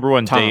 You remember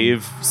when Tom.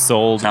 Dave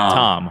sold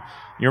Tom?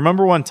 You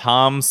remember when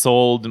Tom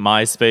sold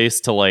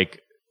MySpace to, like,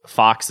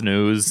 Fox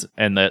News,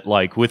 and that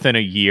like within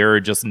a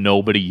year just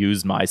nobody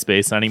used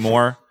MySpace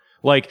anymore?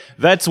 Like,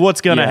 that's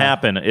what's gonna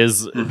happen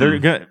is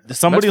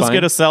somebody's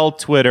gonna sell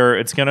Twitter,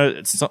 it's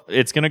gonna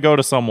go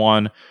to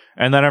someone,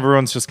 and then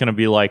everyone's just gonna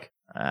be like,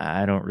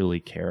 I don't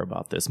really care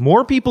about this.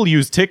 More people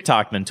use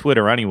TikTok than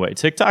Twitter anyway.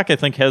 TikTok, I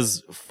think,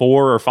 has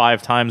 4 or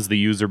 5 times the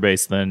user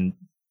base than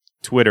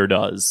Twitter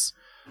does.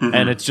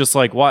 And it's just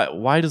like,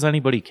 why does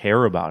anybody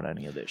care about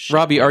any of this shit?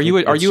 Robbie, are you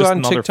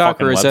on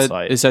TikTok, or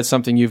is that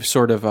something you've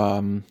sort of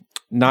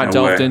not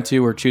delved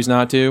into or choose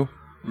not to?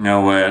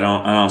 No way. I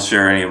don't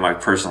share any of my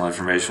personal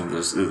information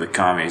with the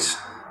commies.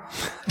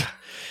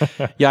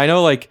 Yeah, I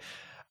know. Like,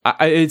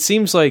 it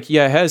seems like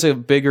it has a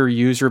bigger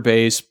user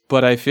base,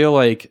 but I feel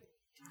like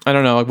I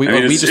don't know.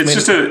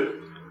 It's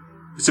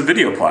a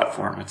video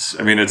platform.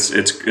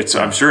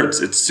 I'm sure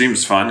it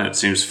seems fun and it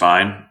seems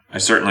fine. I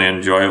certainly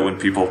enjoy it when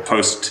people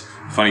post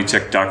funny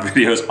TikTok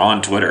videos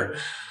on Twitter.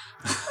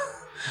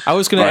 I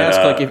was going to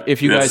ask, like,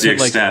 if you guys have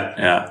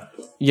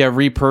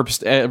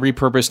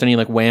repurposed any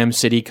like Wham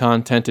City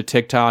content to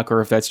TikTok,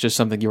 or if that's just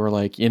something you were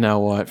like, you know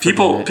what?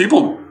 People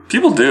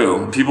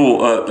do.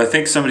 I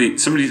think somebody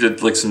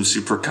did like some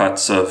super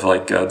cuts of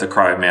like the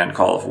Cry Man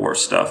Call of War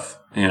stuff.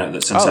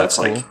 That's cool. That's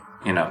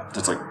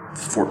like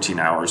 14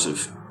 hours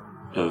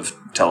of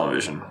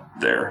television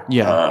there.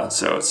 Yeah.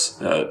 So it's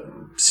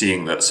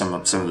seeing that some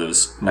of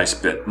those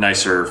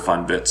nicer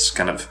fun bits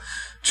kind of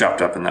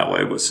chopped up in that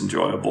way was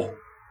enjoyable.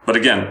 But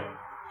again,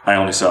 I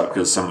only saw it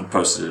because someone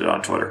posted it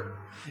on Twitter.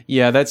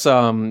 Yeah, that's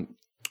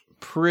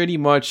pretty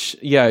much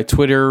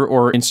Twitter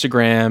or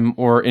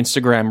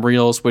Instagram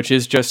Reels, which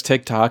is just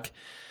TikTok.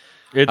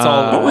 It's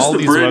all. What was all the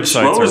these bridge?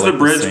 websites What was the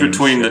bridge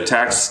between shit. the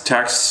tax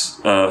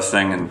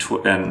thing and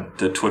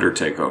the Twitter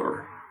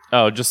takeover?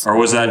 Oh, or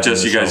was that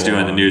just you guys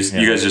doing the news?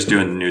 Yeah. You guys just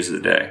doing the news of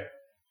the day?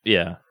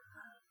 Yeah,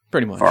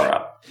 pretty much. Far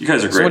out. You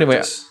guys are great at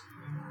this.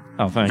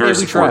 Oh, thank you. Very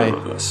supportive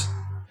of this.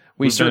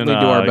 We certainly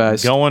do our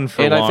best. Going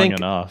for long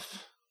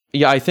enough.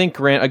 Yeah, I think,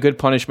 Grant, a good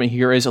punishment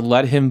here is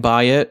let him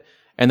buy it,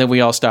 and then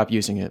we all stop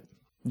using it.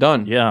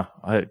 Done. Yeah,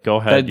 go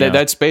ahead.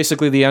 That's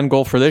basically the end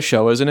goal for this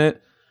show, isn't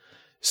it?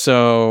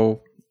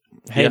 So,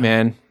 hey,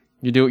 man,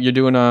 you're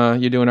doing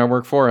our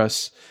work for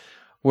us.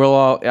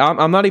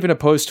 I'm not even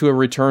opposed to a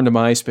return to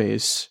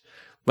MySpace,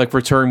 like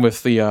return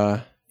with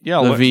the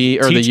V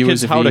or the U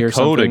as a V how to or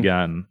code something.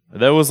 Again.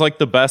 That was like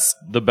the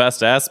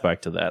best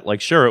aspect of that.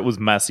 Like, sure, it was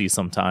messy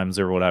sometimes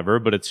or whatever,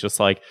 but it's just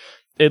like,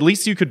 at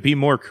least you could be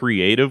more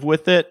creative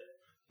with it,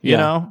 you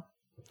know?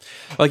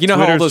 Like,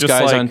 how all those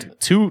guys like on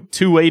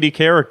 280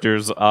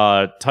 characters,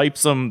 type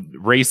some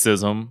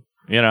racism,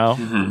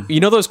 Mm-hmm. You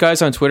know those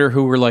guys on Twitter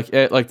who were like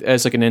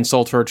as like an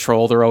insult or a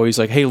troll, they're always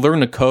like, "Hey,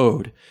 learn to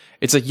code."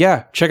 It's like,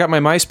 yeah, check out my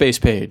MySpace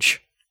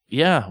page.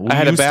 Yeah, I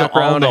had a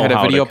background, I had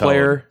a video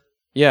player.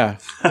 Yeah.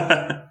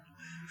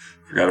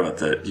 Forgot about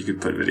that. You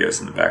could put videos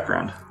in the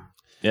background.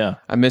 Yeah.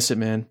 I miss it,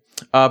 man.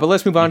 But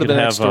let's move on to the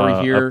next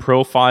story here. A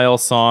profile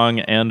song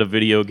and a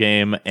video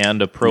game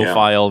and a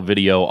profile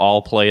video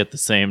all play at the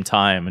same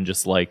time and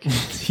just like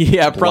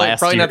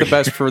probably not the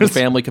best for the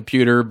family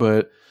computer,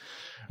 but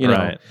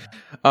right.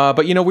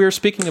 But we were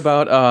speaking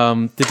about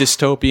the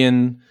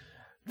dystopian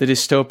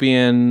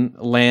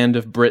land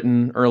of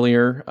Britain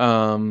earlier.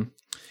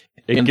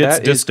 It gets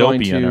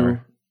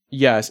dystopian.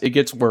 Yes, it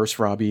gets worse,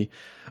 Robbie.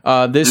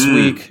 This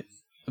week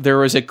there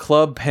was a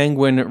Club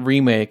Penguin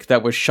remake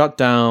that was shut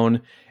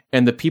down,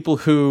 and the people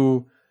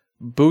who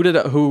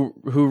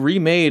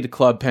remade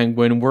Club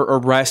Penguin were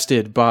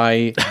arrested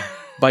by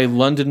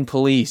London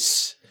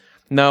police.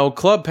 Now,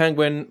 Club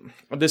Penguin,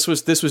 this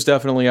was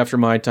definitely after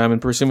my time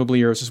and presumably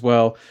yours as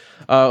well.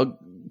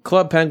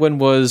 Club Penguin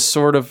was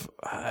sort of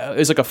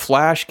is like a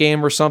Flash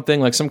game or something,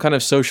 like some kind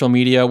of social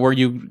media where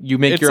you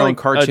make your own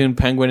cartoon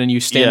penguin and you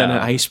stand on an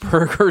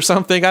iceberg or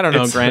something. I don't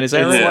know, Grant. Is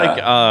that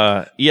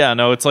right?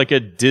 It's like a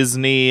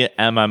Disney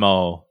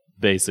MMO,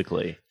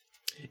 basically.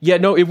 Yeah,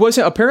 no, it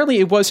wasn't. Apparently,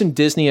 it wasn't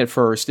Disney at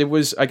first. It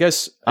was, I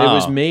guess, it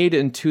was made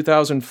in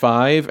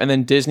 2005, and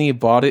then Disney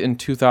bought it in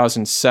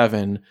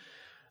 2007.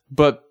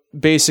 But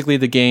basically,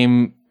 the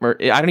game, or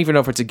I don't even know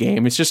if it's a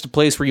game. It's just a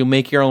place where you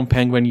make your own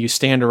penguin. You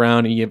stand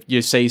around and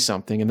you say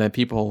something, and then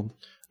people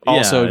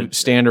also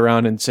stand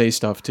around and say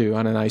stuff too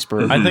on an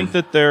iceberg. I think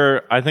that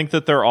there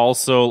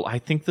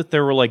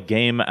were like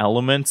game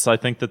elements. I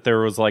think that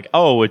there was like,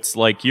 oh, it's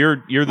like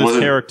you're this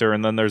character,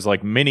 and then there's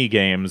like mini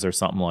games or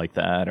something like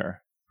that,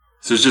 or.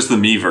 So it's just the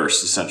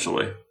Miiverse,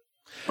 essentially.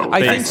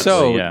 I think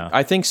so. Yeah.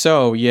 I think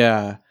so.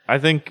 Yeah. I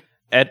think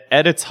at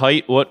its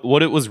height,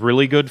 what it was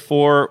really good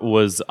for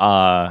was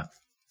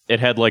it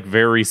had like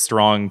very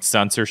strong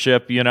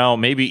censorship. You know,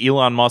 maybe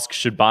Elon Musk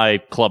should buy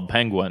Club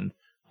Penguin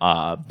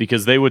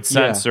because they would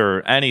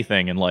censor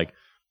anything. And like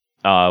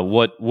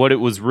what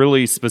it was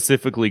really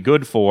specifically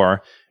good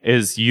for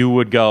is you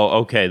would go,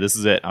 okay, this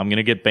is it. I'm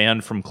gonna get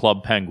banned from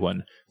Club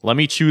Penguin. Let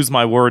me choose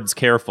my words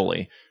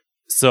carefully.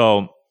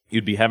 So.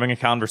 You'd be having a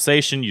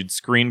conversation, you'd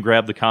screen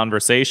grab the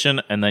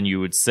conversation, and then you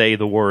would say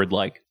the word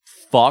like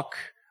fuck,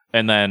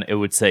 and then it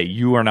would say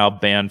you are now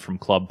banned from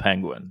Club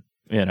Penguin,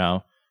 you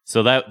know?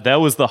 So that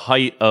was the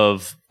height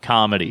of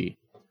comedy.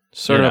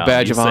 Sort of a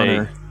badge of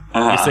honor.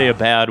 You say a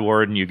bad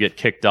word and you get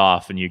kicked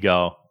off and you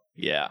go,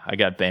 yeah, I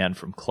got banned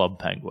from Club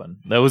Penguin.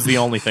 That was the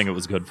only thing it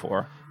was good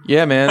for.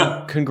 Yeah,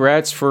 man.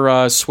 Congrats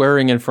for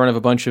swearing in front of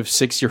a bunch of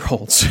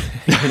 6-year-olds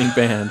getting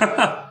banned.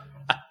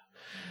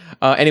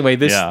 Anyway,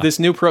 this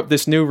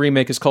new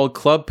remake is called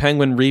Club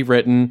Penguin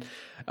Rewritten.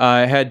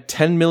 It had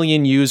 10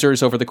 million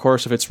users over the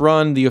course of its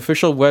run. The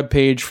official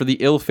webpage for the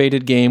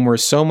ill-fated game, where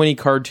so many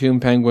cartoon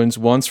penguins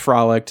once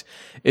frolicked,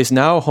 is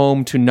now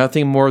home to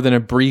nothing more than a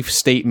brief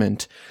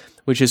statement,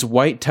 which is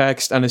white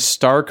text on a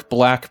stark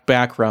black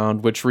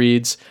background, which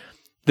reads,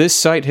 "This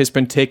site has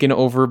been taken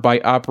over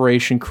by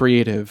Operation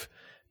Creative,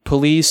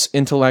 Police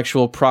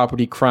Intellectual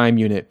Property Crime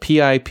Unit,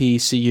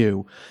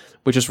 PIPCU."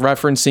 Which is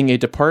referencing a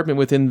department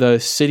within the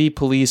City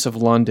Police of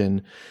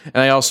London. And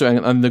I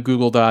also, on the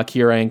Google Doc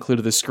here, I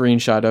included the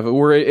screenshot of it,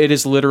 where it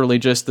is literally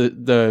just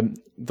the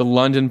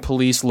London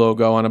Police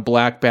logo on a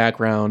black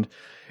background,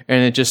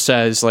 and it just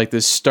says, like,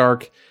 this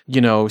stark,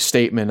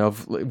 statement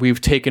of,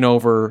 we've taken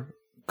over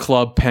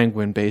Club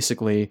Penguin,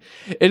 basically.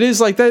 It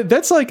is like that.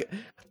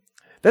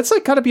 That's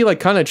gotta be like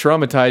kind of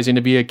traumatizing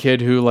to be a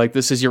kid who like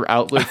this is your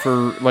outlet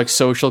for like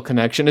social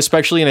connection,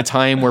 especially in a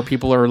time where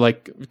people are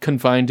like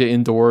confined to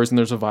indoors and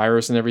there's a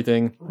virus and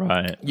everything.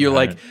 Right. You're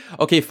like,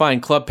 okay, fine,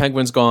 Club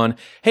Penguin's gone.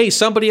 Hey,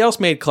 somebody else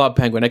made Club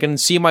Penguin. I can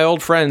see my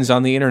old friends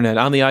on the internet,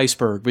 on the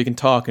iceberg. We can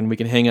talk and we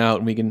can hang out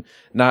and we can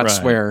not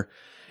swear.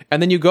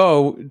 And then you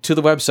go to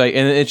the website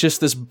and it's just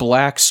this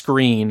black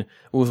screen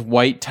with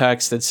white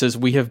text that says,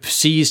 "We have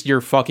seized your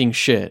fucking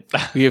shit.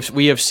 We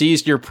have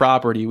seized your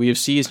property. We have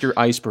seized your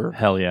iceberg."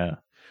 Hell yeah.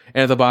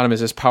 And at the bottom is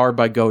this, "Powered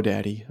by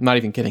GoDaddy." I'm not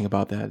even kidding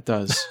about that. It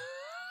does.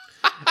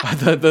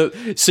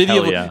 The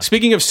city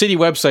speaking of city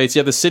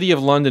websites, the City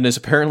of London is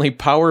apparently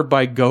powered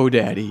by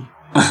GoDaddy.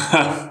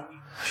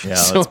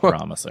 That's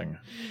promising.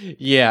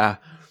 Yeah.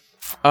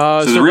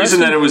 So the reason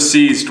that it was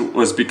seized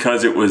was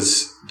because it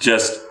was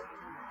just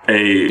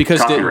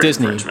copyright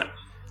Disney. infringement.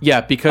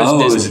 Yeah, because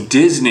Disney. It was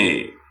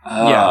Disney.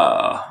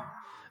 Yeah.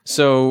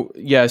 So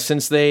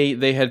since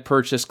they had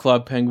purchased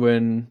Club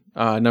Penguin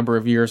a number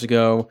of years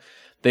ago,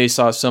 they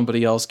saw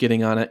somebody else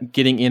getting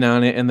in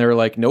on it, and they're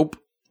like, "Nope,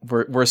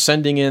 we're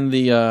sending in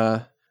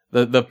the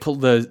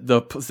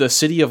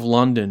City of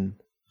London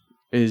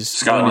is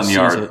Scotland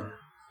Yard."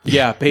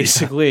 Yeah,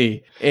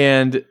 basically.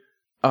 And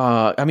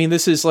I mean,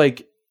 this is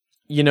like,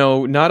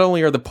 not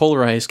only are the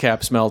polar ice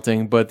caps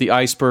melting, but the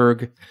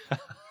iceberg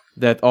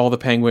that all the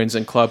penguins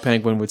and Club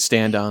Penguin would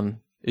stand on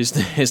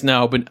is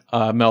now been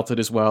melted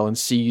as well and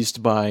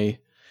seized by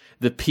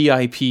the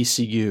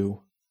PIPCU.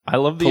 I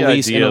love the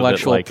Police idea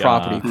Intellectual that,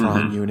 Property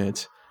Crime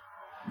Unit.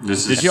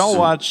 Did y'all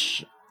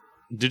watch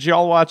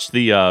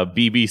the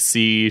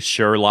BBC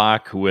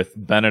Sherlock with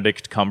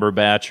Benedict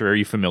Cumberbatch? Or are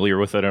you familiar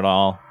with it at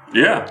all?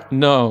 Yeah.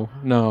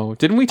 No.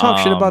 Didn't we talk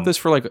shit about this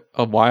for like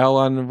a while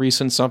on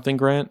recent something,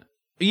 Grant?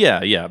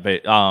 Yeah,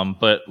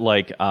 but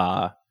like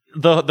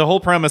the whole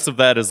premise of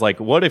that is like,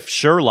 what if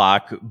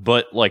Sherlock,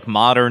 but like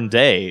modern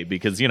day,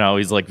 because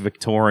he's like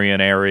Victorian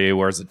era, he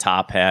wears a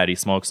top hat, he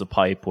smokes a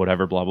pipe,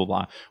 whatever, blah blah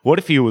blah. What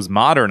if he was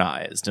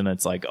modernized and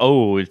it's like,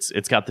 oh, it's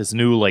got this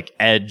new like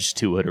edge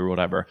to it or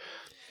whatever.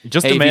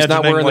 Just imagine if he's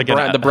not wearing like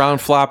the brown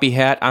floppy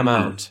hat, I'm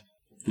out.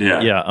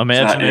 Yeah.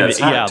 Imagine it's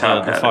not a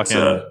top hat, fucking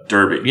it's a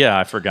derby. Yeah,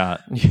 I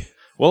forgot.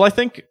 Well, I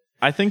think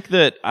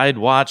that I'd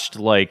watched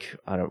like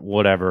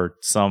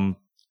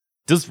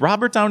does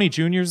Robert Downey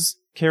Jr.'s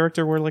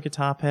character wear like a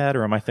top hat,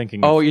 or am I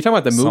thinking? Oh, you're talking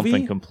about the movie?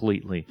 Something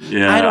completely.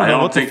 Yeah, I don't know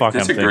what the fuck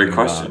that's I'm thinking. That's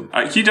a great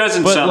question. He does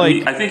in but some.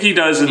 Like, I think he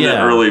does in the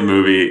early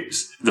movie,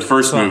 the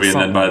first movie, and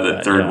then by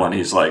the third one,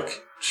 he's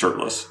like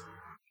shirtless.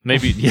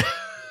 Maybe. Yeah.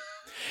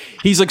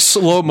 He's like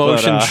slow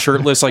motion,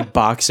 shirtless, like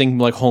boxing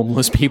like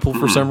homeless people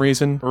for some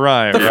reason.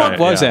 Right. The fuck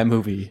was that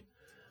movie?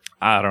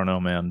 I don't know,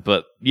 man.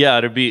 But yeah,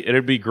 it'd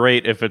be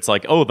great if it's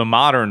like, oh, the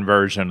modern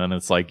version, and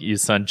it's like you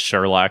send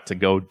Sherlock to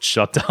go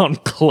shut down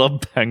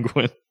Club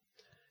Penguin.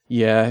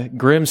 Yeah,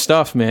 grim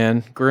stuff,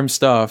 man. Grim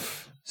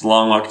stuff. It's a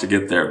long walk to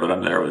get there, but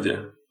I'm there with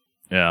you.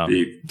 Yeah.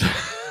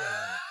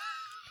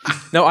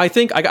 No, I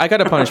think I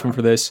got a punishment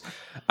for this.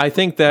 I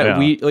think that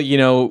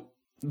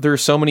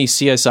there's so many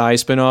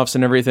CSI spinoffs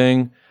and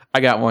everything.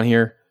 I got one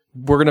here.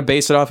 We're going to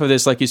base it off of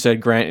this, like you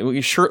said,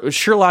 Grant.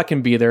 Sherlock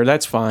can be there.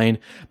 That's fine.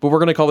 But we're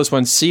going to call this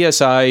one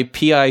CSI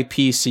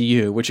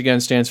PIPCU, which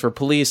again stands for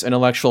Police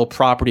Intellectual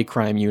Property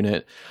Crime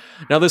Unit.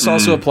 Now, this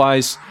also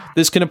applies.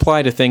 This can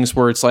apply to things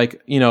where it's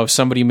like,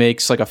 somebody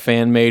makes like a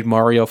fan-made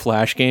Mario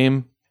Flash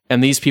game,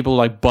 and these people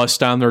like bust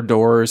down their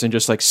doors and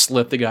just like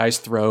slit the guy's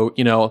throat,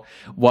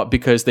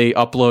 because they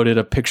uploaded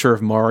a picture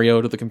of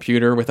Mario to the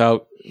computer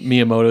without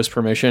Miyamoto's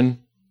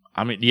permission.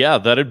 I mean, yeah,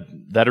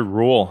 that'd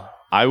rule.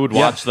 I would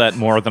watch that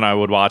more than I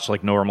would watch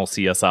like normal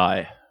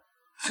CSI.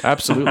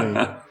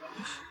 Absolutely.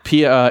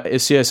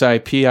 CSI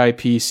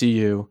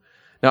PIPCU.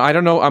 Now, I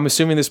don't know. I'm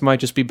assuming this might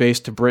just be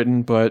based to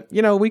Britain, but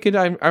we could.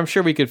 I'm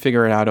sure we could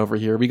figure it out over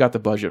here. We got the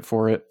budget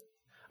for it.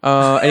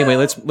 Anyway,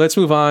 let's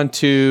move on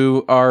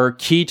to our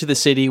key to the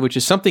city, which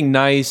is something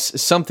nice,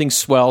 something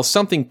swell,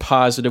 something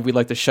positive. We'd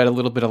like to shed a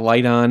little bit of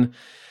light on,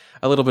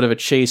 a little bit of a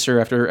chaser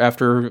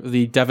after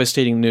the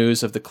devastating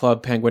news of the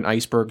Club Penguin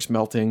icebergs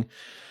melting.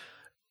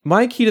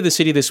 My key to the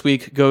city this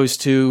week goes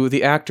to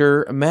the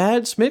actor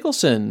Mads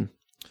Mikkelsen.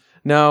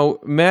 Now,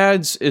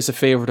 Mads is a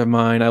favorite of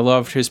mine. I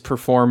loved his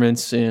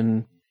performance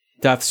in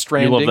Death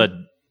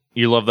Stranding.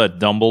 You love that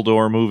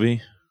Dumbledore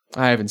movie?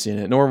 I haven't seen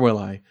it, nor will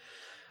I.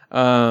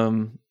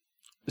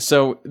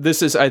 So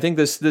I think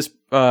this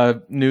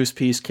news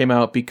piece came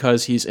out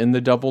because he's in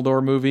the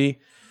Dumbledore movie.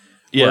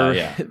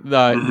 Yeah.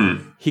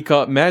 He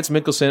called Mads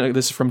Mikkelsen.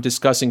 This is from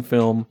Discussing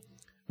Film.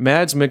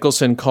 Mads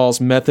Mikkelsen calls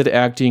method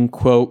acting,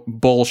 quote,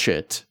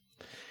 bullshit.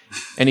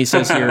 And he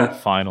says here,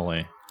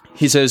 finally,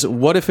 he says,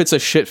 what if it's a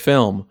shit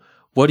film?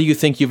 What do you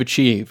think you've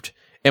achieved?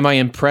 Am I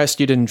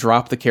impressed you didn't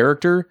drop the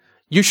character?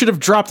 You should have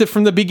dropped it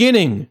from the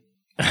beginning.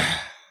 And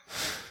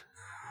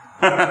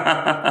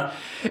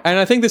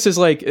I think this is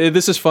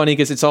funny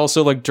because it's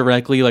also like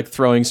directly like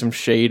throwing some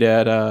shade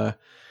at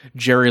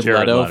Jared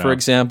Leto, for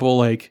example.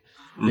 Like,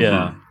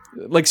 yeah.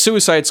 Like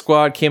Suicide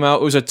Squad came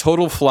out, it was a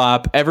total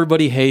flop.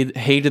 Everybody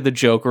hated the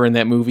Joker in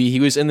that movie.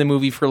 He was in the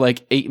movie for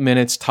like 8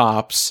 minutes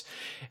tops,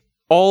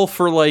 all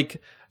for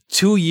like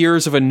 2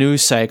 years of a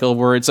news cycle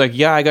where it's like,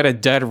 yeah, I got a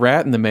dead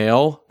rat in the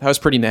mail. That was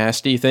pretty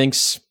nasty.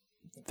 Thanks,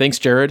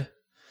 Jared.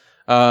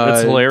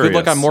 That's hilarious. Good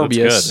luck on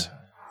Morbius.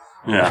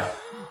 Yeah.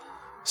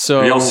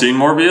 So have y'all seen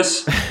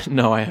Morbius?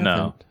 No, I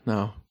haven't.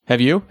 No.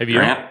 Have you? Have you?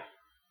 Grant?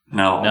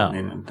 No. I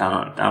mean, I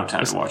don't have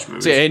time to watch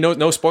movies. Hey,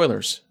 no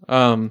spoilers.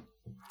 I'm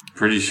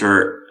pretty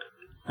sure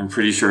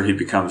he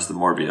becomes the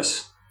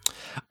Morbius.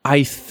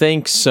 I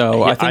think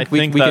so. I think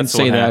we can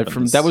say that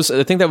happens.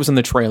 I think that was in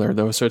the trailer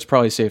though, so it's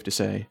probably safe to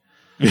say.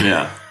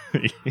 Yeah.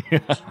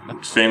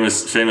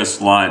 Famous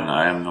line,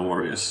 I am the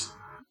Morbius.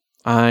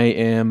 I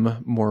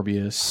am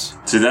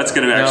Morbius. See, that's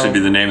going to actually be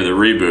the name of the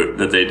reboot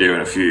that they do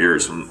in a few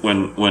years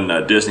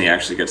when Disney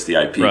actually gets the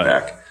IP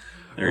back.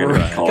 They're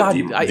going to call it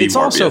the it's Morbius.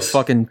 Also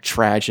fucking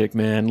tragic,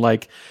 man.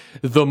 Like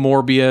the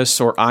Morbius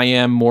or I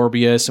am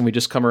Morbius, and we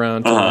just come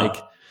around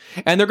to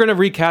and they're going to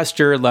recast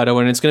Jared Leto,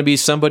 and it's going to be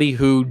somebody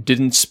who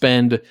didn't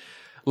spend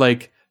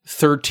like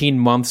 13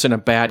 months in a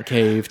bat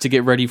cave to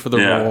get ready for the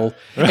role.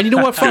 And you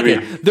know what? Fuck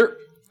it.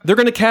 They're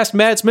going to cast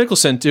Mads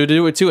Mikkelsen to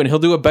do it too, and he'll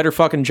do a better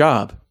fucking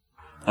job.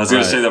 I was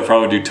going to say they'll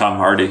probably do Tom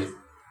Hardy.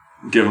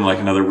 Give him like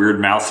another weird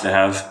mouth to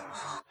have.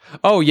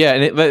 Oh, yeah,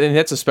 and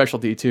that's a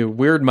specialty, too.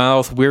 Weird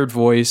mouth, weird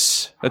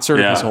voice. That's sort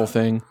of his whole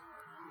thing.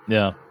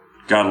 Yeah.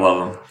 God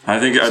love him. I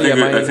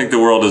think the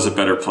world is a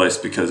better place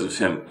because of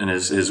him and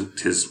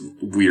his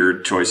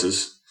weird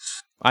choices.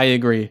 I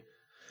agree.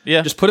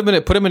 Yeah. Just put him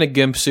in a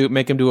gimp suit,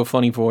 make him do a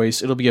funny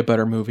voice. It'll be a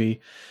better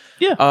movie.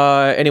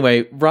 Yeah.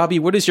 Anyway, Robbie,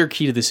 what is your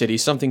key to the city?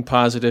 Something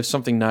positive,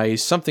 something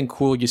nice, something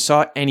cool you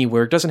saw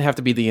anywhere. It doesn't have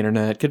to be the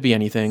internet. It could be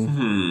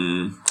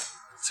anything.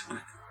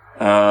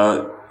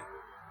 I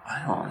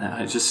don't know.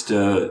 I just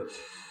so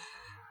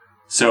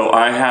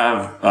I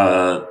have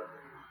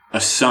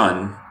a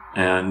son,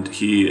 and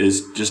he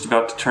is just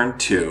about to turn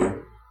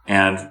 2,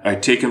 and I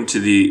take him to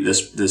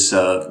this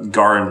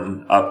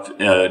garden up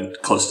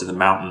close to the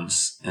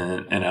mountains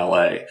in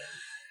LA,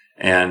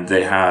 and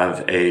they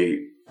have a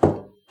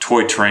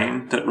toy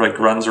train that like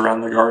runs around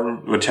the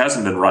garden, which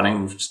hasn't been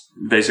running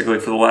basically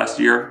for the last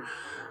year,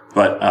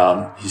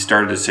 but he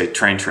started to say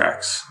train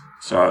tracks.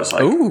 So I was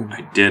like, ooh.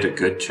 I did a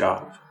good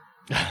job.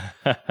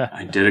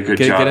 I did a good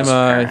job.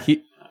 Get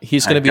him,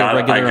 he's going to be a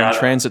regular on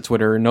Transit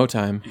Twitter in no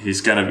time.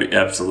 He's going to be,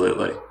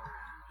 absolutely.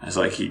 I was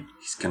like, he's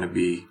going to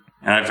be,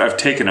 and I've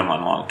taken him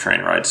on long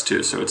train rides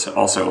too. So it's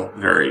also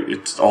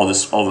it's all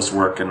this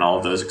work and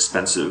all those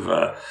expensive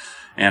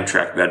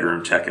Amtrak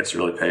bedroom tickets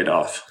really paid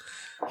off.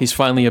 He's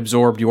finally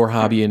absorbed your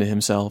hobby into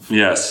himself.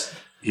 Yes,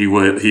 he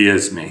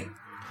is me.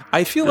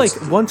 I feel like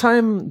one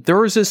time there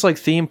was this like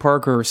theme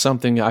park or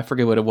something. I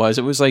forget what it was.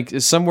 It was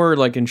like somewhere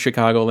like in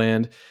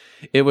Chicagoland.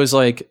 It was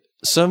like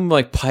some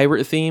like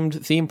pirate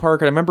themed theme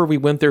park. And I remember we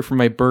went there for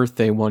my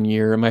birthday one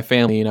year, and my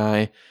family and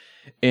I.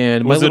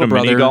 And my little brother.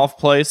 Was it a mini golf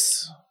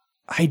place?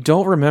 I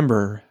don't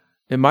remember.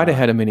 It might have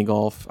had a mini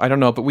golf. I don't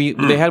know, but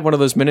they had one of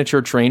those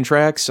miniature train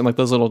tracks and like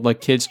those little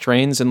like kids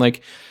trains. And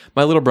like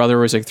my little brother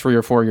was like 3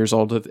 or 4 years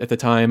old at the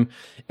time,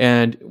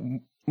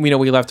 and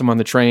we left him on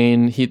the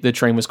train. The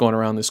train was going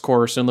around this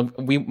course, and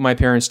my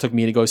parents took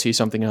me to go see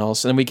something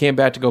else. And then we came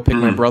back to go pick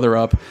my brother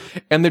up,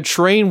 and the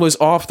train was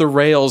off the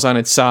rails on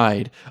its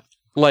side.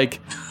 Like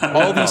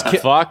all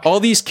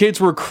these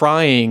kids were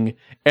crying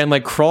and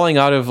like crawling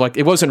out of like,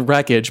 it wasn't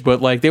wreckage,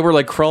 but like they were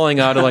like crawling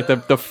out of like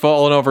the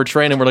fallen over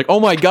train, and we're like, oh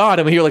my God.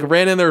 And we like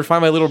ran in there to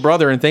find my little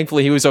brother, and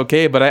thankfully he was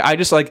okay. But I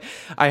just like,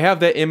 I have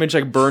that image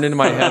like burned into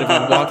my head of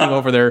him walking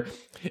over there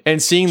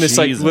and seeing this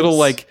like little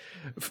like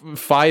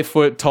 5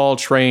 foot tall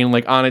train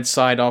like on its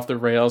side off the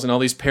rails, and all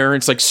these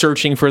parents like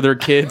searching for their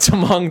kids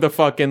among the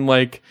fucking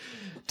like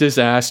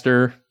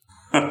disaster.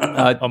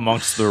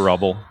 Amongst the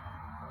rubble.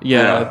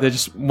 Yeah, they're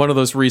just one of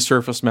those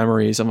resurfaced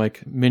memories. I'm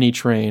like, mini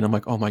train. I'm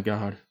like, oh my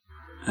God.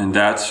 And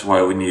that's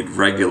why we need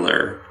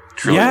regular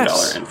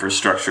trillion-dollar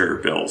infrastructure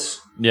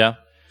bills. Yeah.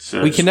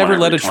 So we can never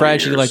let a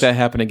tragedy like that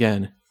happen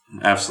again.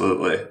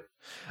 Absolutely.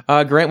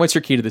 Grant, what's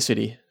your key to the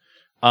city?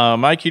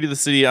 My key to the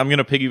city, I'm going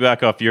to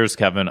piggyback off yours,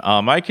 Kevin.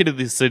 My key to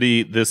the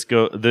city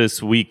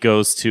this week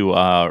goes to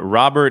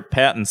Robert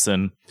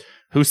Pattinson,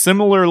 who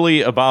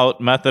similarly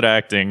about method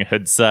acting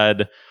had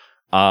said,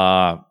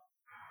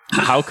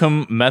 how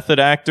come method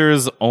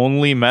actors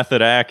only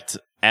method act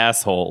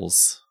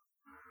assholes?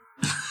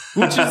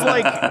 Which is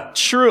like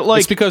true. Like,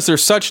 it's because they're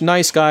such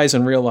nice guys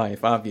in real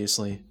life,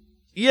 obviously.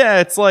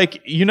 Yeah, it's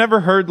like you never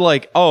heard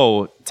like,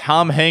 oh,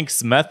 Tom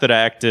Hanks method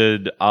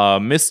acted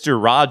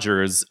Mr.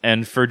 Rogers,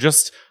 and for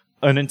just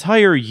an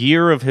entire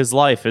year of his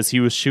life as he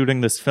was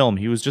shooting this film,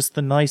 he was just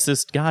the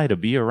nicest guy to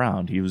be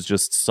around. He was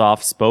just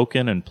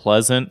soft-spoken and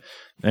pleasant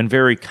and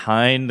very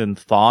kind and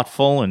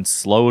thoughtful and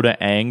slow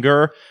to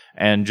anger,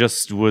 and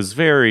just was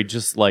very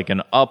just like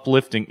an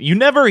uplifting. You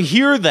never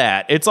hear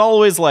that. It's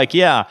always like,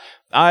 yeah,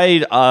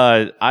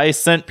 I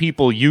sent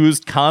people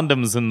used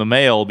condoms in the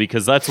mail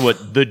because that's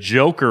what the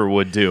Joker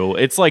would do.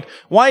 It's like,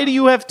 why do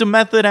you have to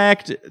method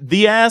act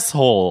the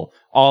asshole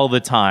all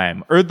the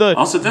time? Or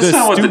also, that's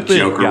not what the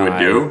Joker would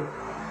do.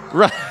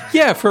 Right.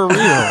 Yeah, for real.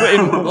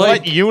 In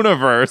what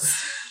universe?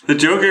 The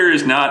Joker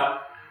is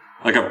not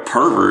like a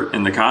pervert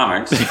in the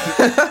comics.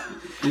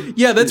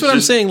 Yeah, that's what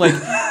I'm saying. Like,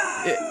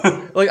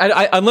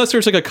 I unless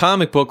there's like a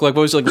comic book, like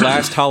what was it, like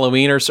Last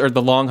Halloween or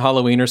the Long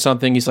Halloween or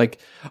something. He's like,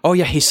 oh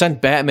yeah, he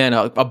sent Batman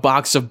a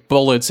box of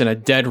bullets and a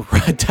dead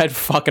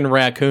fucking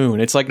raccoon.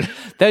 It's like,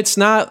 that's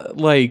not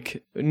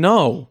like,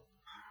 no.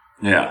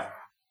 Yeah.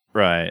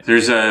 Right.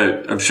 There's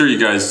I'm sure you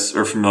guys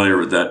are familiar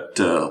with that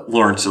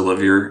Laurence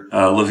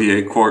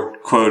Olivier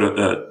quote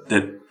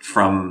that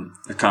from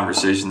a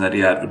conversation that he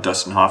had with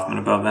Dustin Hoffman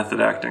about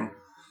method acting.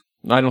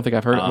 I don't think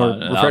I've heard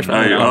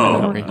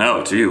it.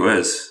 No, gee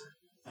whiz.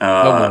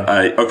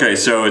 Okay,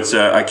 so it's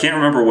I can't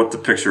remember what the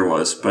picture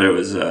was, but it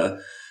was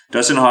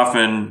Dustin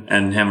Hoffman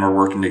and him are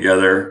working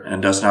together,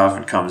 and Dustin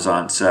Hoffman comes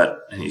on set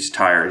and he's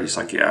tired. He's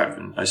like, "Yeah,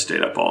 I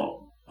stayed up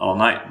all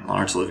night." And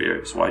Laurence Olivier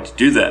goes, "Why'd you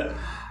do that?"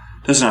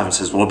 Dustin Hoffman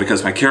says, "Well,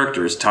 because my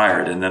character is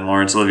tired." And then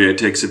Laurence Olivier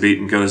takes a beat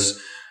and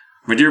goes,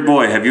 "My dear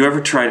boy, have you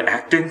ever tried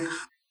acting?"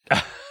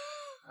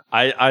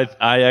 I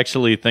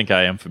actually think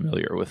I am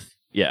familiar with.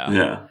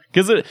 Yeah.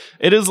 Because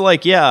it is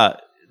like, yeah,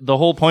 the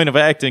whole point of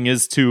acting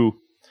is to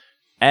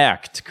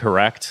act,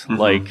 correct? Mm-hmm.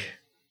 Like,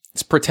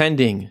 it's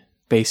pretending,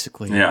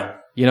 basically. Yeah.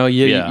 You know,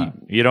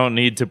 you don't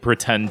need to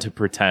pretend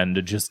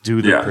to just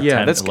do the pretend.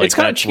 Yeah, it's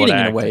kind of cheating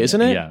in a way,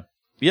 isn't it?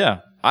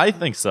 Yeah, I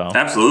think so.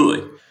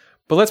 Absolutely.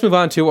 But let's move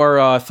on to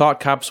our Thought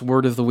Cops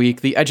word of the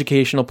week, the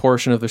educational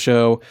portion of the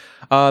show.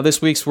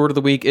 This week's word of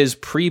the week is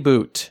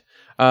preboot.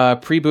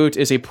 Preboot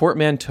is a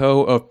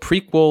portmanteau of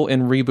prequel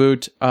and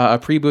reboot. A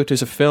preboot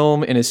is a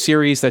film in a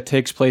series that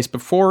takes place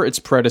before its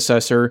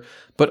predecessor,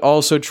 but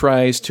also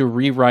tries to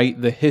rewrite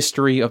the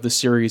history of the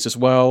series as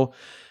well.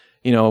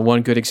 You know,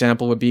 one good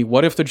example would be,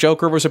 what if the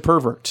Joker was a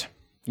pervert?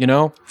 You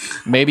know,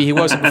 maybe he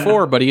wasn't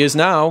before, but he is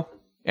now,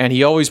 and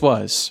he always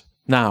was.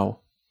 Now,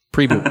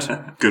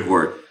 preboot. Good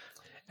word.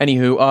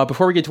 Anywho,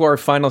 before we get to our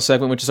final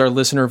segment, which is our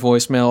listener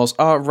voicemails,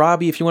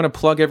 Robbie, if you want to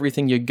plug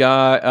everything you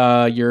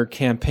got, your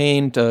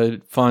campaign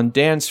to fund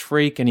Dance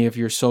Freak, any of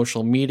your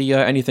social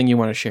media, anything you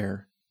want to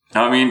share.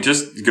 I mean,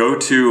 just go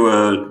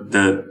to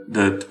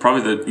the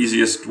probably the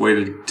easiest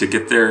way to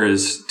get there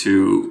is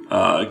to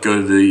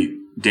go to the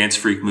Dance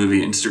Freak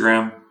Movie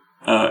Instagram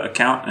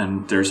account,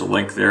 and there's a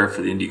link there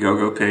for the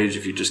Indiegogo page.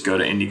 If you just go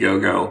to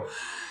Indiegogo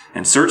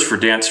and search for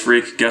Dance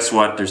Freak, guess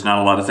what? There's not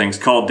a lot of things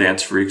called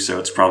Dance Freak, so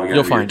it's probably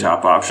going to be your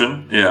top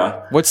option.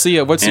 Yeah. What's the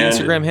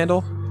Instagram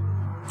handle?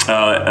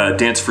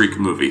 Dance Freak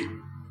Movie.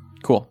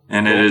 Cool.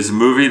 And it is a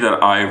movie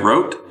that I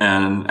wrote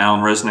and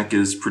Alan Resnick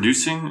is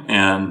producing,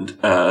 and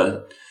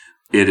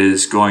it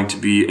is going to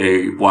be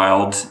a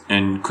wild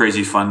and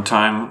crazy fun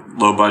time,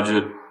 low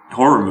budget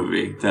horror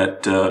movie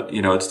that,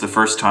 it's the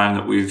first time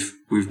that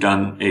we've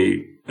done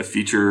a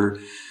feature,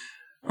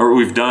 or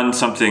we've done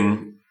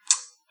something.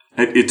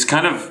 It's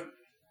kind of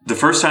the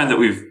first time that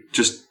we've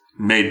just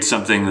made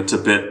something that's a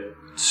bit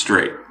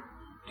straight.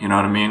 You know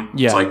what I mean?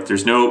 Yeah. It's like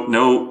there's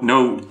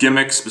no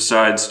gimmicks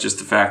besides just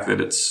the fact that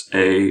it's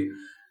a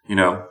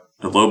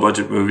low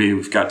budget movie.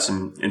 We've got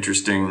some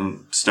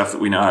interesting stuff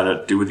that we know how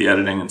to do with the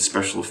editing and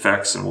special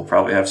effects, and we'll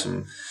probably have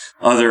some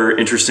other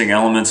interesting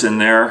elements in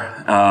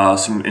there.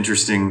 Some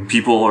interesting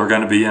people are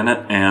going to be in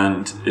it,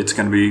 and it's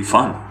going to be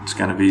fun. It's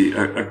going to be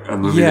a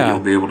movie that you'll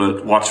be able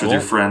to watch with your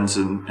friends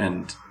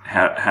and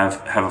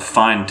have a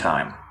fine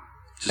time.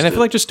 And I feel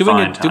like just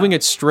doing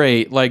it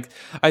straight. Like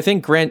I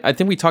think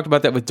we talked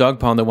about that with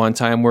Doug Pound the one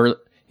time where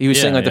he was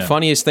saying the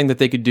funniest thing that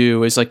they could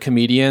do is like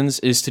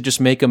comedians is to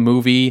just make a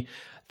movie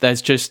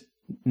that's just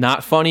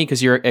not funny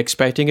because you're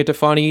expecting it to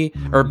funny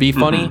or be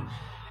funny,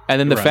 and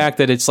then the fact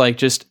that it's like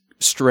just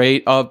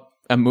straight up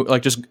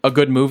like just a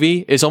good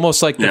movie is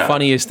almost like the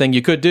funniest thing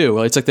you could do.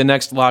 It's like the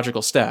next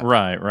logical step.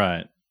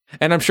 Right.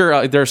 And I'm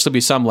sure there'll still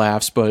be some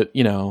laughs, but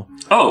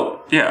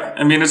Oh yeah,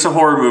 I mean it's a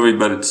horror movie,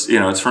 but it's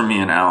it's from me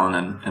and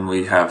Alan, and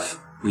we have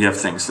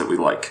things that we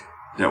like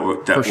that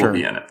will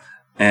be in it,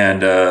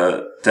 and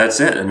that's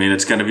it. I mean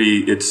it's going to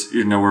be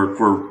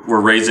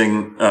we're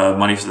raising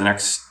money for the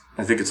next.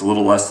 I think it's a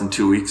little less than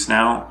 2 weeks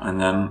now, and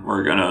then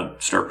we're going to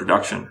start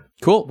production.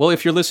 Cool. Well,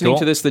 if you're listening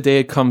to this the day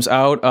it comes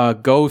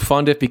out, go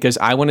fund it because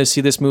I want to see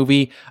this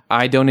movie.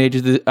 I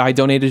donated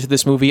to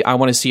this movie. I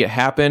want to see it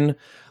happen.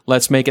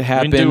 Let's make it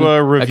happen. We can do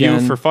a review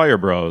for Fire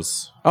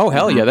Bros. Oh,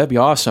 hell yeah. That'd be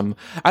awesome.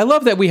 I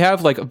love that we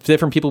have like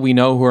different people we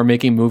know who are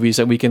making movies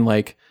that we can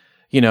like,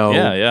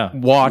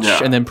 watch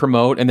and then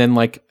promote and then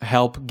like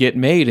help get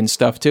made and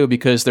stuff too,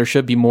 because there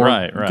should be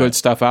more good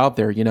stuff out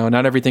there.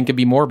 Not everything can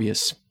be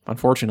Morbius,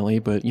 unfortunately,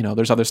 but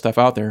there's other stuff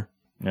out there.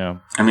 Yeah.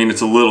 I mean,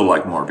 it's a little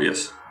like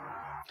Morbius.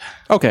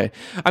 Okay.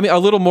 I mean, a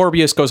little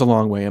Morbius goes a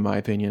long way in my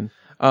opinion.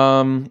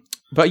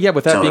 But yeah,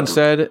 with that being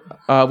said,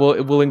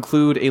 we'll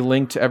include a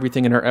link to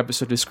everything in our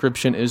episode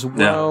description as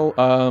well.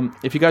 Yeah.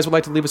 If you guys would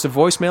like to leave us a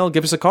voicemail,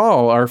 give us a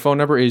call. Our phone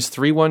number is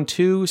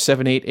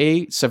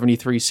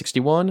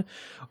 312-788-7361,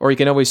 or you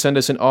can always send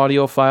us an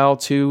audio file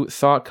to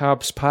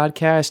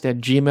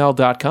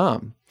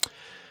thoughtcopspodcast@gmail.com.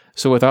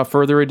 So without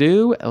further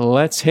ado,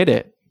 let's hit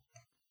it.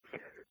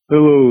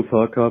 Hello,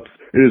 Thought Cops.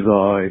 It is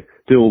I,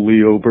 Dill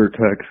Leo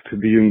Bertex,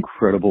 the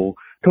Incredible,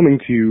 coming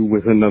to you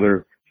with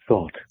another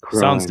thought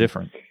crime. Sounds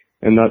different.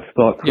 And that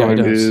thought crime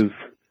is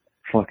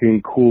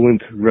fucking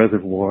coolant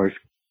reservoirs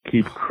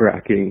keep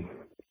cracking.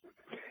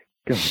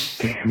 God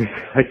damn it.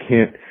 I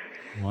can't.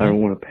 What? I don't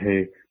want to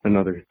pay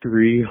another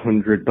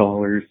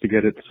 $300 to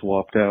get it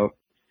swapped out.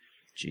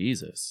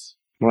 Jesus.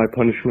 My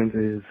punishment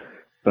is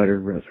better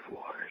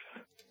reservoirs.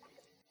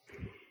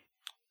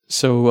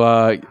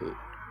 So,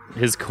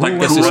 his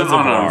coolant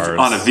reservoirs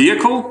on a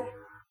vehicle?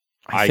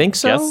 I think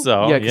so. Guess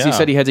so. Yeah, because he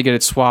said he had to get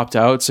it swapped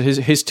out. So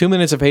his 2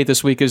 minutes of hate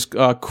this week is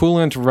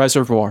coolant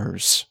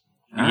reservoirs.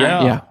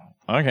 Yeah.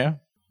 Okay.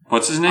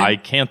 What's his name? I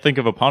can't think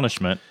of a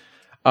punishment.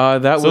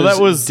 That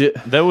was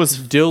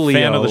Dill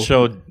fan of the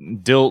show.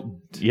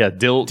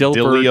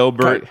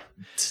 Dilliobert.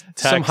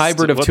 Some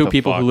hybrid of two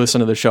people who listen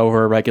to the show who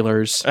are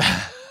regulars.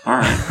 All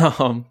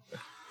right.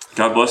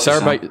 God bless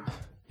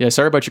you.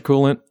 Sorry about your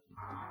coolant.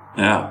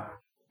 Yeah.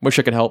 Wish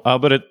I could help.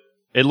 But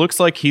it looks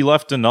like he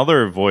left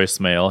another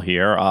voicemail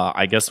here.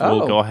 I guess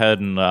we'll go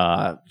ahead and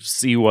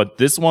see what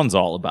this one's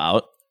all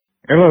about.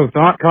 Hello,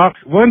 Thought Cops,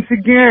 once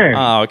again.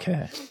 Oh,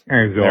 okay.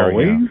 As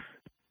always,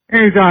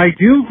 as I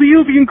do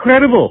feel the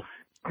incredible,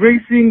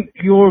 gracing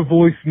your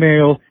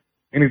voicemail,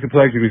 and it's a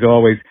pleasure as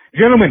always.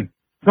 Gentlemen,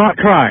 Thought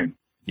Crime.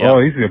 Yep.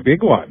 Oh, this is a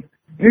big one.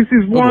 This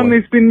is one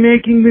that's been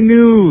making the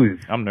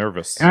news. I'm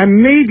nervous.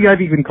 And maybe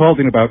I've even called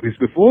in about this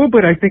before,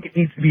 but I think it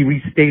needs to be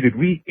restated,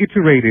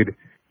 reiterated,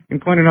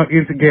 and pointed out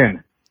once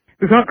again.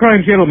 The thought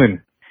crime,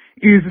 gentlemen,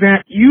 is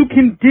that you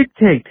can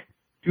dictate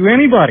to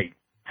anybody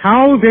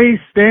how they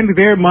spend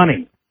their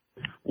money.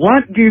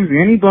 What gives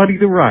anybody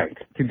the right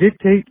to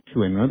dictate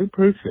to another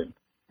person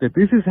that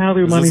this is how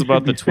their money should be spent? Is this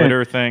about the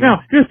Twitter thing?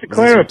 Now, just to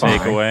clarify,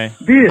 takeaway?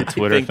 This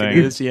Twitter thing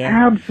is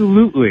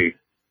absolutely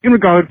in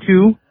regard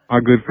to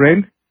our good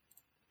friend,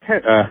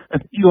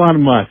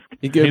 Elon Musk.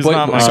 He's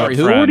not my friend.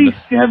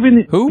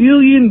 $47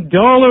 billion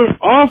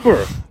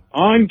offer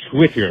on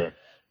Twitter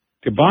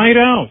to buy it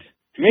out,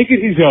 to make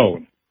it his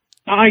own.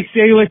 I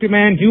say let the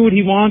man do what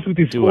he wants with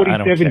his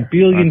 $47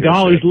 billion.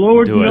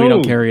 Lord knows. We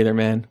don't care either,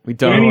 man. We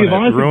don't. Any of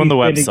us ruin the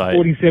website.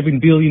 website.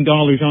 $47 billion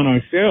on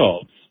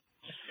ourselves.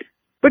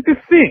 But to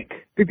think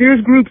that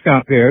there's groups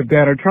out there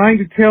that are trying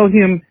to tell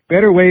him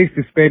better ways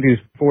to spend his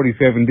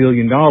 $47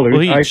 billion, well,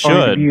 he I should,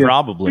 find to be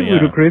probably,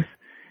 ludicrous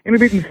and a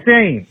bit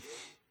insane.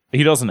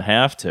 He doesn't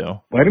have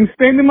to. Let him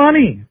spend the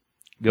money.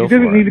 Go it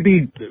doesn't for need to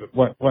be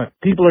what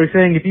people are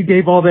saying. If you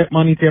gave all that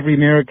money to every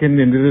American,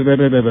 and it really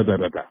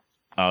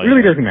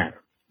doesn't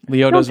matter.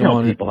 Leo don't doesn't tell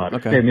want people how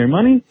to spend their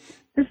money.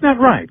 It's not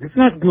right. It's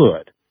not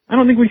good. I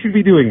don't think we should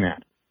be doing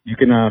that. You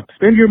can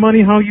spend your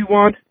money how you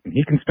want, and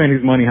he can spend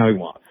his money how he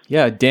wants.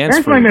 Yeah, dance.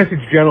 That's my message,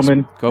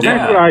 gentlemen. That's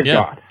what I've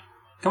got.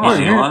 Come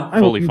on, Elon. I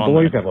hope you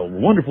boys have a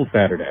wonderful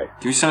Saturday.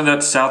 Give me some of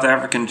that South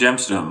African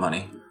gemstone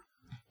money.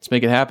 Let's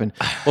make it happen.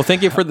 Well,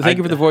 thank you for the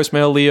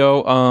voicemail,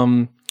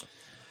 Leo.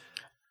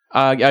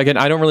 Again,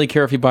 I don't really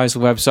care if he buys the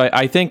website.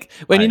 I think,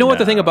 you know what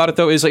the thing about it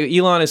though is, like,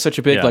 Elon is such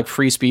a big like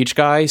free speech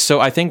guy, so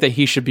I think that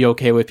he should be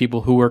okay with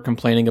people who are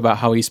complaining about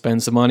how he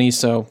spends the money.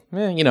 So,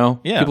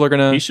 people are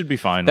gonna. He should be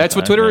fine. That's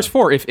what Twitter is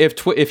for.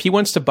 If he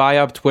wants to buy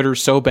up Twitter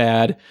so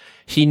bad,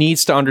 he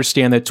needs to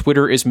understand that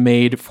Twitter is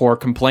made for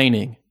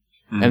complaining,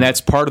 and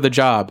that's part of the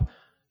job.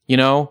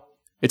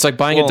 It's like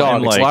buying a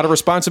dog. It's a lot of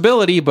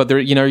responsibility, but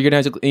you're gonna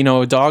have to,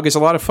 a dog is a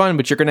lot of fun,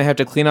 but you're gonna have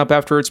to clean up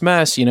after its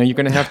mess. You're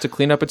gonna have to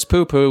clean up its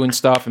poo poo and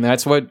stuff, and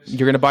that's what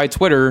you're gonna buy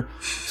Twitter.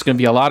 It's gonna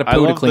be a lot of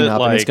poo to clean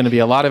up, and it's gonna be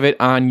a lot of it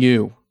on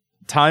you.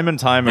 Time and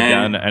time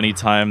again,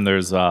 anytime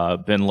there's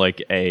been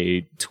like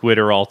a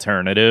Twitter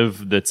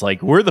alternative that's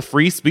like, we're the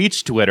free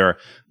speech Twitter,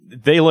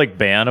 they like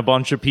ban a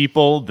bunch of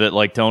people that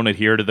like don't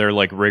adhere to their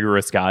like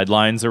rigorous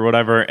guidelines or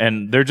whatever,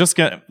 and they're just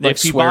gonna, like,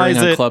 if he buys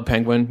it, Club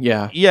Penguin,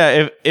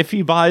 if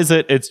he buys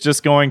it, it's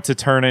just going to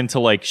turn into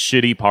like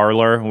shitty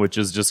Parler, which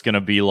is just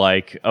gonna be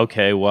like,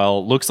 okay,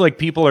 well, looks like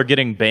people are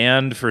getting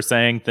banned for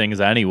saying things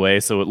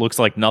anyway, so it looks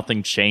like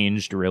nothing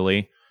changed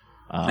really.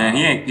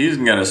 Man, he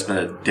isn't gonna spend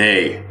a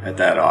day at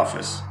that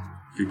office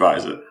if he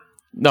buys it.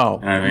 No,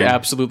 you know what I mean?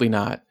 Absolutely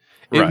not.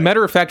 Right.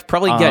 Matter of fact,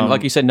 probably again,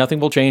 like you said,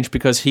 nothing will change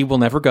because he will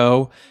never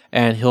go,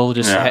 and he'll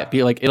just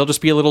be like, it'll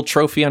just be a little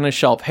trophy on his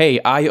shelf. Hey,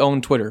 I own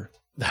Twitter.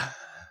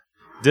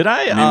 Did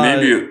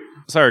I?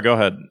 Sorry, go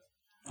ahead.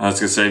 I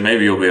was gonna say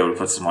maybe you'll be able to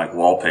put some like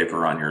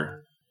wallpaper on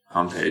your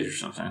homepage or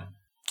something.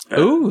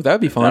 Ooh, that'd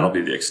be fun. That'll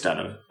be the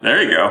extent of it.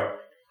 There you go.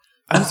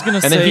 I was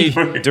gonna say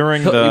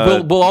during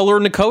the we'll all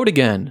learn the code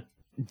again.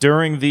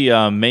 During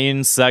the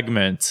main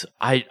segment,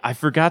 I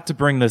forgot to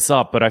bring this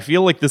up, but I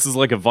feel like this is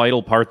like a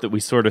vital part that we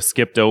sort of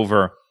skipped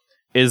over,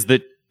 is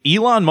that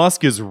Elon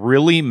Musk is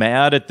really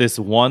mad at this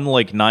one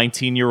like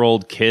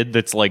 19-year-old kid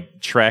that's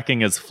like tracking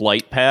his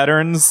flight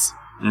patterns.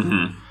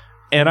 Mm-hmm.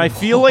 And I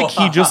feel like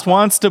he just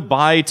wants to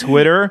buy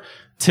Twitter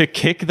to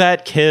kick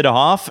that kid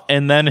off,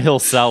 and then he'll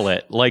sell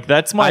it. Like,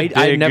 that's my big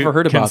I never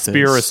heard about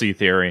conspiracy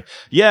theory.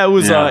 Yeah,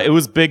 it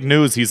was big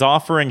news. He's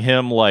offering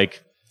him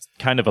like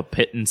kind of a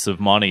pittance of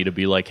money to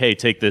be like, hey,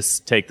 take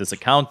this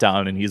account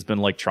down, and he's been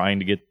like trying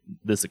to get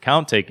this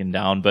account taken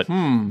down. But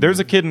there's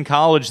a kid in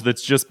college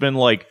that's just been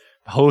like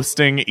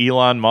posting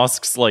Elon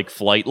Musk's like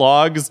flight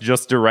logs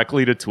just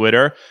directly to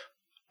Twitter.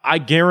 I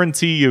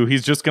guarantee you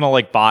he's just gonna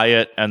like buy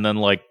it and then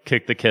like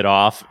kick the kid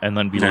off and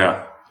then be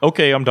like,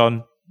 okay, I'm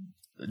done.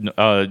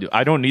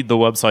 I don't need the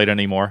website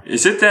anymore.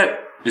 Is it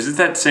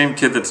that same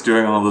kid that's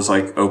doing all those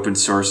like open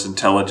source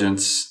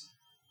intelligence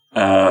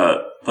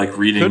like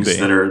readings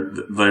that are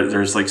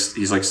there's like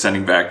he's like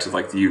sending back to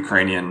like the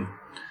Ukrainian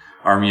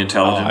army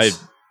intelligence?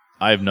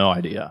 I have no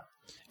idea.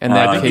 And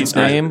that kid's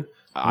name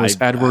was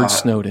Edward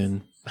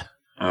Snowden.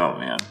 Oh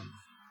man,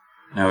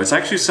 no, it's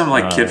actually some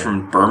like kid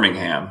from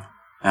Birmingham,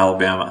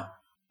 Alabama.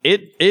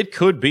 It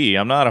could be.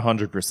 I'm not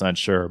 100%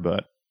 sure,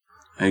 but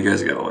you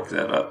guys got to look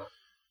that up.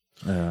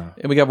 And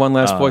we got one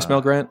last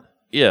voicemail, Grant.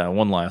 Yeah,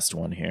 one last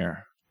one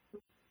here.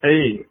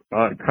 Hey,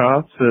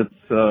 cops,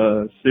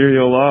 it's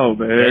Serial Law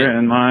Bear,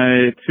 and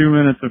my 2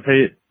 minutes of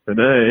hate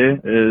today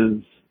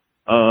is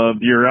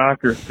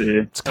bureaucracy.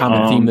 It's a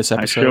common theme this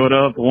episode. I showed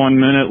up 1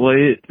 minute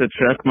late to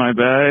check my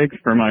bag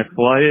for my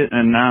flight,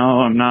 and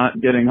now I'm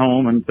not getting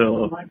home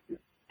until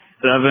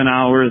 7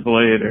 hours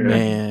later.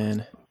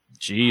 Man.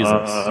 Jesus.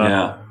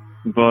 Yeah.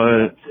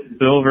 But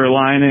silver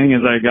lining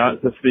is I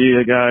got to see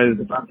a guy's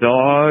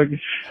dog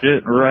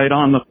shit right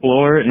on the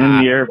floor in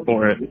the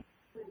airport.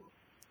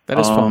 That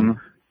is fun.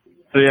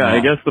 So yeah, I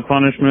guess the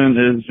punishment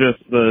is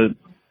just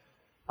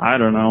I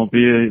don't know,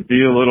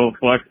 be a little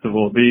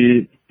flexible,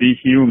 be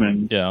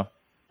human. Yeah.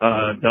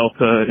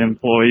 Delta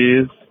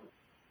employees.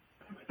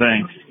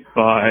 Thanks.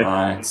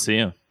 Bye. See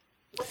you.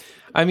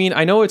 I mean,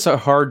 I know it's a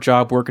hard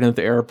job working at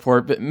the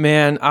airport, but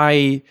man,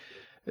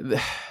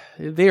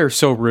 they are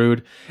so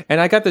rude.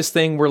 And I got this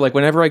thing where, like,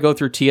 whenever I go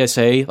through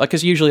TSA, like,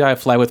 because usually I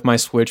fly with my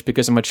Switch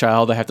because I'm a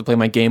child, I have to play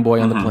my Game Boy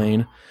on the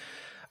plane.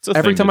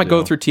 Every time I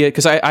go through TSA,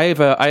 because I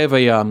have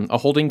a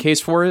holding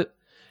case for it,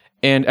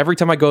 and every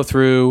time I go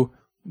through,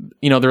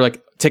 they're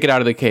like, take it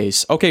out of the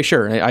case. Okay,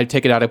 sure. And I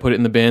take it out, I put it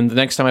in the bin. The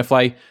next time I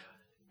fly,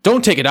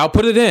 don't take it out,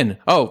 put it in.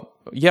 Oh,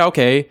 yeah,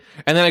 okay.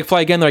 And then I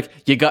fly again, they're like,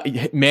 you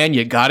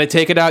got to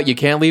take it out. You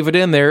can't leave it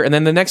in there. And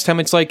then the next time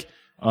it's like,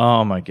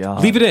 oh my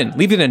God. Leave it in.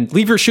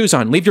 Leave your shoes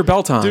on. Leave your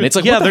belt on. Dude, it's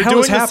like, yeah, what the they're hell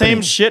doing is the happening?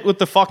 same shit with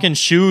the fucking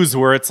shoes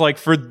where it's like,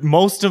 for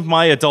most of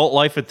my adult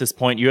life at this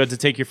point, you had to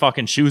take your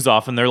fucking shoes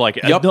off, and they're like,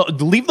 no,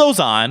 leave those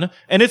on.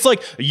 And it's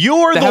like,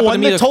 you're the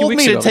one that told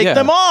me to take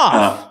them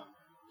off.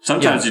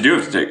 Sometimes you do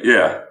have to take,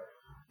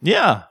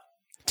 Yeah.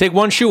 Take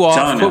one shoe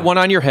off, put one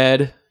on your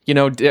head,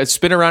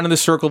 spin around in the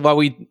circle while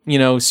we,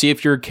 see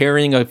if you're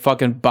carrying a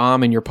fucking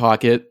bomb in your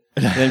pocket,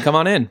 and then come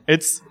on in.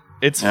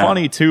 It's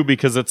funny too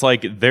because it's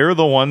like they're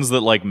the ones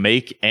that like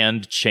make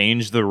and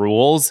change the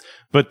rules,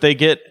 but they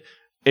get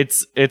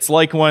it's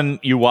like when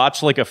you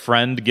watch like a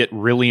friend get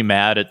really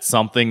mad at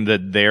something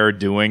that they're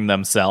doing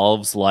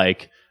themselves,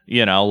 like,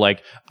 you know,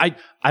 like I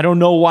don't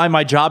know why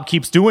my job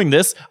keeps doing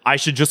this. I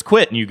should just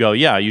quit. And you go,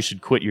 yeah, you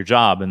should quit your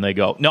job. And they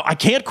go, no, I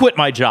can't quit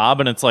my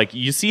job. And it's like,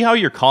 you see how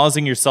you're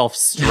causing yourself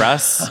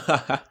stress?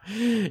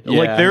 Like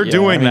they're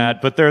doing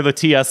that, but they're the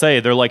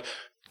TSA. They're like,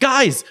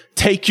 guys,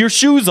 take your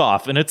shoes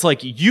off. And it's like,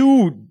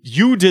 you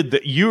did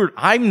that.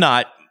 I'm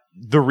not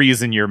the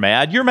reason you're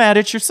mad. You're mad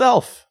at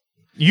yourself.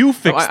 You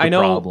fixed the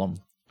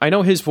problem. I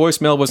know his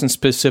voicemail wasn't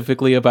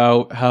specifically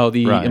about how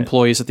the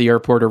employees at the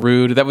airport are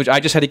rude. I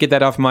just had to get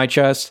that off my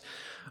chest.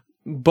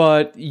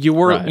 But you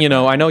were, you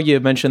know, I know you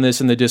mentioned this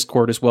in the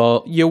Discord as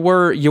well. You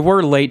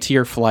were late to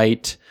your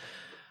flight.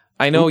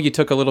 I know you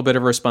took a little bit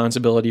of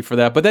responsibility for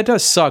that, but that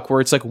does suck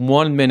where it's like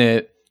 1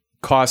 minute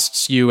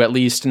costs you at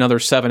least another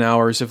 7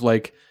 hours of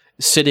like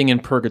sitting in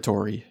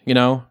purgatory, you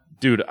know?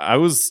 Dude, I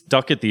was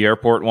stuck at the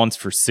airport once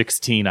for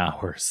 16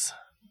 hours.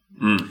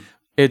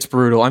 It's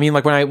brutal. I mean,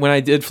 like when I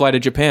did fly to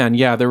Japan,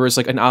 yeah, there was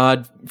like an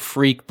odd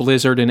freak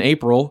blizzard in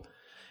April,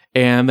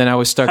 and then I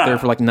was stuck there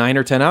for like 9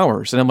 or 10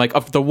 hours. And I'm like,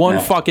 of the one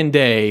fucking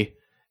day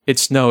it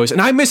snows,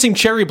 and I'm missing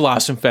Cherry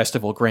Blossom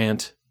Festival,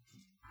 Grant.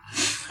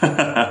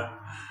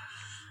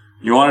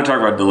 You want to talk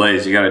about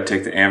delays? You got to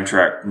take the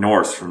Amtrak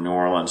north from New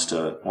Orleans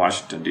to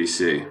Washington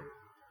D.C. You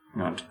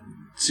want to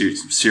see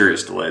some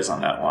serious delays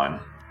on that line,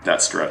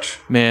 that stretch.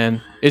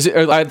 Man, is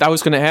it? I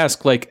was going to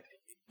ask, like,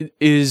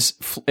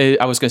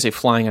 I was going to say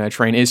flying on a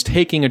train. Is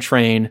taking a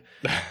train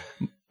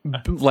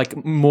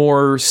like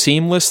more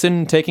seamless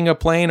than taking a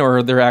plane, or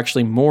are there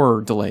actually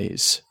more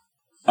delays?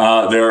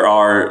 There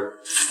are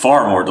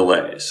far more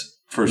delays,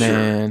 for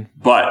sure.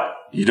 But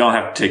you don't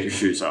have to take your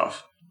shoes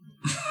off.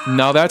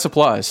 No, that's a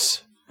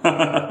plus.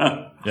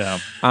 Yeah,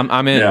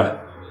 I'm in.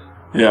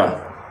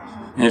 Yeah.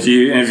 And if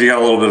you got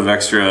a little bit of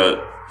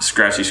extra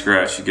scratchy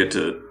scratch, you get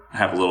to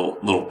have a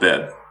little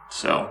bed.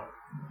 So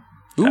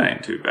that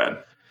ain't too bad.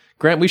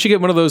 Grant, we should get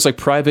one of those like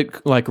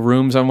private like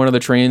rooms on one of the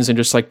trains and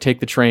just like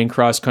take the train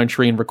cross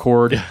country and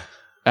record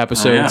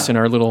episodes in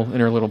our little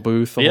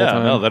booth. The whole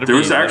time. No, there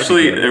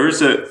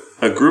was a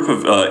group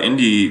of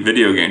indie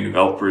video game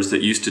developers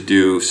that used to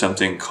do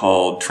something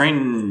called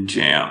Train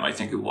Jam, I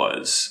think it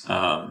was.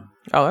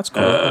 Oh, that's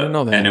cool. I didn't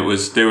know that. And it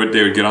was they would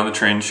get on the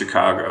train in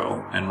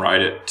Chicago and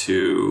ride it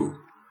to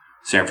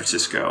San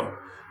Francisco,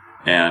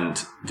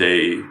 and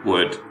they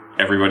would.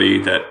 Everybody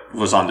that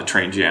was on the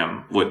Train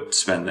Jam would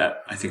spend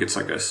that. I think it's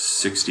like a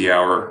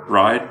 60-hour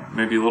ride,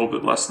 maybe a little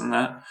bit less than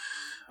that.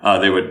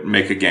 They would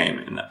make a game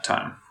in that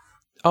time.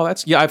 Oh,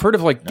 I've heard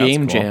of like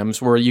game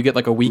jams where you get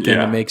like a weekend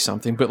to make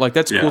something, but like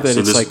that's cool that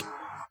it's like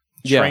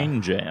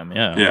Train Jam.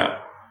 Yeah.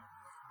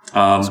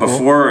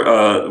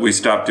 Before we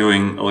stopped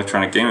doing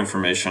electronic game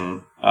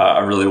information, I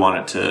really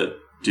wanted to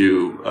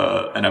do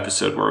an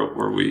episode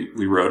where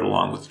we rode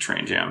along with the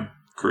Train Jam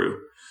crew.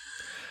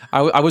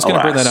 I was going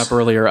to bring that up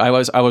earlier. I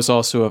was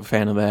also a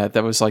fan of that.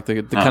 That was like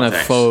the kind of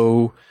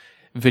faux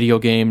video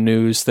game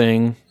news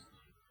thing.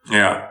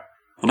 Yeah.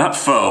 Well, not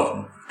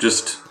faux,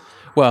 just...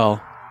 Well,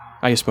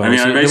 I suppose. I mean,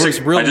 I just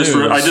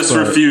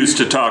refuse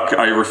to talk.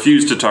 I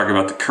refuse to talk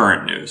about the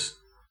current news.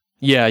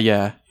 Yeah.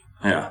 Yeah.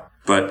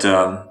 But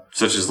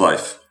such is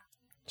life.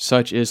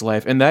 Such is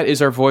life. And that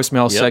is our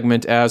voicemail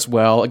segment as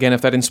well. Again,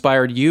 if that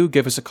inspired you,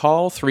 give us a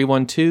call,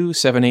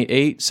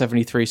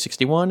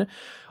 312-788-7361.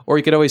 Or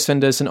you could always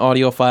send us an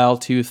audio file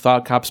to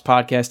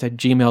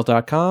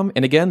thoughtcopspodcast@gmail.com.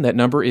 And again, that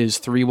number is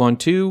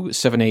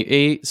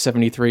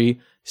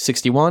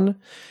 312-788-7361.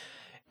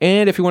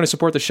 And if you want to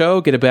support the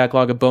show, get a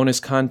backlog of bonus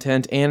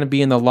content, and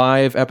be in the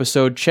live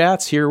episode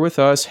chats here with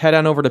us, head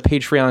on over to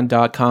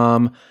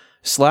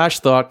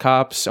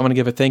patreon.com/thoughtcops. I want to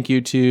give a thank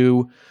you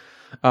to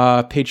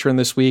patron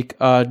this week,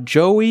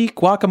 Joey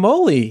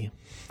Guacamole.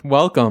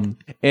 Welcome.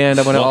 And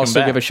I want to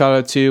also give a shout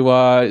out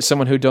to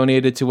someone who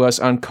donated to us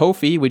on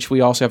Ko-fi, which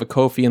we also have a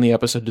Ko-fi in the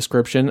episode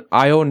description.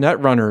 IO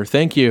Netrunner.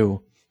 Thank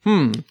you.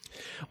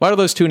 Why do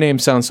those two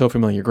names sound so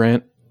familiar,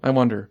 Grant? I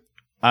wonder.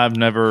 I've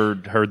never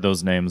heard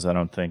those names, I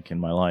don't think, in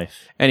my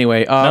life.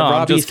 Anyway,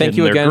 Robbie, thank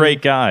you again. They're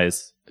great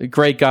guys.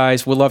 Great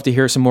guys. We'd love to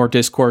hear some more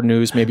Discord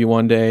news maybe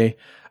one day.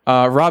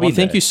 Robbie,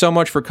 thank you so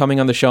much for coming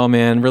on the show,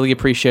 man. Really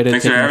appreciate it.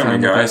 Thanks for having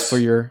me, guys. For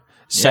your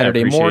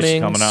Saturday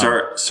morning.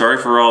 Sorry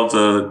for all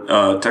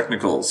the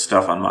technical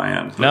stuff on my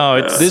end. No,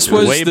 this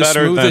was the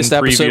smoothest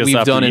episode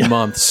we've done in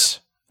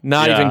months.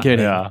 Not even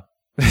kidding. Yeah.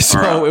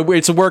 So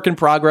it's a work in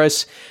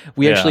progress.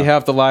 We actually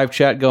have the live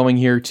chat going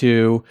here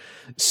too.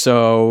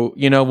 So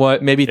you know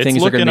what? Maybe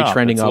things are going to be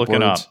trending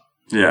upwards.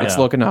 Yeah, it's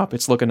looking up.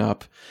 It's looking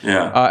up.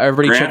 Yeah.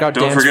 Everybody, Grant, check out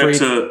Dance Freak.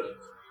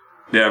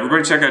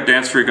 Everybody check out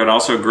Dance Freak, and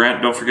also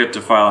Grant, don't forget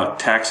to file a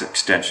tax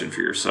extension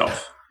for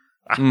yourself.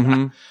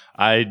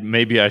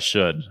 Maybe I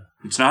should.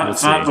 It's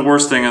not the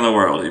worst thing in the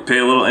world. You pay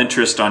a little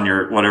interest on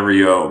your whatever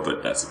you owe,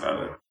 but that's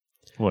about it.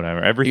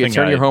 Whatever. Everything. You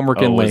turn your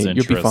homework in late.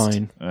 You'll be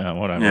fine. Yeah,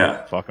 whatever.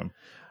 Yeah. Fuck them.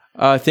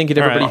 Thank you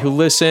to everybody who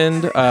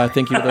listened.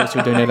 Thank you to those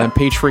who donated on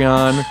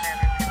Patreon.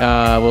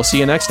 We'll see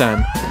you next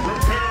time.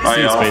 Bye,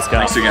 See you, y'all. Space Cow.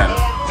 Thanks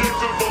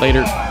again.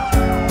 Later.